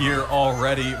of the year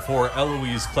already for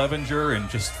Eloise Clevenger in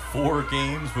just 4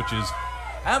 games, which is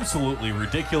absolutely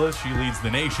ridiculous. She leads the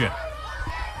nation.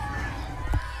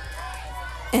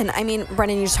 And I mean,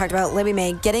 Brendan, you just talked about Libby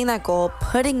May getting that goal,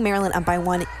 putting Maryland up by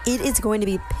 1. It is going to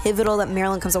be pivotal that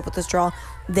Maryland comes up with this draw.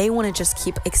 They want to just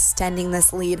keep extending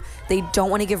this lead. They don't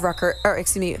want to give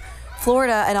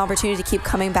Florida an opportunity to keep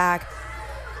coming back.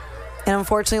 And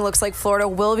unfortunately, it looks like Florida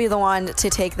will be the one to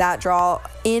take that draw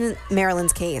in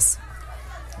Maryland's case.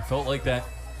 It felt like that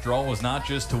draw was not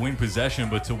just to win possession,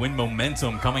 but to win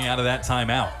momentum coming out of that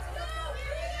timeout.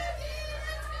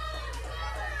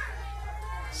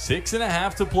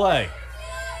 6.5 to play.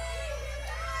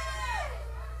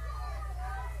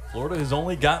 Florida has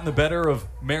only gotten the better of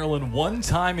Maryland one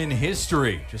time in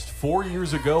history, just 4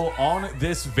 years ago on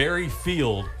this very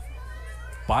field,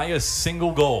 by a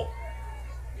single goal.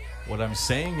 What I'm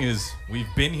saying is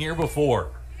we've been here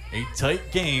before. A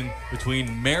tight game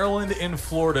between Maryland and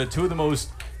Florida, two of the most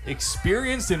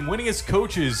experienced and winningest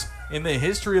coaches in the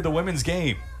history of the women's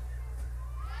game.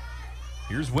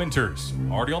 Here's Winters,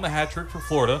 already on the hat trick for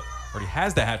Florida. Already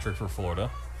has the hat trick for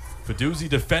Florida. Feduzzi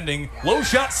defending. Low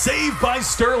shot saved by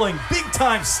Sterling. Big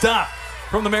time stop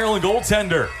from the Maryland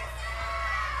goaltender.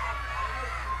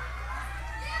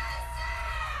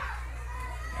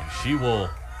 And she will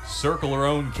circle her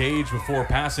own cage before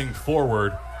passing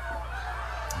forward.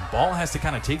 And Ball has to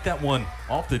kind of take that one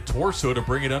off the torso to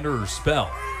bring it under her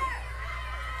spell.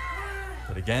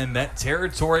 But again, that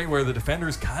territory where the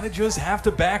defenders kind of just have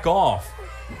to back off.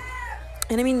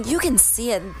 And I mean, you can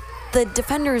see it. The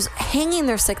defenders hanging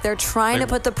their stick. They're trying to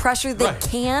put the pressure they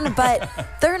can, but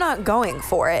they're not going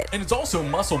for it. And it's also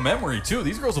muscle memory, too.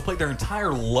 These girls have played their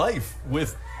entire life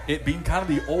with it being kind of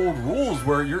the old rules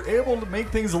where you're able to make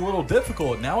things a little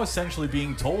difficult. Now essentially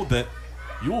being told that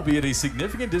you will be at a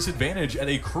significant disadvantage at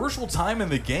a crucial time in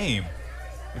the game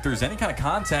if there's any kind of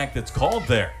contact that's called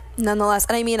there. Nonetheless,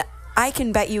 and I mean, I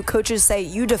can bet you coaches say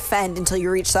you defend until you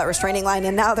reach that restraining line,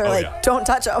 and now they're don't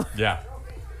touch them. Yeah.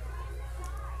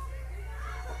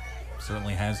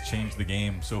 Certainly has changed the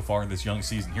game so far in this young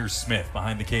season. Here's Smith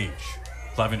behind the cage.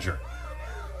 Clevenger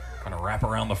trying to wrap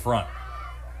around the front.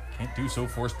 Can't do so,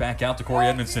 forced back out to Corey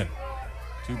Edmondson.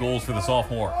 2 goals for the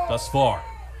sophomore thus far.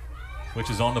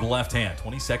 Switches on to the left hand.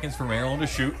 20 seconds for Maryland to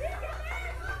shoot.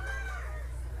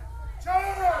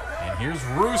 And here's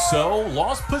Russo.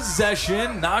 Lost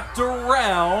possession, knocked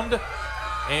around,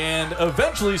 and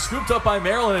eventually scooped up by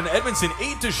Maryland, and Edmondson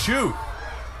 8 to shoot.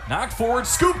 Knocked forward,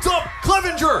 scooped up,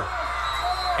 Clevenger!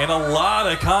 And a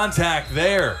lot of contact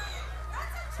there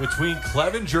between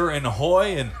Clevenger and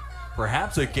Hoy, and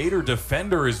perhaps a Gator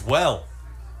defender as well.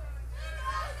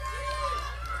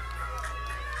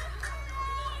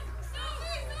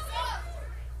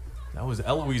 That was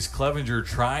Eloise Clevenger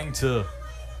trying to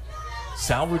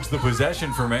salvage the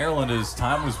possession for Maryland as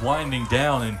time was winding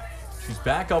down, and she's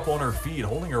back up on her feet,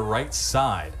 holding her right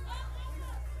side.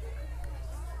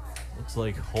 Looks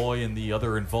like Hoy and the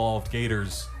other involved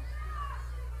Gators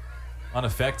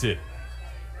unaffected.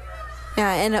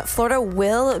 Yeah, and Florida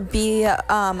will be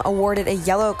awarded a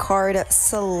yellow card.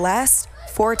 Celeste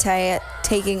Forte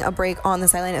taking a break on the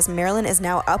sideline as Maryland is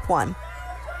now up 1.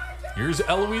 Here's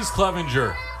Eloise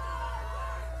Clevenger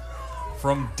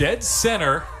from dead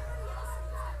center.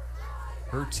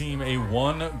 Her team a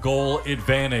 1-goal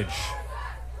advantage.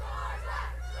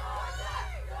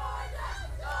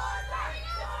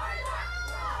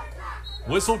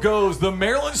 Whistle goes. The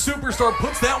Maryland superstar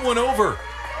puts that one over.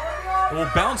 It will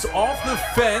bounce off the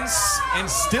fence, and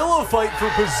still a fight for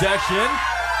possession.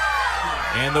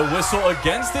 And the whistle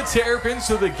against the Terrapins,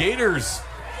 so the Gators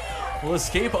will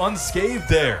escape unscathed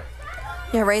there.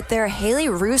 Yeah, right there. Haley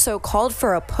Russo called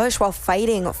for a push while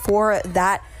fighting for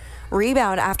that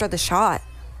rebound after the shot.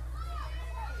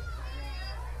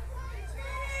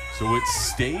 So it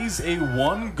stays a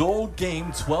 1-goal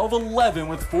game, 12-11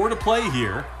 with 4 to play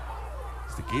here.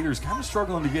 The Gators kind of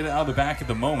struggling to get it out of the back at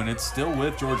the moment. It's still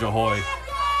with Georgia Hoy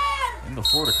in the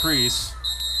Florida crease.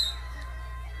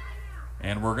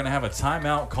 And we're going to have a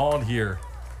timeout called here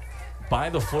by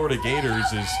the Florida Gators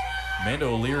as Amanda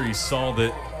O'Leary saw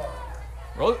that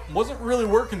it wasn't really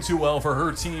working too well for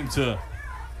her team to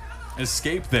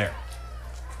escape there.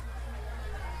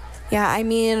 Yeah, I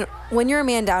mean, when you're a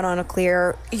man down on a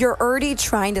clear, you're already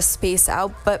trying to space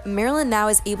out, but Maryland now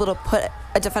is able to put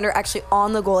a defender actually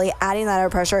on the goalie, adding that air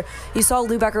pressure. You saw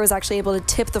Lou Becker was actually able to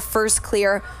tip the first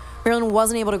clear. Maryland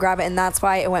wasn't able to grab it, and that's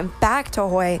why it went back to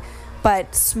Hoy.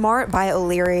 But smart by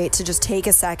O'Leary to just take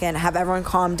a second, have everyone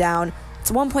calm down. It's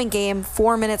a 1-point game,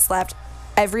 4 minutes left.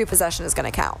 Every possession is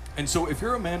going to count. And so if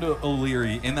you're Amanda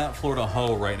O'Leary in that Florida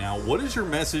huddle right now, what is your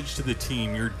message to the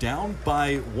team? You're down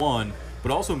by 1,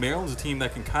 but also Maryland's a team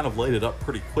that can kind of light it up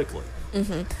pretty quickly.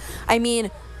 I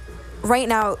mean, right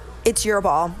now, it's your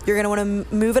ball. You're going to want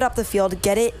to move it up the field,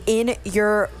 get it in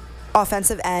your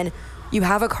offensive end. You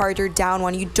have a card, you're down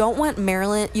 1. You don't want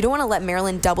to let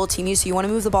Maryland double team you, so you want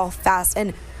to move the ball fast.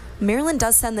 And Maryland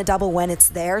does send the double when it's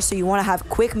there, so you want to have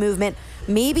quick movement.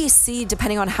 Maybe see,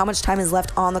 depending on how much time is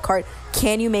left on the card,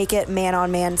 can you make it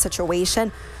man-on-man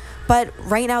situation? But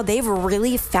right now, they've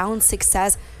really found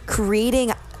success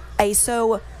creating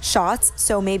ISO shots,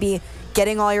 so maybe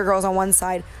getting all your girls on one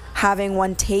side, having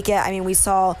one take it. I mean, we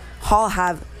saw Hall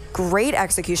have great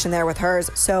execution there with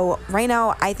hers. So right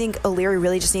now, I think O'Leary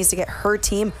really just needs to get her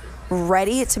team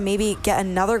ready to maybe get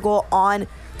another goal on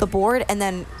the board, and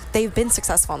then they've been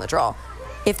successful on the draw.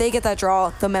 If they get that draw,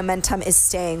 the momentum is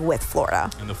staying with Florida.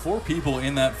 And the 4 people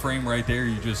in that frame right there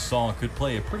you just saw could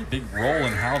play a pretty big role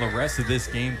in how the rest of this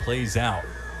game plays out.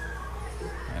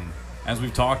 And as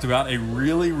we've talked about, a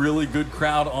really, really good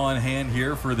crowd on hand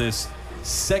here for this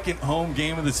second home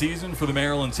game of the season for the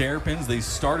Maryland Terrapins. They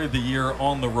started the year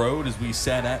on the road, as we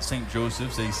said, at St.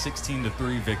 Joseph's, a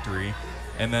 16-3 victory,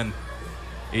 and then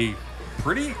a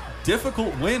pretty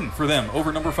difficult win for them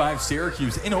over number 5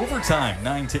 Syracuse in overtime,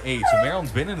 9-8. So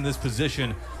Maryland's been in this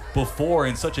position before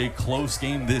in such a close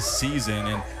game this season,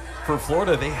 and for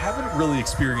Florida, they haven't really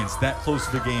experienced that close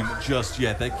of a game just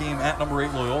yet. That game at number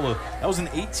 8 Loyola, that was an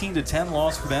 18-10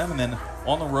 loss for them, and then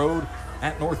on the road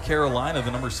at North Carolina,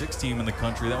 the number 6 team in the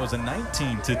country, that was a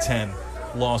 19-10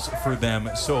 loss for them.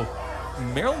 So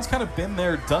Maryland's kind of been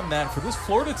there, done that. For this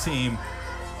Florida team,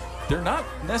 they're not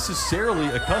necessarily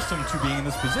accustomed to being in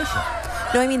this position.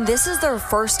 No, I mean, this is their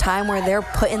first time where they're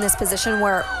put in this position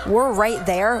where we're right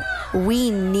there. We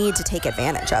need to take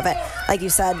advantage of it. Like you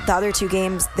said, the other 2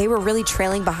 games, they were really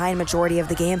trailing behind majority of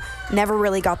the game, never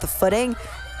really got the footing.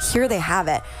 Here they have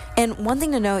it. And one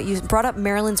thing to note, you brought up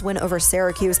Maryland's win over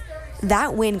Syracuse.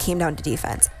 That win came down to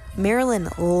defense. Maryland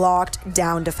locked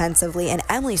down defensively, and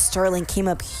Emily Sterling came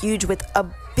up huge with a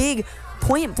big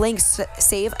point-blank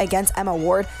save against Emma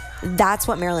Ward. That's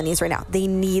what Maryland needs right now. They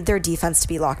need their defense to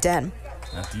be locked in.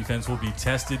 That defense will be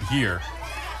tested here.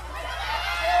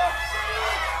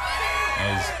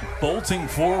 As bolting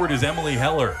forward is Emily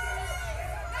Heller.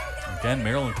 Again,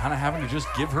 Maryland kind of having to just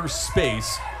give her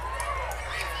space.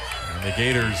 And the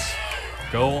Gators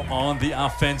go on the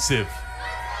offensive.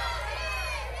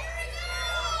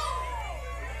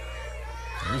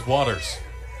 Here's Waters.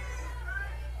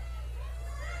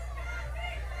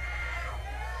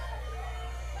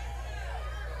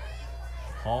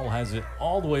 Hall has it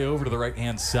all the way over to the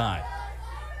right-hand side.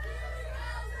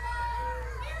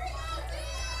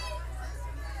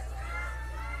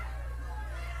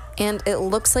 And it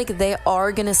looks like they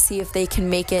are going to see if they can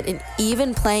make it an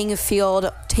even playing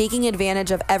field, taking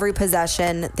advantage of every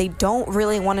possession. They don't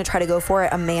really want to try to go for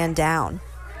it a man down.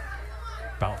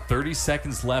 About 30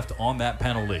 seconds left on that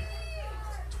penalty.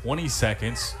 20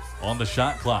 seconds on the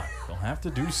shot clock. They'll have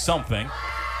to do something.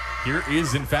 Here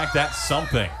is, in fact, that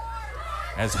something,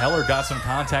 as Heller got some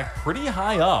contact pretty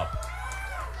high up.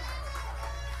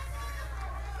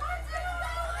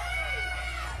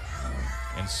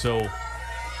 And so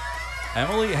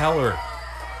Emily Heller,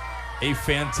 a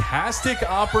fantastic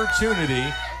opportunity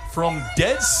from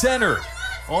dead center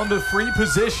on the free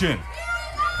position,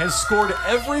 has scored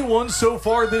everyone so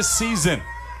far this season.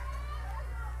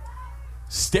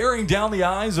 Staring down the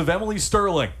eyes of Emily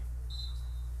Sterling.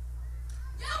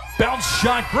 Bounce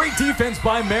shot, great defense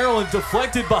by Maryland,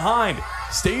 deflected behind.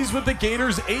 Stays with the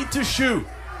Gators, 8 to shoot.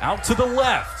 Out to the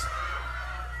left.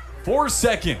 4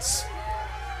 seconds.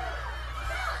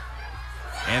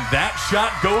 And that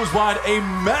shot goes wide. A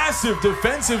massive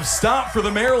defensive stop for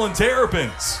the Maryland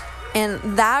Terrapins.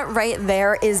 And that right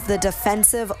there is the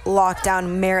defensive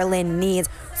lockdown Maryland needs.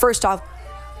 First off,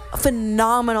 a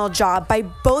phenomenal job by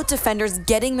both defenders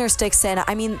getting their sticks in.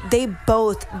 I mean, they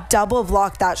both double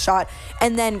blocked that shot.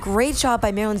 And then great job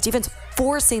by Maryland's defense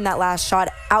forcing that last shot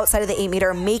outside of the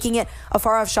 8-meter, making it a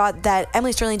far-off shot that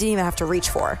Emily Sterling didn't even have to reach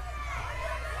for.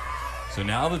 So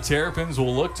now the Terrapins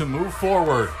will look to move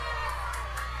forward.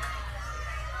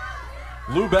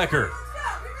 Lou Becker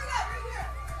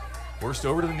forced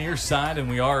over to the near side, and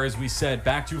we are, as we said,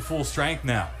 back to full strength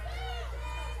now.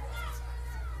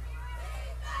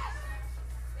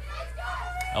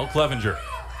 El Clevenger.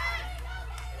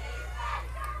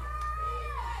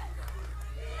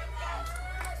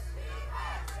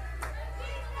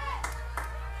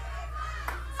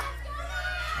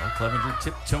 El Clevenger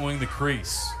tiptoeing the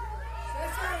crease.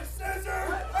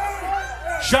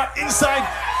 Shot inside.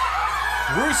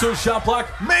 Russo's shot block.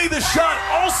 Made the shot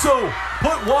also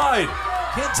put wide.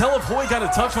 Can't tell if Hoy got a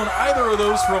touch on either of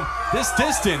those from this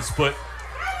distance, but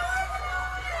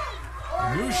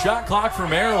new shot clock for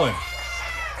Maryland.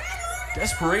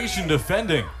 Desperation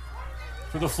defending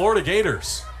for the Florida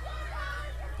Gators.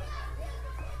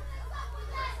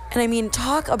 And I mean,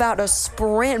 talk about a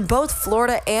sprint. Both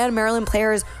Florida and Maryland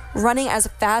players running as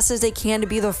fast as they can to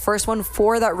be the first one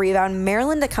for that rebound.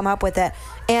 Maryland to come up with it.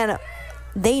 And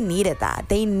they needed that.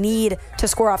 They need to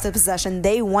score off the possession.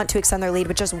 They want to extend their lead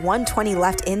with just 1:20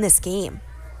 left in this game.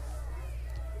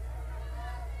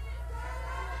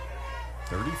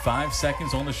 35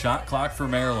 seconds on the shot clock for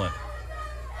Maryland.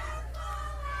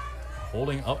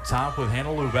 Holding up top with Hannah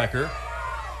Lubecker.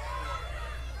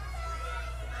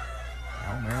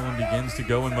 Now Maryland begins to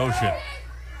go in motion.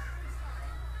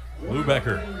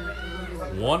 Lubecker.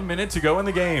 1 minute to go in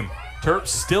the game. Terps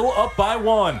still up by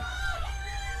 1.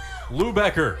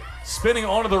 Lubecker spinning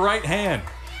onto the right hand.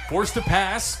 Forced to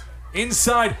pass.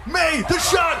 Inside. May. The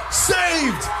shot.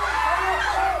 Saved.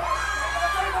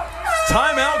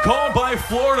 Timeout called by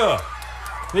Florida.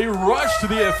 They rush to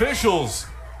the officials.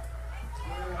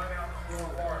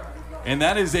 And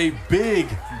that is a big,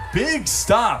 big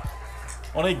stop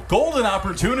on a golden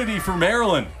opportunity for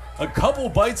Maryland. A couple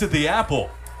bites at the apple.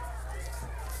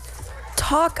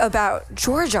 Talk about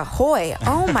Georgia Hoy.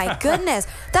 Oh my goodness.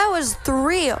 That was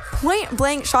 3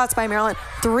 point-blank shots by Maryland.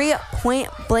 3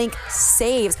 point-blank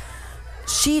saves.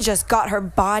 She just got her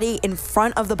body in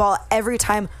front of the ball every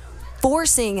time,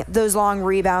 forcing those long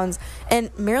rebounds.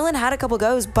 And Maryland had a couple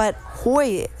goes, but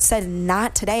Hoy said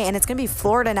not today. And it's going to be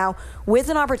Florida now with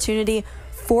an opportunity.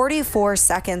 44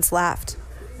 seconds left.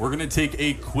 We're going to take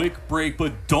a quick break,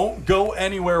 but don't go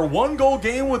anywhere. 1 goal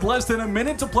game with less than a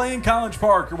minute to play in College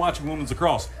Park. You're watching Women's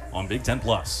Lacrosse on Big Ten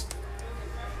Plus.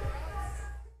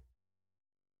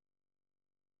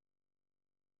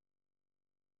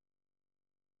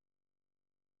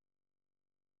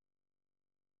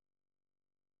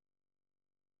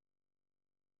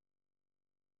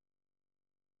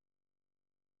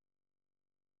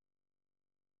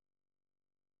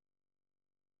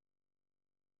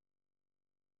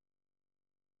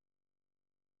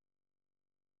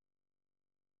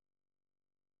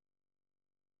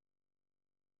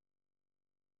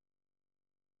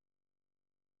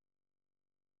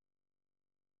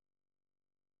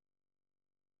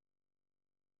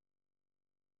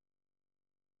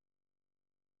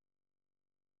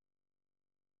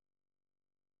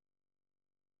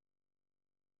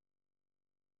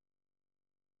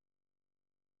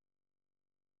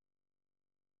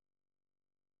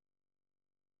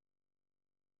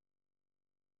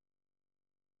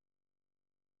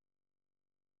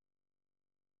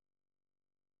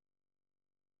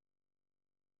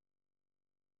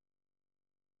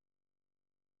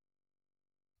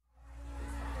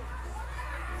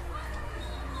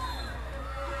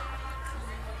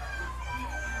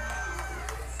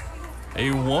 A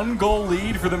 1-goal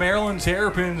lead for the Maryland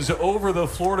Terrapins over the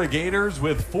Florida Gators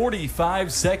with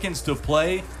 45 seconds to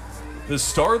play. The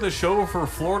star of the show for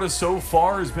Florida so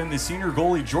far has been the senior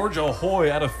goalie Georgia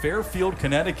Hoy out of Fairfield,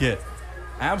 Connecticut.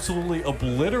 Absolutely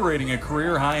obliterating a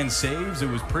career high in saves. It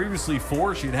was previously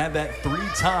 4. She had that 3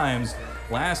 times.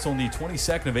 Last on the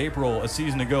 22nd of April a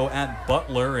season ago at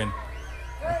Butler. And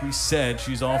like we said,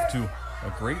 she's off to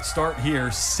a great start here.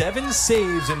 7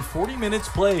 saves in 40 minutes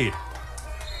played.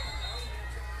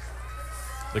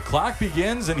 The clock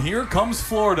begins, and here comes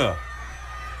Florida.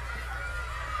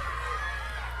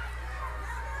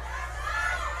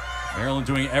 Maryland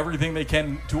doing everything they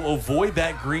can to avoid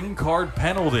that green card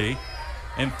penalty.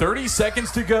 And 30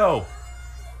 seconds to go.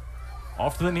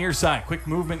 Off to the near side. Quick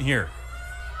movement here.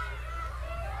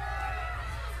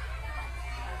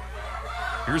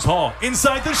 Here's Hall.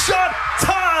 Inside the shot.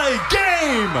 Tie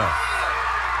game.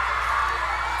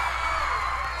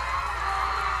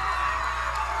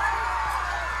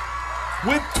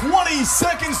 With 20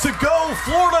 seconds to go,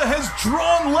 Florida has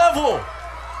drawn level.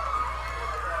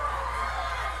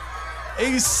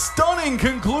 A stunning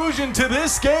conclusion to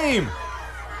this game.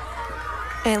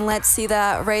 And let's see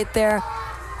that right there.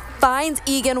 Finds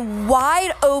Egan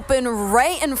wide open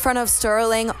right in front of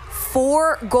Sterling.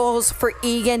 4 goals for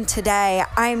Egan today.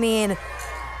 I mean,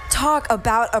 talk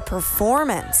about a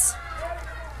performance.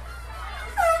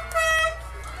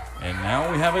 And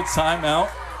now we have a timeout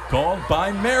called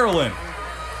by Maryland.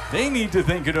 They need to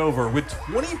think it over with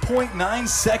 20.9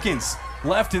 seconds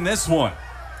left in this one.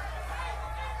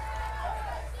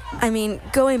 I mean,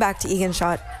 going back to Egan's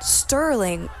shot,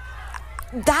 Sterling,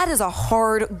 that is a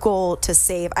hard goal to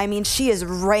save. I mean, she is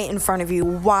right in front of you,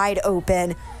 wide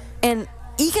open. And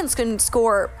Egan's can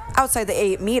score outside the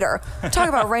 8-meter. Talk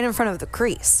about right in front of the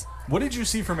crease. What did you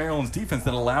see from Maryland's defense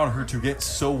that allowed her to get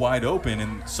so wide open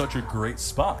in such a great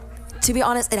spot? To be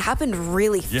honest, it happened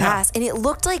really fast. And it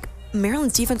looked like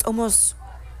Maryland's defense almost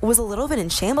was a little bit in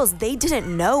shambles. They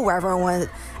didn't know where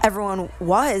everyone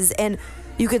was. And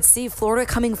you could see Florida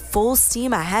coming full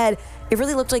steam ahead. It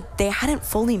really looked like they hadn't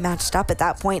fully matched up at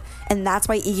that point, and that's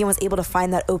why Egan was able to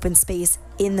find that open space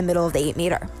in the middle of the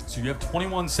 8-meter. So you have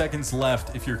 21 seconds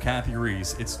left if you're Kathy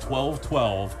Reese. It's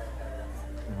 12-12.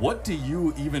 What do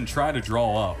you even try to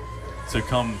draw up to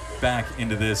come back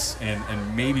into this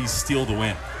and maybe steal the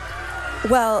win?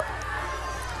 Well,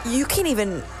 you can't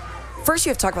even... First,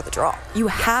 you have to talk about the draw. You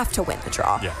have to win the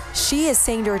draw. Yeah. She is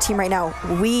saying to her team right now,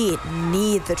 we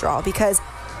need the draw because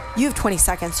you have 20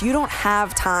 seconds. You don't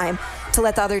have time to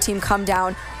let the other team come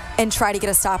down and try to get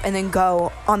a stop and then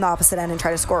go on the opposite end and try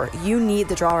to score. You need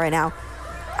the draw right now.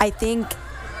 I think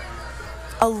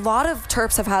a lot of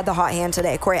Terps have had the hot hand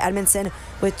today. Corey Edmondson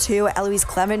with 2, Eloise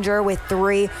Clevenger with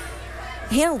 3.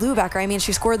 Hannah Lubecker, I mean,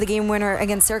 she scored the game winner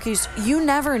against Syracuse. You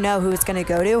never know who it's going to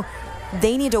go to.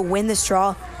 They need to win this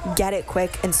draw, get it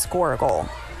quick, and score a goal.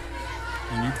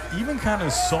 And you even kind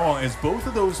of saw as both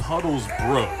of those huddles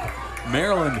broke,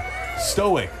 Maryland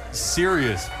stoic,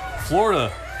 serious,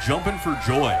 Florida jumping for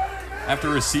joy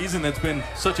after a season that's been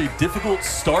such a difficult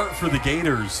start for the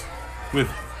Gators with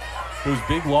those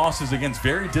big losses against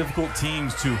very difficult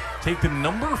teams to take the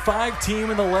number 5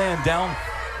 team in the land down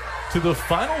to the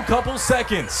final couple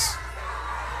seconds.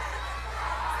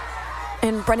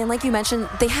 And Brendan, like you mentioned,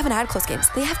 they haven't had close games.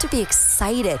 They have to be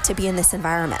excited to be in this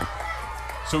environment.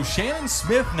 So Shannon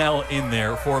Smith now in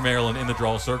there for Maryland in the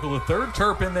draw circle. The third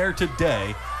Terp in there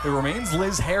today. It remains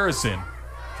Liz Harrison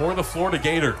for the Florida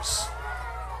Gators.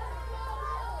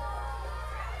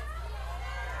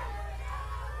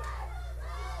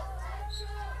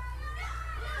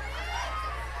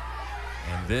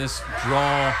 And this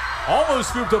draw almost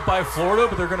scooped up by Florida,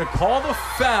 but they're going to call the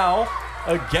foul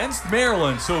against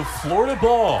Maryland. So Florida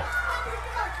ball.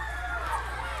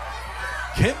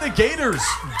 Can the Gators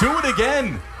do it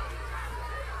again?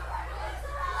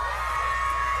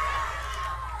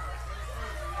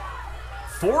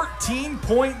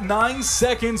 .9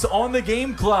 seconds on the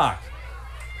game clock.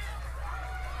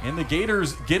 And the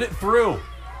Gators get it through.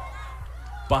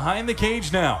 Behind the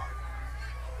cage now.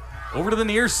 Over to the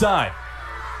near side.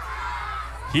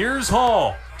 Here's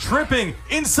Hall. Tripping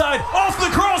inside off the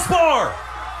crossbar.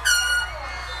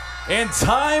 And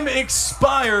time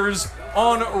expires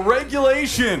on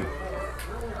regulation.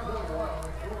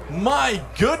 My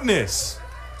goodness.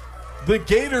 The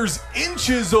Gators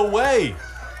inches away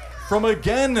from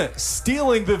again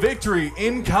stealing the victory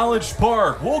in College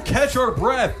Park. We'll catch our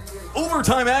breath.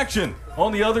 Overtime action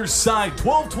on the other side.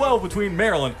 12-12 between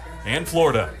Maryland and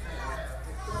Florida.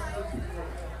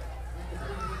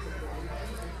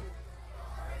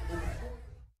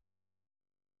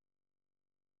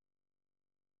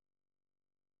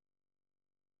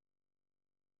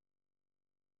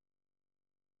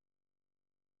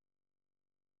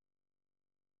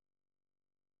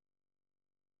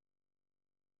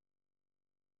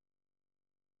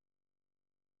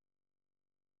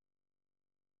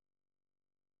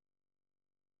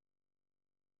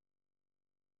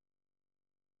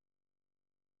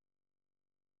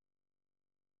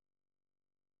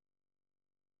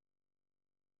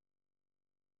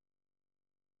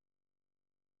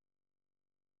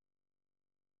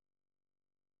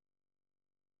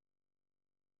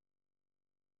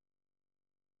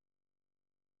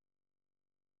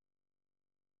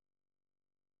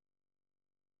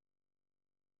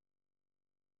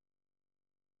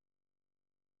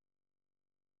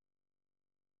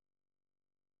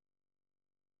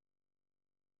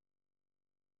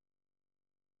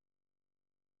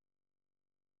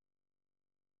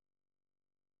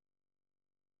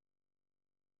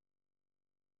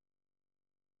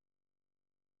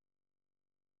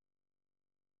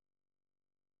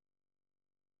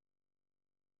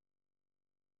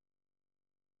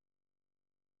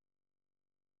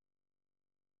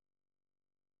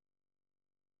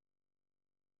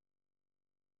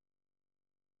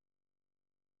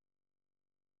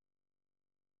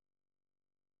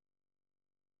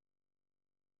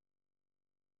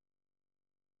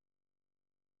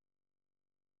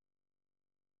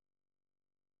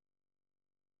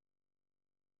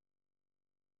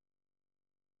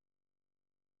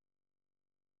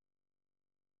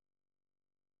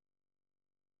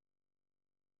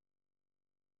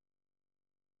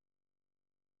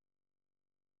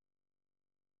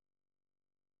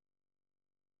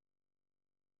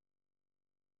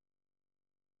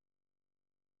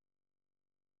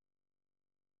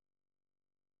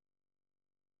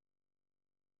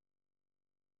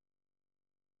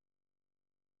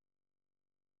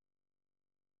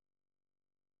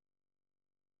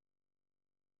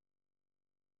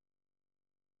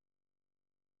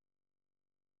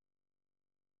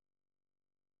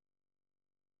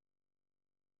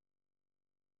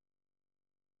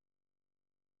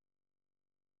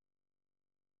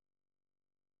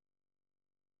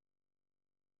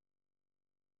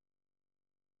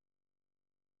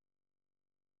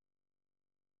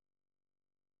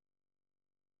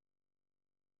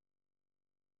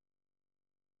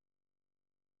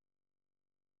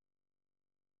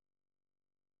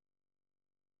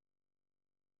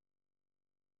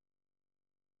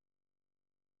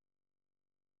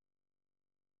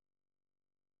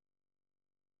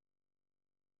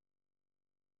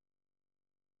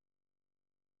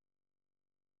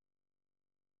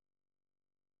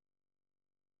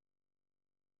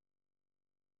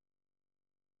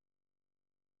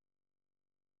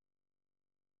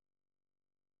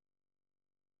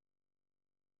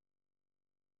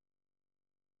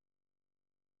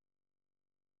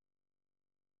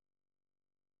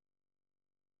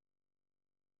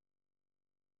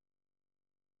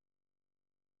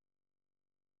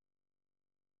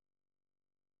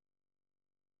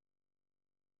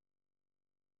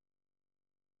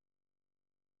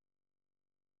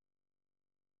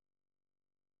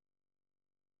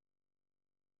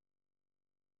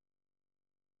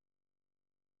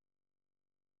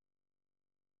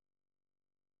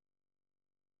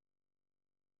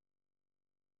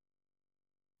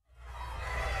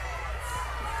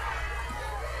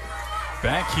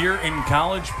 Back here in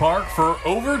College Park for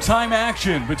overtime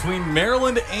action between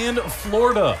Maryland and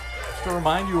Florida. Just to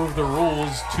remind you of the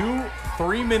rules, 2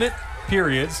 3-minute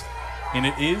periods, and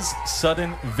it is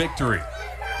sudden victory.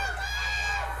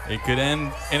 It could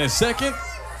end in a second.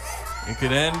 It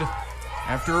could end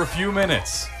after a few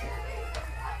minutes.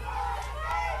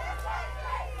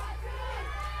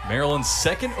 Maryland's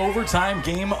second overtime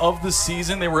game of the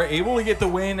season. They were able to get the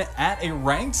win at a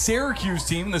ranked Syracuse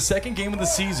team in the second game of the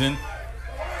season.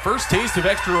 First taste of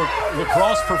extra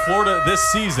lacrosse for Florida this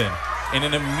season. And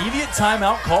an immediate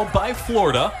timeout called by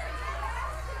Florida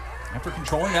after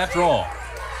controlling that draw.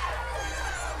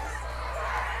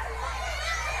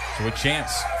 So a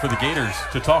chance for the Gators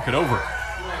to talk it over.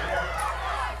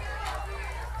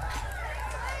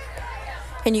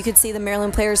 And you could see the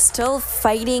Maryland players still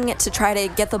fighting to try to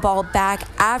get the ball back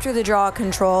after the draw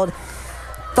controlled.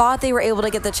 Thought they were able to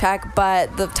get the check,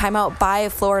 but the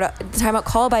timeout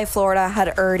called by Florida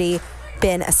had already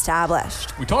been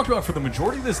established. We talked about for the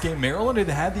majority of this game, Maryland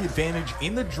had the advantage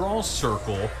in the draw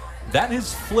circle. That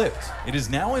has flipped. It is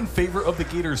now in favor of the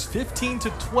Gators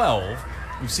 15-12.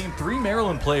 We've seen 3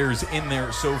 Maryland players in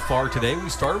there so far today. We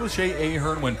started with Shea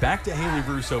Ahern, went back to Haley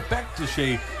Russo, back to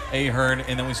Shea Ahern,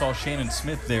 and then we saw Shannon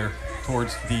Smith there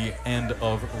towards the end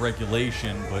of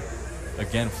regulation. But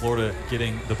again, Florida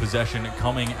getting the possession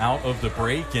coming out of the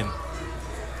break, and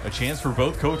a chance for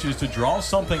both coaches to draw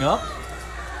something up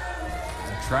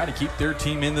and try to keep their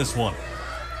team in this one.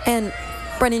 And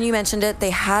Brendan, you mentioned it. They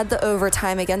had the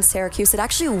overtime against Syracuse. It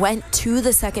actually went to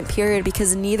the second period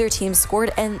because neither team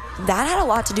scored, and that had a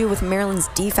lot to do with Maryland's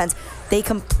defense. They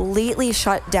completely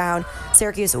shut down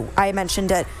Syracuse. I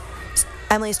mentioned it.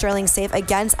 Emily Sterling's save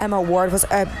against Emma Ward was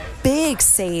a big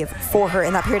save for her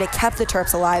in that period. It kept the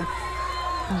Terps alive.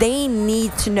 They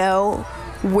need to know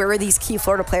where these key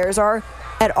Florida players are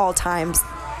at all times.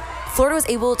 Florida was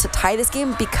able to tie this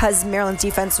game because Maryland's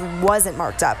defense wasn't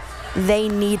marked up. They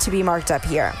need to be marked up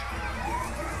here.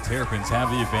 Terrapins have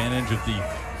the advantage of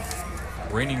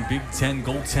the reigning Big Ten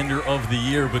goaltender of the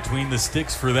year between the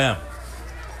sticks for them.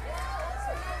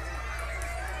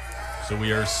 So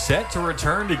we are set to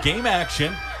return to game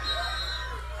action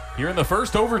here in the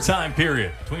first overtime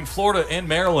period between Florida and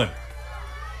Maryland.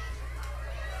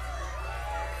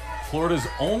 Florida's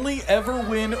only ever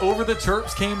win over the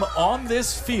Terps came on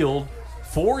this field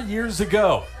 4 years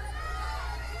ago.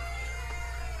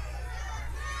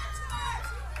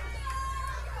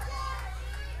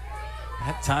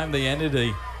 That time they ended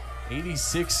a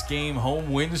 86-game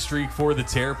home win streak for the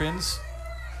Terrapins.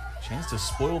 Chance to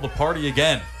spoil the party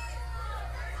again.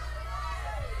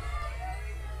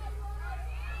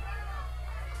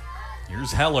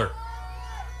 Here's Heller.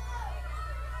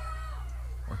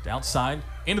 Worked outside,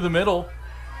 into the middle,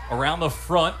 around the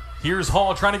front. Here's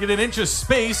Hall trying to get an inch of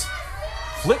space.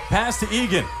 Flip pass to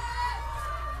Egan.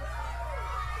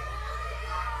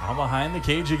 Now behind the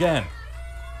cage again.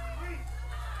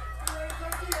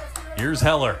 Here's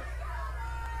Heller.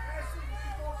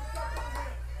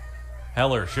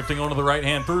 Heller shifting onto the right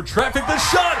hand through traffic. The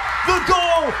shot, the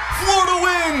goal. Florida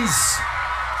wins.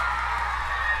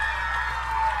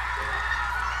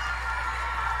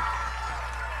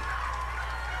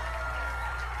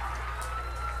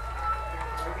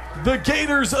 The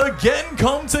Gators again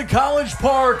come to College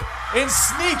Park and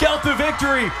sneak out the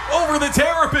victory over the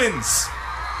Terrapins.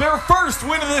 Their first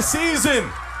win of the season.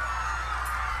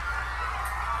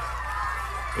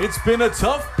 It's been a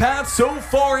tough path so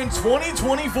far in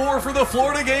 2024 for the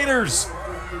Florida Gators.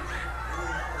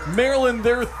 Maryland,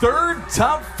 their third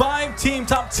top 10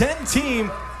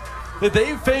 team that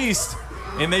they've faced,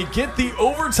 and they get the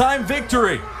overtime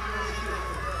victory.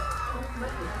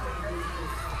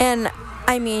 And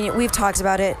I mean, we've talked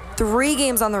about it. 3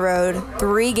 games on the road,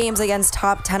 3 games against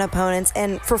top 10 opponents,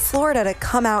 and for Florida to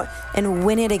come out and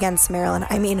win it against Maryland,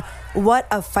 I mean, what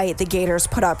a fight the Gators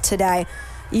put up today.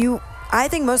 I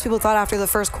think most people thought after the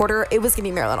first quarter it was going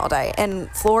to be Maryland all day, and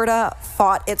Florida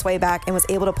fought its way back and was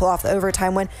able to pull off the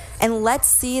overtime win. And let's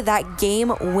see that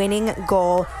game-winning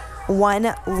goal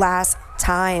one last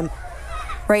time.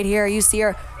 Right here, you see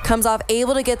her comes off,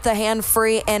 able to get the hand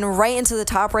free and right into the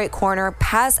top right corner,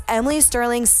 past Emily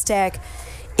Sterling's stick.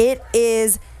 It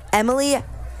is Emily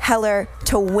Heller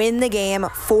to win the game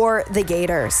for the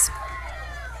Gators.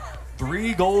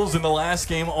 3 goals in the last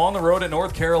game on the road at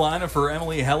North Carolina for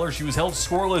Emily Heller. She was held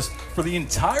scoreless for the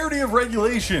entirety of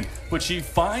regulation, but she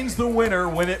finds the winner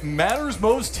when it matters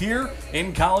most here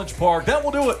in College Park. That will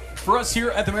do it for us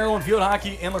here at the Maryland Field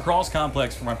Hockey and Lacrosse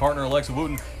Complex. For my partner Alexa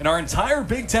Wooten and our entire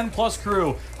Big Ten Plus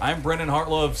crew, I'm Brendan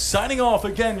Hartlove signing off.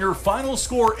 Again, your final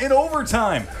score in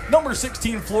overtime. Number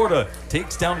 16 Florida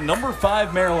takes down number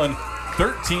 5 Maryland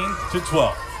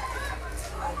 13-12.